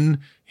us in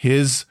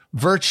his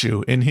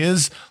virtue, in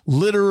his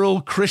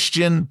literal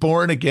Christian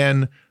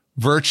born-again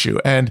virtue.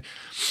 And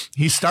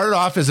he started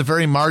off as a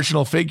very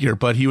marginal figure,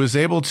 but he was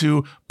able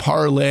to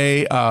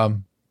parlay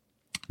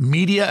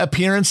media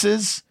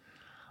appearances,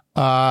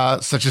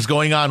 such as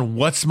going on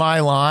What's My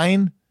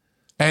Line,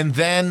 and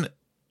then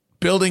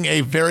building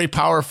a very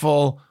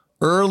powerful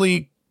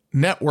early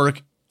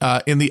network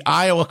in the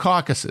Iowa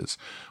caucuses,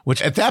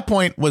 which at that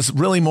point was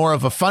really more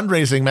of a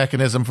fundraising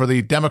mechanism for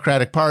the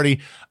Democratic Party.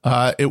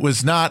 It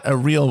was not a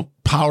real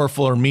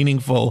powerful or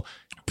meaningful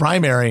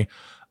primary,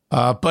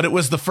 but it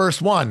was the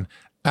first one.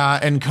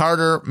 And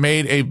Carter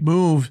made a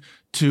move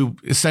to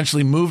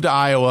essentially move to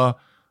Iowa,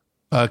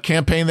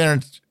 campaign there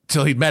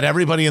until he'd met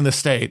everybody in the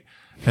state,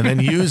 and then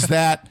use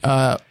that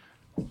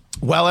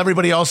while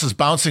everybody else is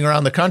bouncing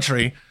around the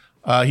country.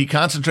 He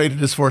concentrated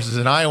his forces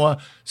in Iowa,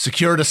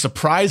 secured a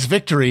surprise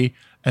victory,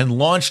 and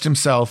launched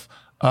himself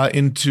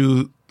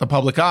into the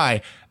public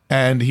eye.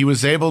 And he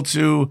was able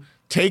to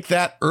take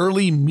that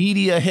early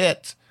media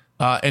hit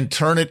and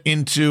turn it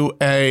into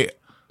a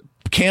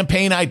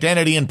campaign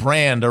identity and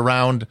brand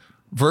around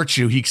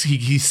virtue.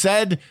 He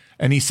said,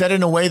 and he said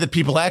in a way that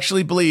people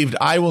actually believed,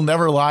 "I will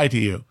never lie to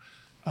you."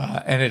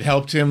 And it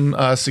helped him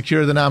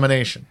secure the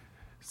nomination.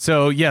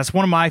 So, yes,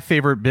 one of my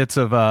favorite bits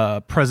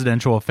of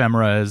presidential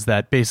ephemera is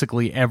that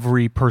basically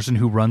every person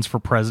who runs for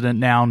president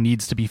now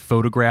needs to be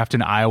photographed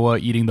in Iowa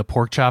eating the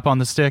pork chop on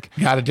the stick.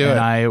 Got to do it. And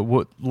I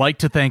would like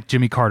to thank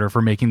Jimmy Carter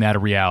for making that a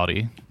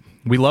reality.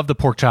 We love the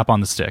pork chop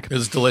on the stick. It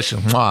was delicious.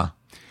 Mwah.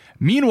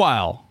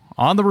 Meanwhile,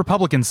 on the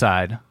Republican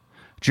side,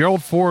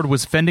 Gerald Ford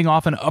was fending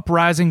off an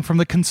uprising from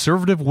the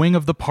conservative wing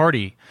of the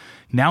party,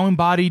 now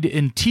embodied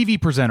in TV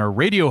presenter,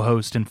 radio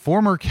host, and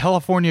former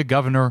California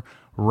Governor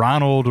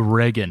Ronald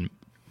Reagan,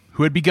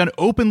 who had begun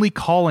openly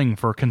calling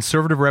for a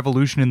conservative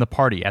revolution in the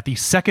party at the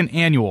second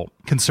annual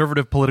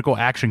Conservative Political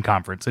Action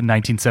Conference in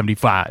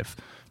 1975,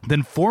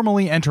 then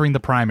formally entering the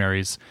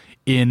primaries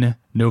in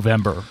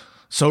November.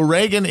 So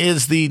Reagan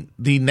is the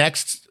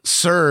next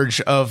surge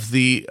of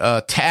the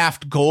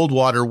Taft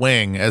Goldwater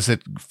wing as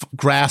it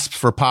grasps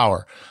for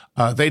power.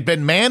 They'd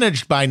been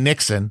managed by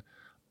Nixon,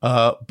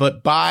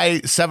 but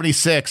by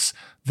 76,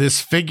 this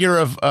figure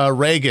of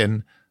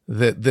Reagan,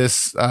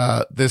 this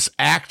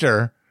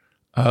actor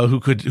who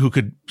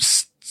could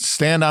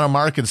stand on a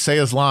mark and say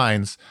his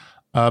lines,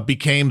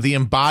 became the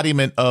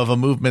embodiment of a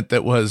movement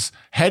that was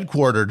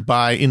headquartered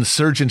by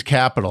insurgent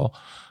capital.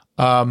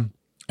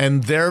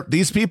 And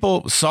these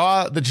people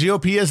saw the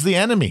GOP as the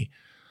enemy.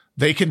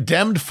 They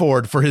condemned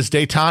Ford for his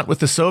détente with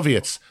the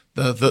Soviets,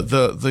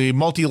 the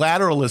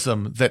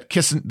multilateralism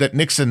that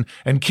Nixon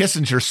and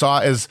Kissinger saw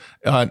as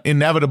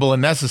inevitable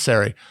and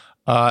necessary.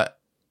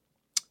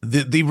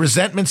 The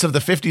resentments of the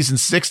 50s and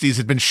 60s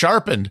had been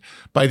sharpened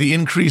by the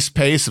increased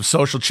pace of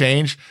social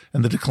change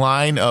and the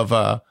decline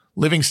of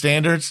living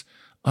standards.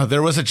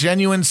 There was a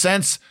genuine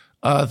sense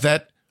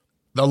that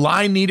the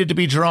line needed to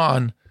be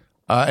drawn,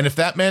 and if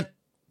that meant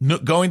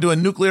going to a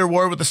nuclear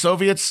war with the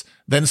Soviets,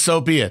 then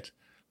so be it.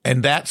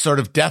 And that sort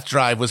of death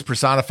drive was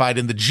personified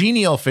in the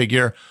genial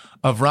figure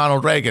of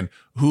Ronald Reagan,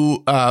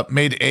 who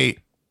made a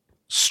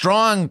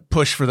strong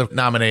push for the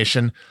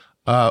nomination,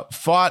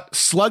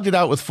 slugged it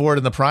out with Ford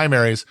in the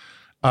primaries,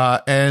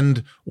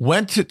 and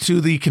went to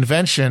the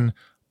convention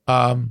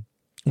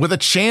with a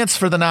chance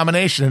for the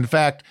nomination. In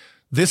fact,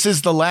 this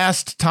is the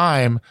last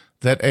time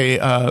that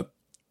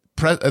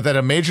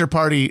a major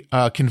party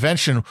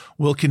convention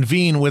will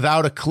convene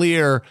without a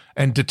clear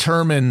and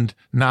determined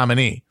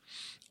nominee.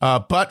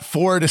 But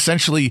Ford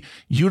essentially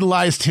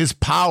utilized his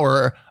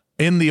power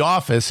in the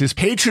office, his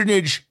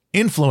patronage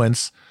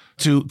influence,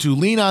 to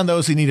lean on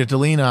those he needed to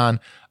lean on,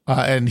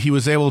 and he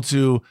was able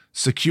to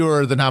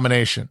secure the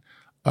nomination,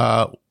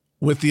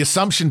 with the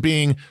assumption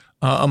being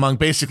among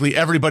basically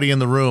everybody in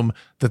the room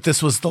that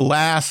this was the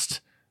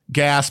last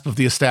gasp of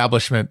the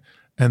establishment,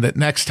 and that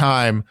next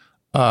time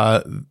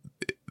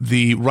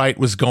the right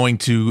was going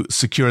to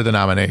secure the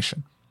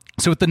nomination.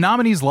 So with the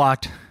nominees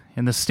locked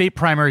and the state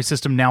primary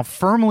system now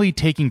firmly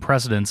taking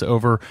precedence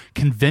over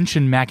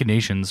convention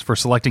machinations for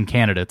selecting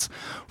candidates,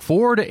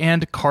 Ford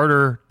and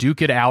Carter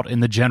duke it out in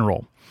the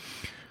general.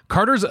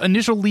 Carter's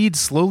initial lead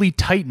slowly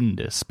tightened,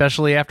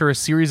 especially after a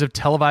series of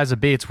televised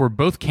debates where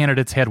both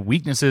candidates had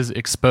weaknesses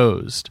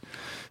exposed.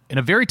 In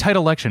a very tight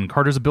election,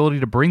 Carter's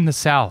ability to bring the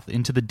South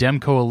into the Dem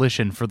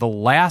coalition for the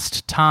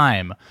last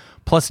time,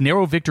 plus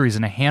narrow victories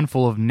in a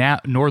handful of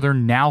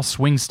northern now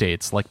swing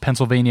states like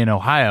Pennsylvania and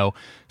Ohio,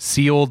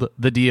 sealed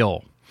the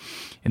deal.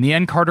 In the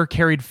end, Carter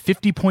carried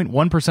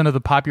 50.1% of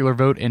the popular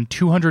vote and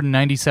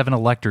 297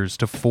 electors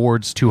to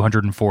Ford's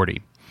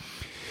 240.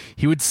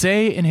 He would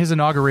say in his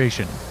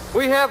inauguration,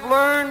 "We have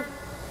learned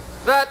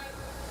that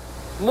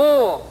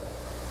more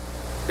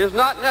is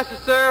not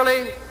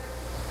necessarily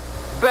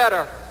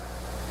better,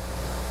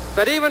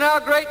 that even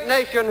our great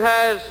nation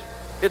has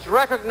its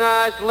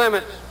recognized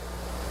limits,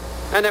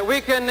 and that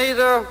we can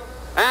neither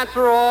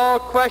answer all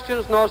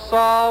questions nor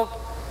solve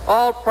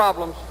all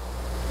problems.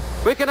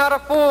 We cannot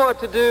afford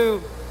to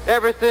do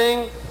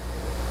everything,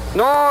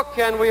 nor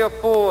can we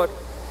afford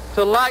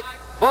to lack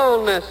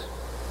boldness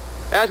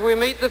as we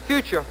meet the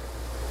future.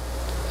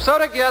 So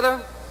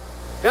together,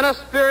 in a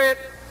spirit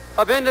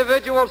of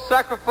individual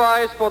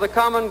sacrifice for the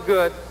common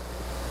good,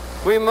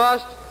 we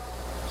must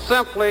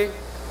simply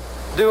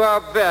do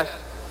our best."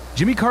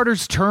 Jimmy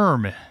Carter's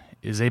term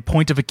is a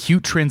point of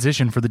acute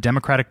transition for the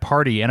Democratic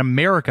Party and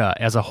America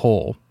as a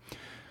whole.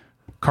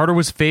 Carter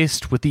was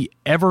faced with the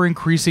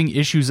ever-increasing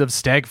issues of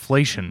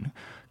stagflation,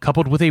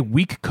 coupled with a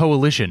weak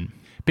coalition,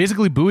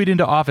 basically buoyed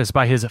into office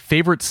by his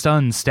favorite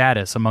son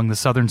status among the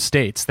southern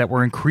states that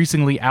were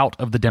increasingly out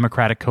of the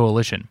Democratic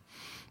coalition.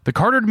 The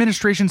Carter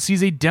administration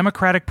sees a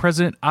Democratic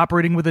president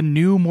operating with a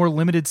new, more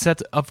limited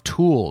set of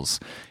tools.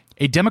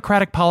 A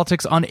Democratic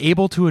politics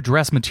unable to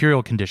address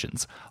material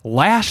conditions,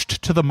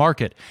 lashed to the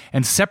market,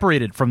 and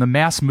separated from the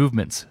mass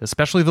movements,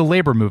 especially the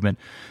labor movement,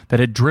 that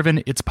had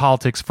driven its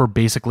politics for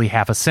basically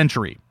half a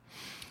century.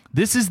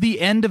 This is the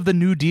end of the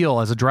New Deal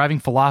as a driving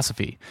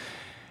philosophy.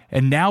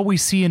 And now we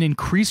see an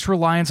increased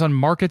reliance on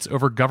markets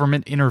over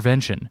government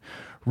intervention,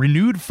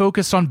 renewed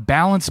focus on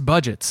balanced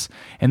budgets,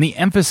 and the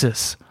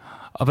emphasis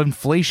of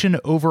inflation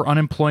over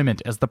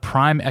unemployment as the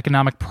prime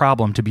economic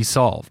problem to be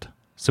solved.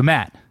 So,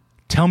 Matt,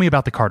 tell me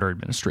about the Carter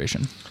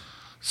administration.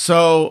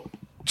 So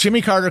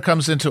Jimmy Carter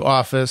comes into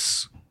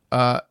office,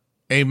 a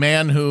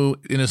man who,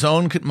 in his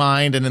own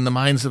mind and in the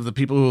minds of the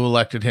people who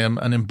elected him,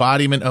 an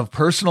embodiment of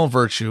personal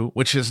virtue,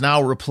 which has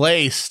now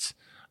replaced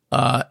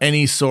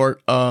any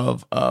sort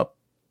of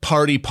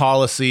party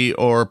policy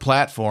or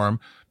platform,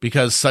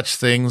 because such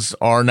things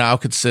are now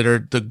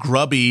considered the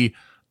grubby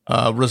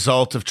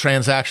result of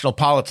transactional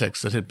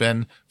politics that had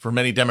been, for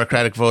many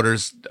Democratic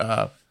voters,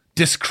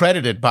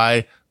 discredited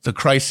by the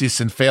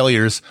crises and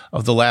failures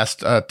of the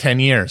last 10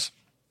 years.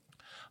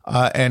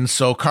 And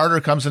so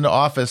Carter comes into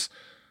office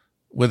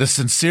with a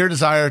sincere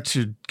desire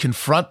to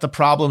confront the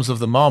problems of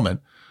the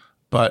moment,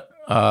 but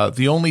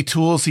the only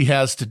tools he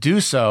has to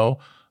do so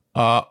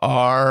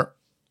are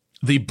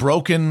the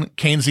broken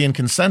Keynesian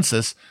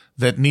consensus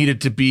that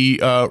needed to be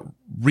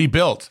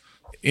rebuilt.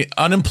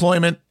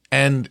 Unemployment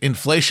and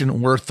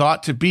inflation were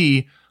thought to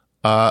be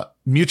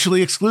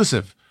mutually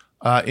exclusive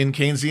in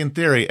Keynesian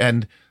theory,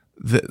 and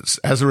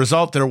as a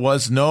result, there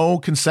was no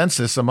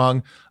consensus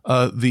among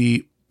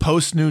the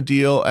post-New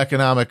Deal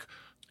economic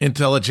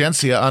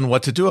intelligentsia on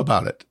what to do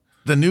about it.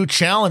 The new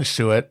challenge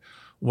to it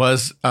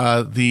was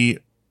the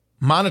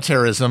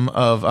monetarism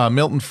of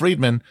Milton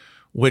Friedman,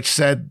 which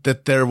said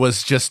that there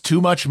was just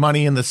too much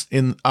money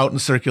out in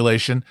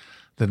circulation,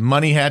 that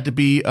money had to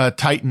be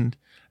tightened,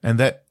 and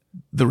that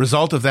the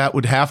result of that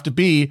would have to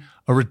be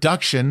a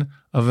reduction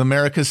of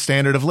America's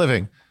standard of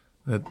living,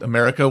 that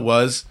America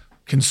was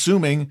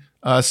consuming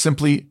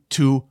simply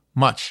too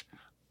much.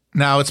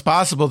 Now, it's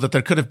possible that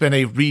there could have been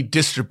a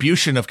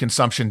redistribution of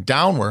consumption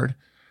downward,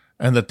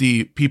 and that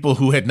the people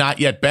who had not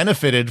yet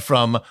benefited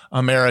from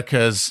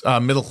America's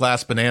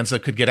middle-class bonanza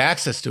could get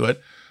access to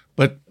it.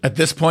 But at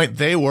this point,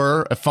 they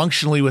were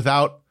functionally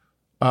without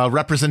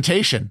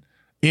representation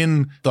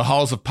in the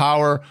halls of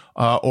power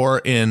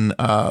or in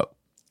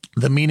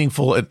the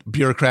meaningful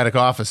bureaucratic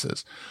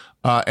offices.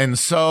 And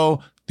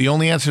so the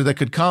only answer that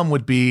could come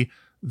would be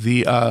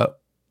the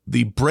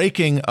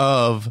breaking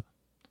of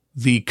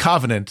the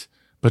covenant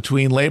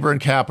between labor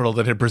and capital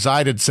that had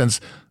presided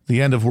since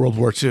the end of World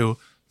War II,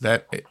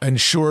 that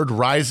ensured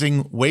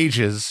rising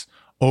wages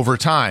over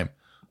time,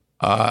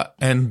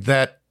 and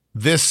that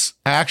this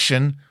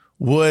action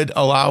would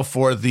allow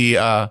for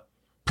the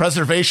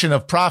preservation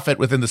of profit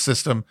within the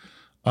system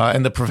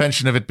and the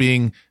prevention of it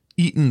being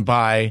eaten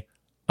by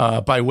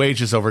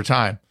wages over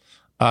time.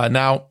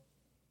 Now,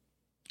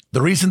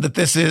 the reason that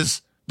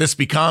this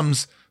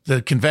becomes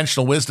the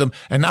conventional wisdom,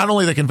 and not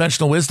only the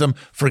conventional wisdom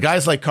for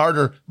guys like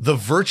Carter, the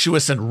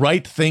virtuous and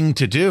right thing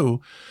to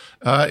do,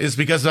 is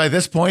because by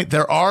this point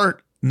there are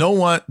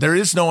there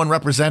is no one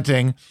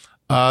representing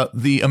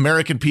the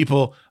American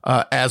people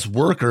as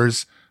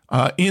workers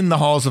in the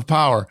halls of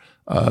power.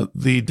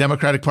 The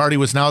Democratic Party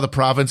was now the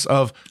province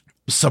of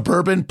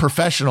suburban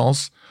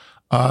professionals.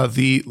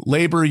 The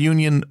labor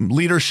union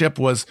leadership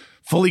was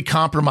fully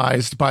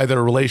compromised by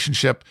their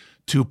relationship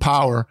to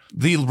power.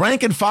 The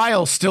rank and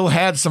file still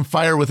had some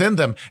fire within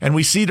them. And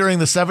we see during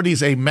the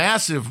 70s a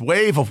massive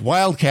wave of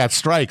wildcat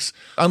strikes,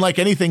 unlike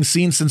anything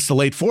seen since the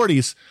late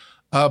 40s,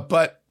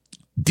 but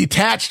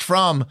detached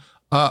from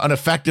an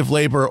effective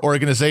labor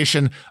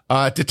organization,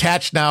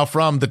 detached now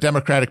from the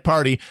Democratic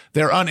Party.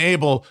 They're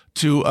unable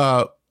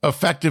to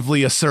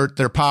effectively assert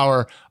their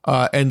power.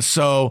 And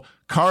so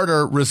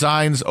Carter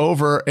resigns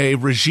over a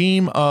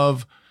regime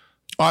of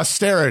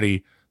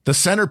austerity, the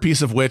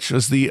centerpiece of which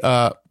was the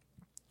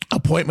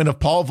appointment of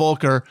Paul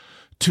Volcker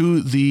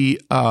to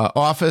the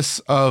office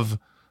of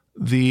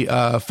the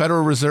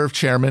Federal Reserve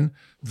Chairman,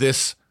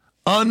 this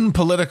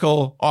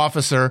unpolitical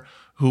officer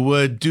who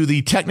would do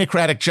the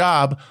technocratic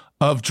job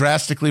of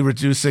drastically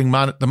reducing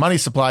the money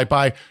supply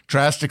by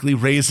drastically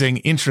raising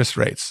interest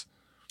rates,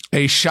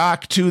 a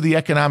shock to the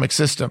economic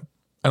system.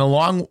 And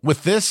along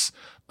with this,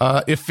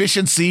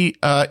 efficiency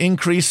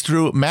increased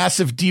through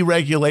massive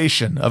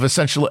deregulation of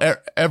essentially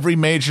every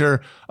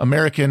major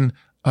American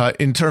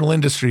internal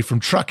industry, from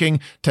trucking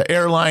to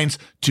airlines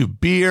to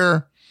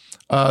beer.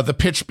 The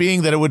pitch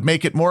being that it would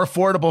make it more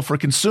affordable for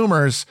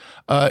consumers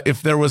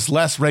if there was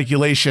less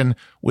regulation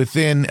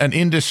within an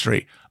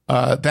industry.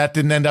 That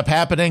didn't end up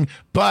happening,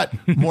 but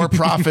more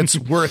profits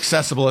were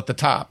accessible at the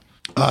top.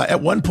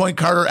 At one point,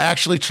 Carter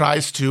actually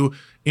tries to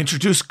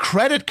introduce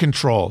credit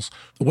controls.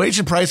 Wage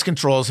and price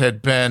controls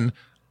had been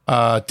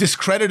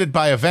discredited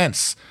by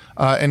events,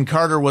 and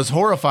Carter was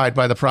horrified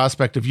by the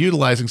prospect of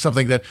utilizing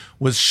something that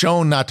was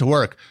shown not to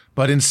work.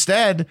 But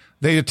instead,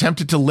 they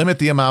attempted to limit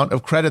the amount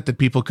of credit that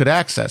people could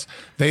access.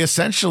 They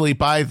essentially,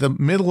 by the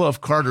middle of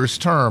Carter's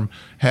term,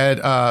 had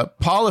a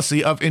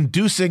policy of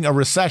inducing a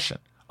recession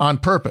on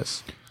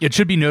purpose. It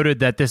should be noted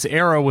that this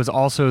era was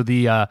also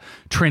the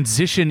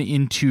transition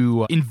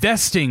into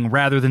investing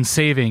rather than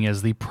saving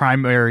as the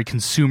primary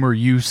consumer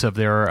use of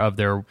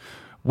their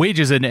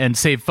wages and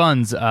save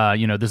funds.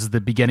 This is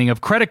the beginning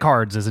of credit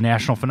cards as a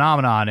national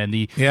phenomenon, and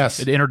the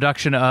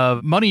introduction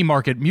of money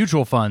market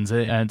mutual funds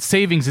and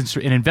savings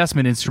and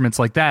investment instruments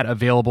like that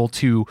available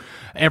to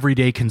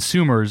everyday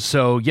consumers.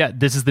 So,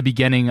 this is the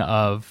beginning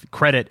of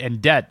credit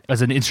and debt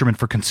as an instrument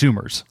for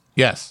consumers.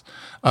 Yes,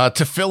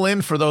 to fill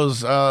in for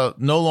those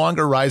no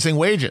longer rising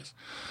wages.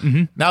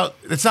 Mm-hmm. Now,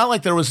 it's not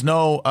like there was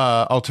no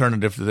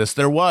alternative to this.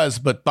 There was,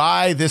 but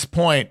by this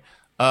point,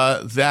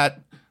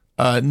 that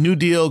New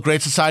Deal,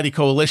 Great Society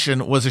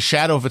coalition was a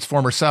shadow of its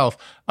former self,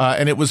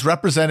 and it was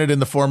represented in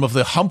the form of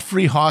the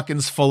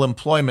Humphrey-Hawkins Full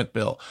Employment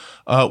Bill,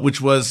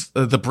 which was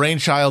the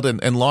brainchild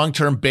and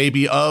long-term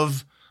baby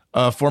of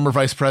former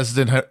Vice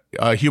President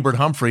Hubert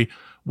Humphrey,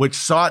 which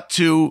sought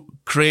to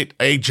create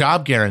a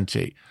job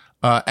guarantee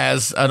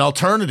as an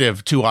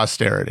alternative to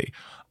austerity.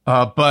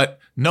 But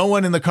no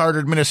one in the Carter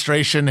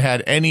administration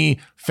had any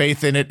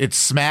faith in it. It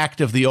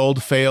smacked of the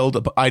old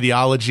failed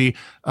ideology.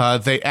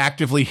 They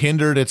actively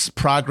hindered its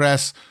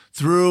progress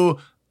through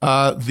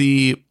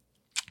the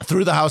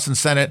House and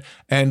Senate.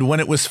 And when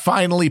it was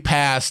finally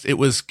passed, it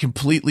was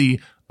completely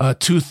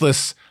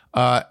toothless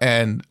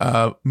and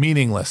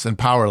meaningless and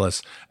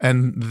powerless.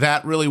 And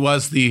that really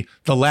was the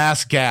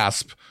last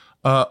gasp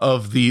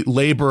of the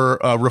labor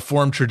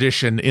reform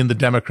tradition in the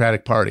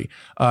Democratic Party.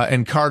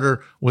 And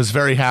Carter was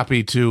very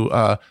happy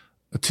to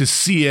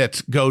see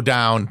it go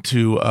down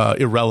to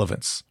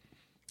irrelevance.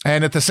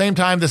 And at the same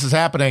time this is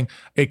happening,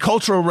 a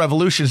cultural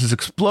revolution is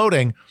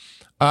exploding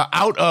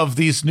out of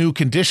these new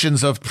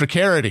conditions of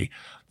precarity.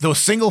 The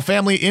single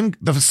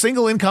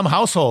income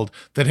household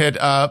that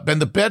had been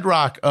the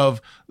bedrock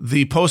of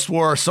the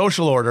post-war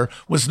social order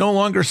was no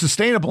longer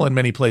sustainable in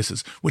many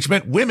places, which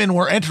meant women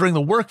were entering the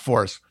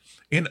workforce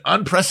in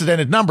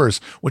unprecedented numbers,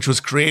 which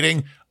was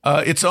creating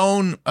its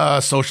own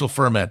social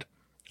ferment.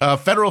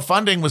 Federal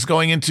funding was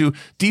going into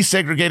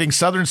desegregating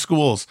Southern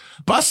schools.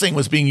 Busing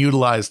was being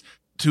utilized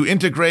to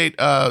integrate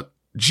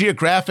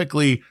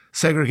geographically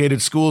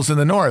segregated schools in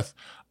the North.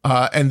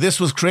 And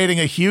this was creating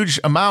a huge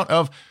amount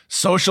of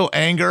social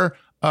anger,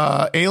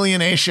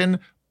 alienation,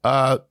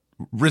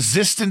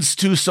 resistance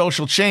to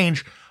social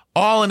change,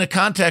 all in a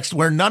context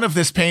where none of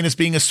this pain is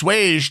being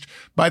assuaged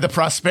by the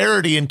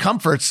prosperity and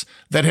comforts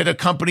that had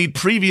accompanied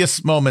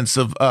previous moments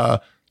of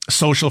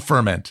social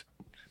ferment.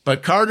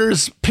 But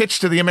Carter's pitch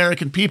to the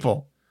American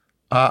people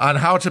on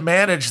how to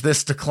manage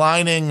this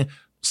declining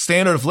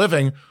standard of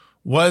living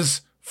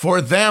was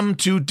for them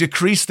to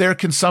decrease their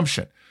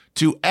consumption,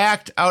 to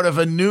act out of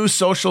a new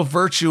social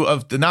virtue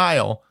of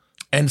denial,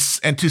 and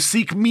to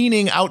seek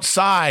meaning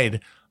outside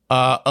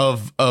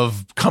of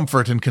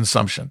comfort and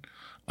consumption.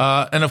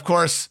 And of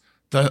course,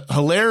 the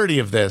hilarity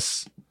of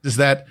this is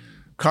that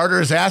Carter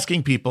is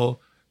asking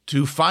people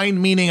to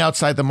find meaning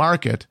outside the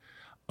market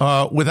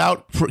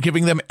without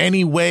giving them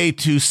any way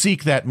to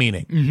seek that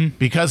meaning,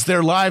 because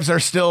their lives are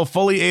still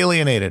fully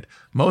alienated.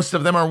 Most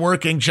of them are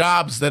working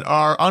jobs that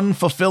are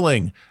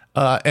unfulfilling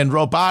and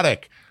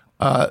robotic,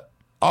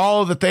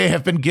 all that they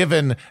have been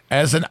given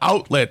as an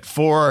outlet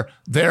for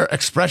their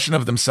expression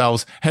of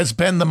themselves has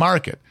been the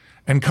market.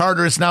 And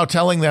Carter is now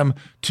telling them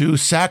to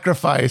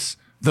sacrifice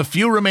the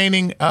few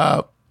remaining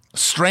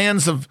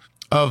strands of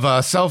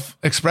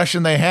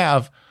self-expression they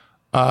have.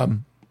 Now,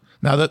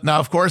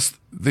 of course,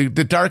 the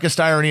darkest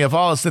irony of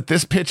all is that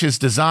this pitch is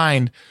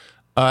designed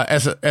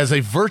as a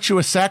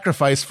virtuous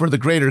sacrifice for the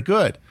greater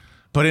good.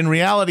 But in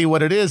reality,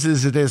 what it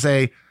is it is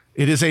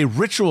a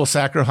ritual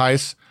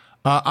sacrifice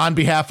on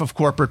behalf of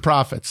corporate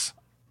profits.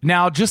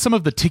 Now, just some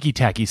of the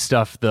ticky-tacky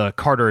stuff the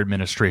Carter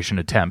administration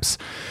attempts.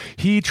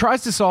 He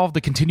tries to solve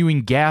the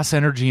continuing gas,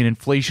 energy, and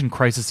inflation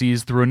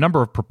crises through a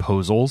number of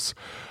proposals.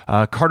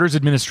 Carter's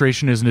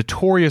administration is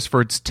notorious for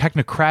its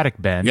technocratic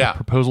bend. Yeah.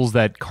 Proposals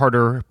that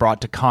Carter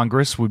brought to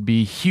Congress would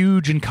be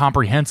huge and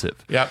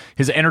comprehensive. Yep.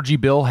 His energy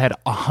bill had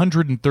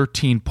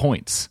 113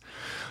 points.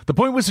 The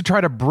point was to try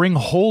to bring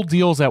whole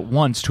deals at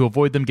once to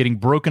avoid them getting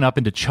broken up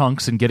into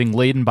chunks and getting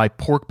laden by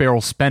pork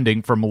barrel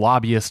spending from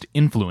lobbyist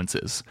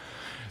influences.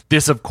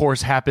 This, of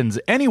course, happens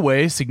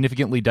anyway,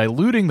 significantly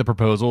diluting the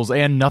proposals,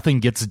 and nothing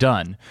gets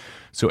done.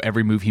 So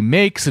every move he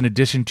makes, in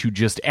addition to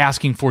just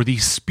asking for the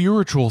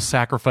spiritual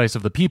sacrifice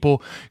of the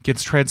people,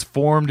 gets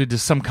transformed into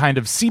some kind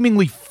of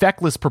seemingly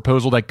feckless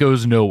proposal that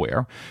goes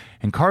nowhere.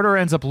 And Carter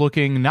ends up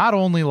looking not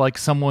only like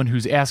someone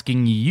who's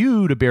asking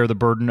you to bear the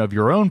burden of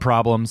your own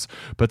problems,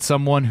 but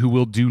someone who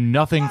will do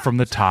nothing from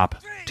the top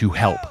to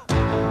help.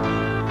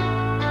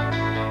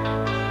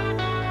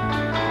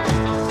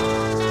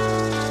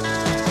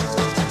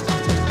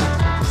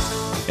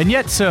 And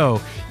yet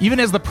so, even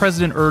as the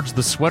president urged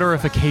the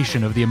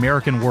sweaterification of the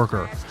American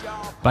worker,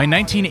 by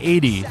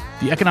 1980,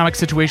 the economic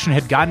situation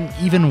had gotten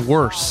even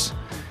worse.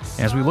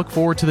 As we look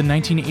forward to the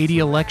 1980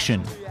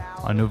 election,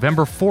 on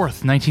November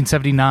 4th,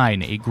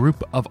 1979, a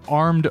group of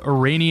armed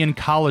Iranian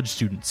college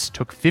students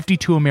took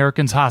 52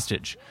 Americans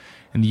hostage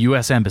in the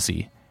U.S.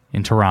 Embassy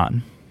in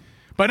Tehran.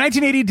 By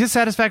 1980,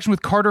 dissatisfaction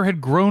with Carter had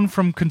grown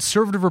from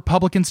conservative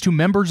Republicans to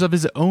members of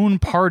his own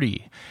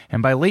party.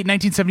 And by late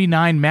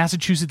 1979,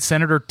 Massachusetts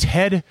Senator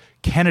Ted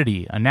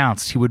Kennedy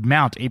announced he would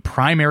mount a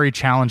primary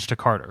challenge to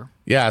Carter.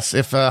 Yes,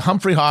 if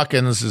Humphrey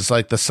Hawkins is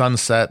like the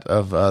sunset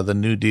of the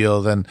New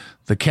Deal, then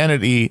the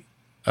Kennedy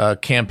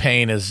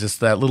campaign is just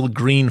that little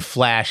green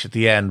flash at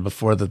the end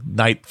before the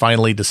night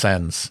finally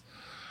descends.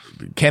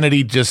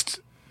 Kennedy just...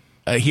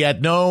 he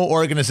had no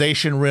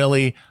organization,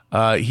 really.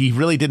 He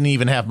really didn't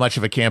even have much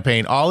of a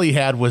campaign. All he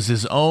had was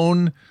his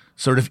own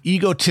sort of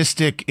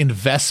egotistic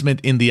investment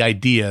in the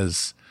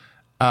ideas.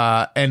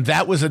 And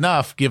that was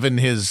enough, given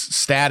his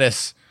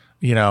status,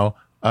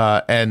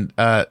 and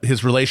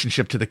his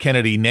relationship to the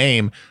Kennedy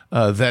name,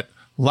 that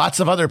lots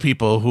of other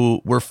people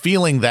who were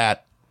feeling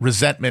that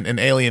resentment and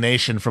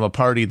alienation from a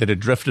party that had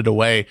drifted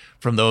away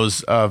from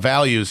those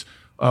values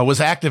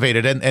was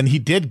activated. And he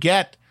did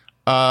get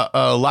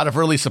a lot of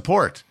early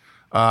support.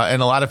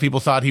 And a lot of people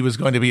thought he was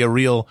going to be a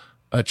real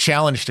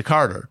challenge to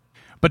Carter.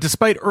 But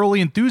despite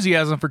early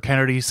enthusiasm for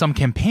Kennedy, some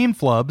campaign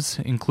flubs,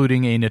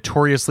 including a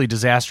notoriously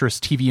disastrous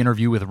TV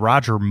interview with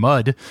Roger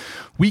Mudd,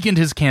 weakened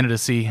his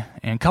candidacy,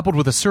 and coupled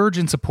with a surge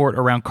in support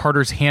around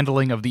Carter's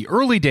handling of the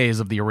early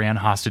days of the Iran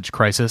hostage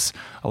crisis,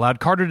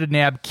 allowed Carter to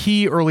nab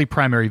key early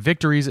primary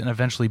victories and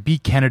eventually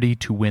beat Kennedy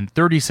to win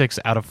 36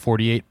 out of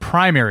 48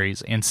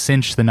 primaries and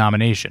cinch the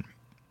nomination.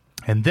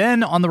 And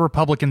then on the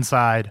Republican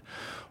side,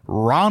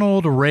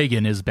 Ronald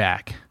Reagan is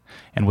back,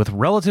 and with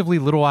relatively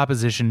little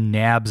opposition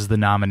nabs the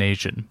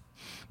nomination.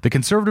 The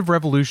conservative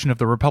revolution of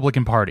the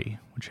Republican Party,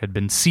 which had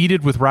been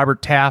seeded with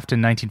Robert Taft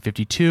in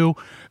 1952,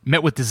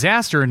 met with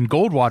disaster in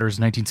Goldwater's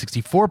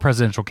 1964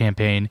 presidential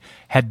campaign,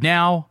 had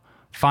now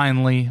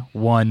finally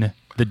won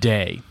the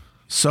day.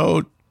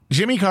 So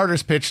Jimmy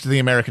Carter's pitch to the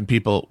American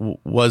people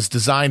was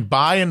designed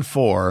by and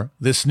for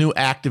this new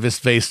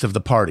activist face of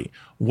the party,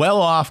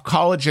 well-off,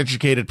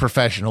 college-educated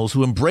professionals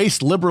who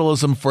embraced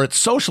liberalism for its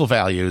social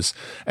values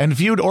and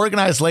viewed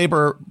organized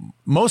labor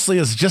mostly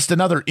as just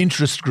another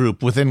interest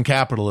group within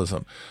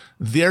capitalism.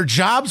 Their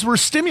jobs were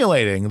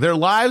stimulating. Their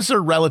lives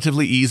are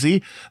relatively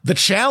easy. The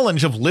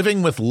challenge of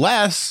living with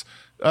less,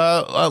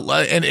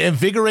 an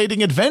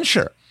invigorating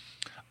adventure.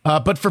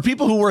 But for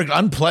people who work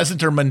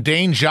unpleasant or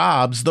mundane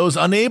jobs, those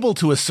unable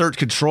to assert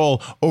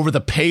control over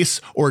the pace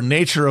or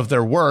nature of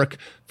their work,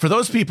 for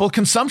those people,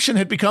 consumption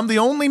had become the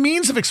only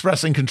means of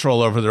expressing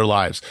control over their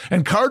lives.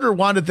 And Carter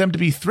wanted them to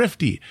be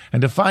thrifty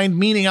and to find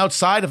meaning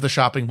outside of the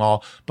shopping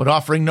mall, but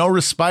offering no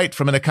respite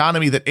from an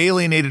economy that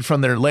alienated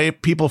from their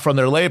people from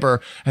their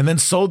labor and then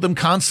sold them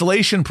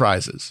consolation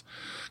prizes.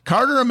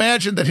 Carter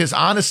imagined that his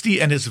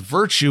honesty and his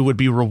virtue would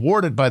be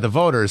rewarded by the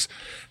voters,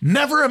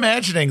 never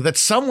imagining that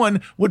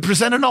someone would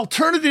present an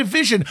alternative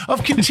vision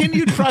of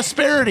continued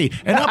prosperity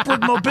and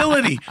upward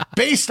mobility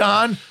based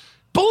on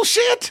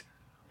bullshit.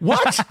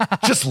 What?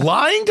 Just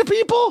lying to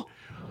people?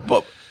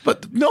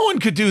 But no one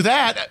could do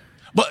that.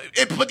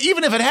 But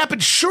even if it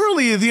happened,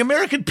 surely the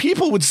American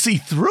people would see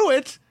through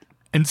it.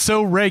 And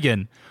so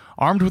Reagan,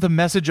 armed with a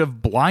message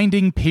of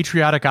blinding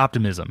patriotic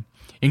optimism,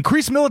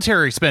 Increase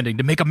military spending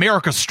to make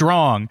America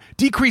strong.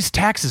 Decrease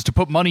taxes to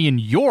put money in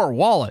your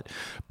wallet.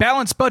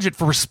 Balanced budget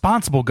for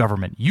responsible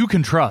government you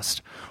can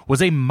trust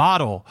was a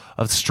model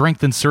of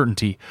strength and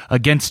certainty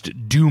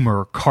against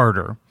doomer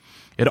Carter.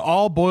 It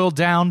all boiled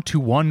down to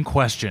one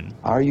question.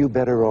 Are you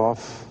better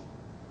off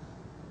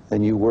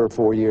than you were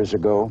 4 years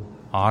ago?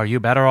 Are you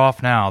better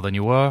off now than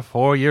you were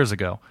 4 years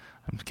ago?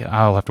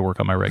 I'll have to work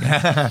on my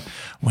Reagan.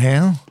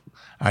 Well,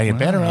 are you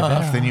better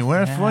off than you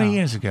were 4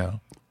 years ago?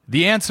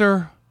 The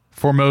answer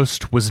for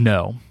most was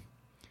no.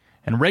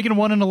 And Reagan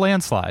won in a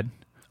landslide,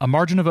 a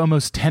margin of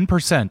almost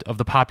 10% of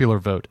the popular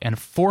vote, and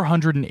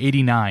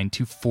 489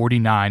 to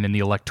 49 in the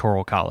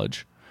Electoral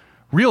College.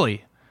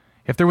 Really,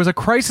 if there was a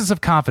crisis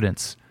of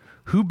confidence,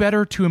 who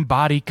better to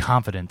embody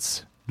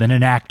confidence than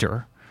an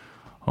actor?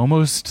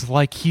 Almost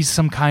like he's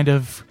some kind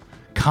of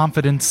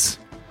confidence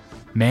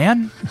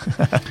man?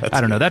 I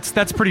don't know.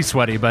 That's pretty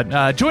sweaty,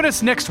 but join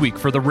us next week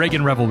for the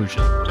Reagan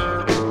Revolution.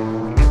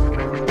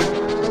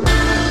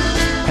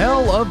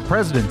 Hell of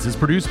Presidents is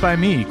produced by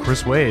me,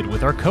 Chris Wade,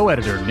 with our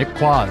co-editor, Nick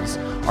Quaz.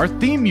 Our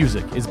theme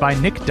music is by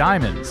Nick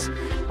Diamonds.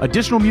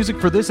 Additional music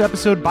for this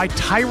episode by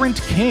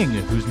Tyrant King,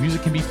 whose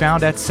music can be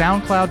found at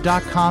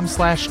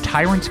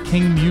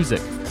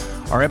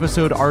soundcloud.com/TyrantKingMusic. Our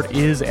episode art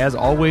is, as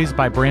always,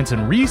 by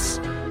Branson Reese.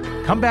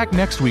 Come back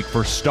next week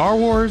for Star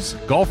Wars,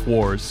 Gulf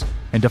Wars,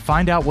 and to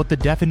find out what the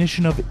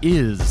definition of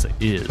is.